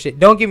 Like real shit.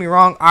 Don't get me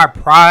wrong. Our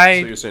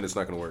pride. So you're saying it's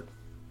not gonna work?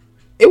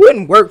 It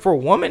wouldn't work for a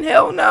woman,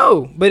 hell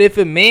no. But if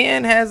a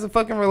man has a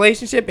fucking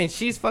relationship and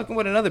she's fucking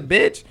with another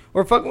bitch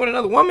or fucking with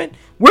another woman,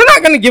 we're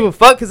not gonna give a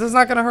fuck because it's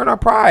not gonna hurt our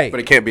pride. But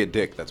it can't be a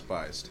dick. That's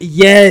biased.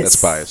 Yes,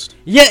 that's biased.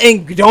 Yeah,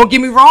 and don't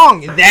get me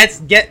wrong. That's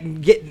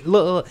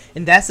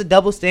and that's a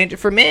double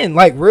standard for men.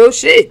 Like real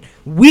shit.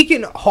 We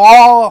can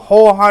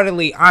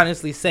wholeheartedly,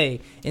 honestly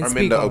say and I'm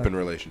speak into on open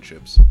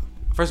relationships.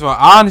 First of all,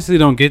 I honestly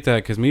don't get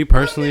that because me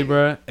personally,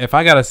 bro, if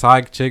I got a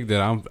side chick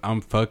that I'm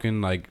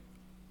fucking like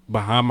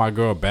behind my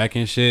girl back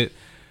and shit,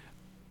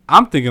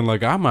 I'm thinking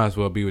like I might as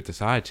well be with the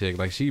side chick.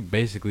 Like she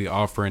basically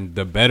offering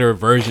the better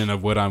version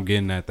of what I'm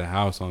getting at the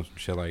house on some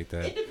shit like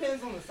that. It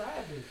depends on the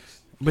side bitch.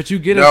 But you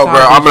get no, bro.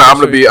 I'm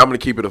gonna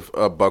keep it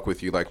a buck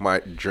with you. Like my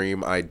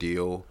dream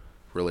ideal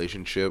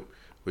relationship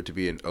would to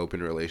be an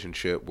open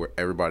relationship where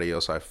everybody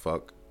else I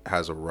fuck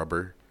has a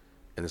rubber,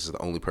 and this is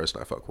the only person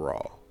I fuck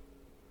raw,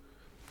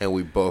 and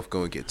we both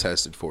go and get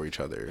tested for each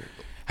other.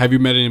 Have you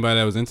met anybody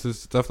that was into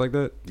stuff like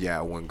that?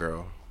 Yeah, one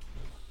girl.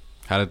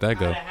 How did that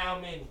go? How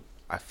many?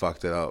 I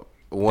fucked it up.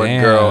 One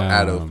girl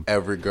out of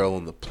every girl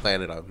on the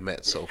planet I've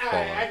met so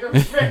far.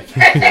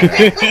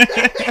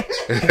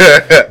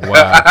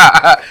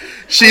 Wow.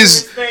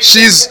 she's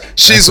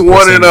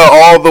one in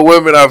all the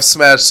women I've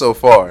smashed so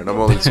far, and I'm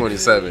only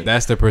 27.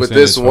 That's the percentage. But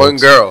this one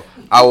girl,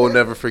 I will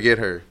never forget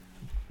her,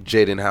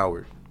 Jaden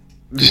Howard.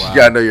 Wow. You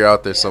gotta know you're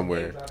out there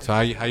somewhere. So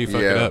how you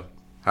fuck it up?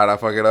 How'd I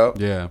fuck it up?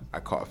 Yeah. I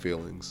caught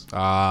feelings. Yeah.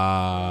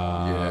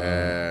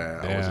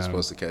 I wasn't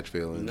supposed to catch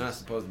feelings. You're not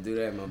supposed to do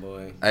that, my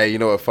boy. Hey, you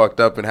know what fucked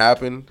up and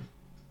happened?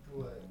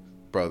 What?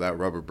 Bro, that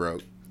rubber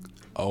broke.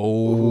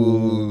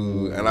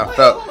 Oh. Ooh, and I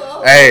felt,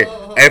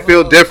 it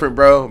feel different,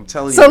 bro. I'm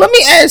telling you. So let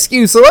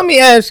me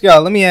ask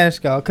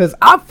y'all, because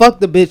I fucked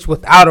the bitch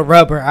without a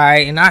rubber,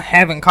 alright, and I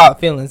haven't caught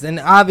feelings. And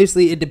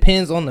obviously, it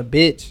depends on the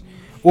bitch,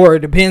 or it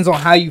depends on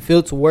how you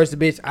feel towards the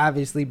bitch,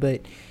 obviously, but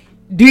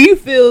do you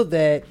feel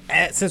that,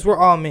 since we're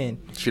all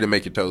men, she didn't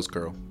make your toes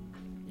curl?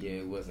 Yeah,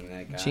 it wasn't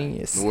that guy.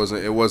 Genius.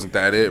 It wasn't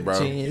that it, bro.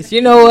 Genius.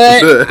 You know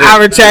what? I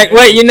retract.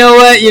 Wait, you know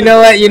what?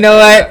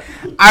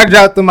 I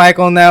dropped the mic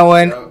on that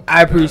one.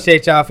 I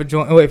appreciate y'all for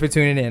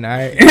tuning in, all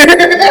right?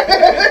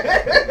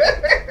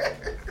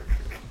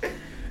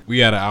 We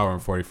had an hour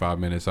and 45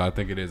 minutes, so I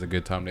think it is a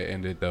good time to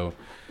end it, though.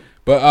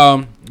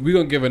 But we're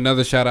going to give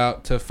another shout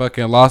out to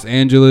fucking Los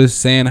Angeles,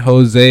 San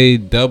Jose,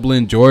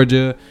 Dublin,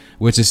 Georgia.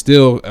 which is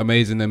still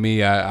amazing to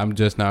me. I'm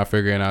just now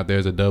figuring out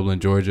there's a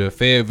Dublin, Georgia,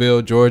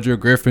 Fayetteville, Georgia,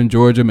 Griffin,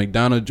 Georgia,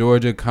 McDonough,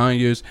 Georgia,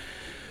 Conyers,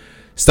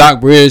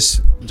 Stockbridge,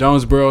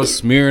 Jonesboro,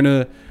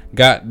 Smyrna,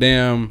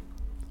 goddamn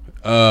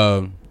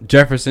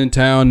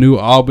Jeffersontown, New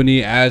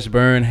Albany,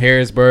 Ashburn,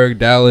 Harrisburg,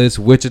 Dallas,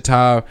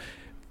 Wichita,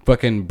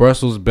 fucking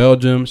Brussels,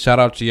 Belgium. Shout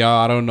out to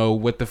y'all. I don't know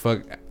what the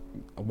fuck,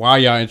 why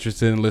y'all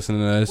interested in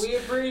listening to us. We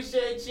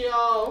appreciate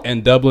y'all.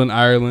 And Dublin,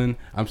 Ireland.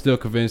 I'm still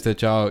convinced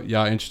that y'all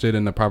interested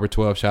in the Proper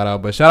 12 shout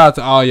out. But shout out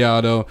to all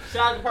y'all though.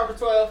 Shout out to Proper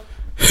 12.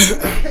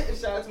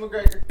 Shout out to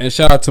McGregor. And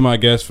shout out to my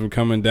guests from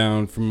coming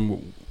down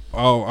from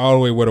all the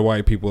way where the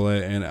white people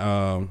at. And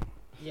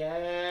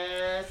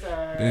yes,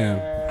 sir. Damn.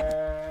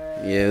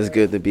 Yeah, it's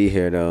good to be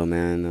here, though,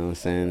 man. You know what I'm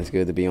saying? It's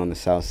good to be on the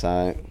south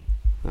side. You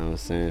know what I'm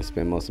saying?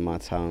 Spend most of my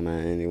time,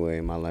 man,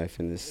 anyway, my life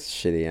in this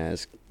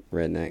shitty-ass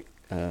redneck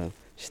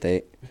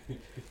state.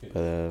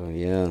 But,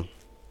 yeah.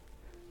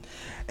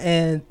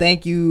 And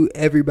thank you,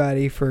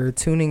 everybody, for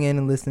tuning in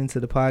and listening to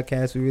the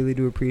podcast. We really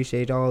do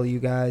appreciate all of you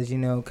guys,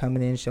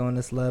 coming in, showing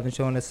us love and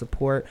showing us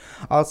support.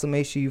 Also,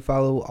 make sure you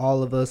follow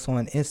all of us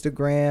on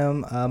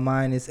Instagram.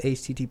 Mine is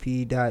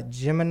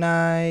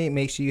http.gemini.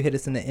 Make sure you hit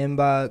us in the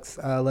inbox.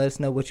 Let us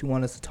know what you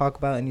want us to talk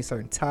about, any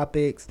certain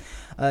topics.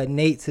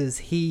 Nate's is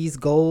He's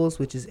Goals,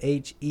 which is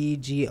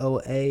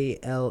HEGOALS.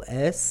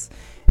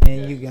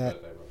 And you got...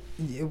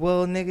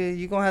 Well, nigga,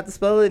 you gonna have to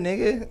spell it,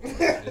 nigga.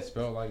 It's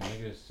spelled like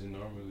niggas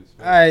normally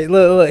spell. All right,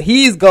 look.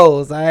 He's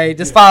goals. All right,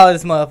 just follow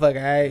this motherfucker.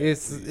 All right,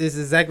 it's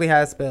exactly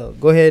how it's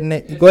spelled. Go ahead,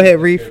 Nick. Go ahead,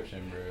 Reef.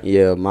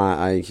 Yeah,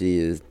 my IG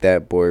is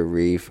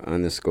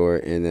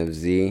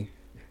thatboyreef_NFZ.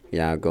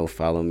 Y'all go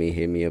follow me.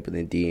 Hit me up in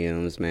the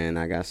DMs, man.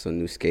 I got some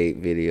new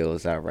skate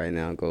videos out right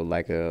now. Go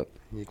like up.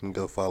 You can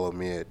go follow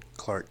me at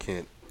Clark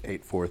Kent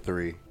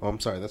 843. Oh, I'm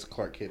sorry, that's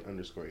Clark Kent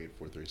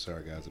 _843.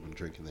 Sorry, guys, I've been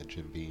drinking that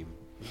Jim Beam.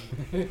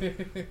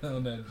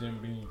 On that Jim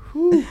Beam.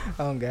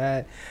 Oh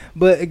God!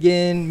 But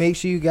again, make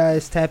sure you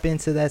guys tap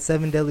into that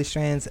 7 Deadly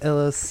Strands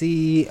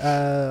LLC.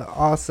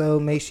 Also,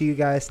 make sure you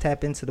guys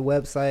tap into the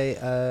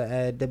website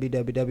at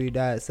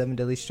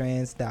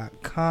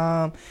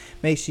www.7deadlystrands.com.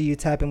 Make sure you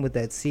tap in with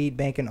that seed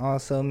bank, and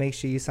also make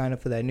sure you sign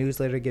up for that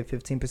newsletter. Get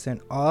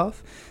 15%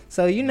 off.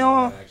 So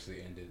That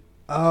actually ended.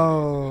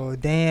 Oh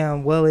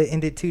damn! Well, it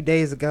ended 2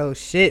 days ago.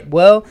 Shit.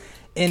 Well.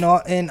 In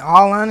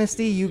all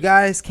honesty, you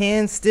guys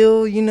can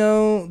still,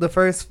 the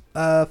first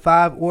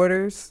 5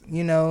 orders,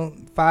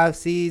 5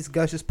 C's,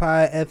 Gushers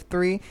Pie,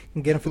 F3, you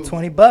can get them for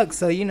 $20.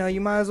 So,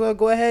 you might as well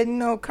go ahead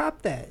and,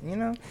 cop that,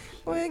 Go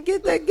ahead,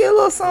 get a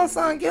little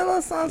something, Yeah,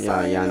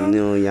 y'all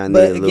need a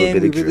But little again,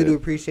 bit we of really drip. do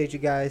appreciate you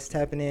guys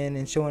tapping in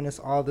and showing us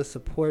all the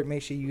support.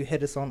 Make sure you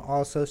hit us on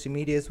all social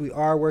medias. We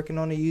are working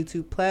on a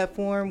YouTube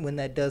platform. When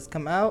that does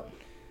come out,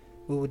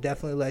 we will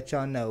definitely let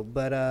y'all know.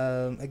 But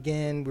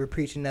again, we're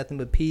preaching nothing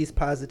but peace,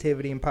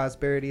 positivity, and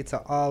prosperity to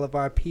all of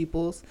our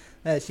peoples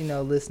that's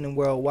listening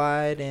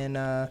worldwide. And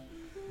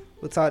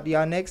we'll talk to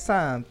y'all next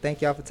time.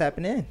 Thank y'all for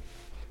tapping in.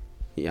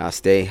 Y'all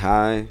stay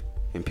high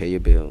and pay your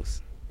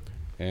bills.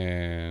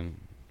 And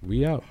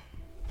we out.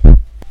 And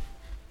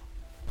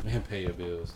pay your bills.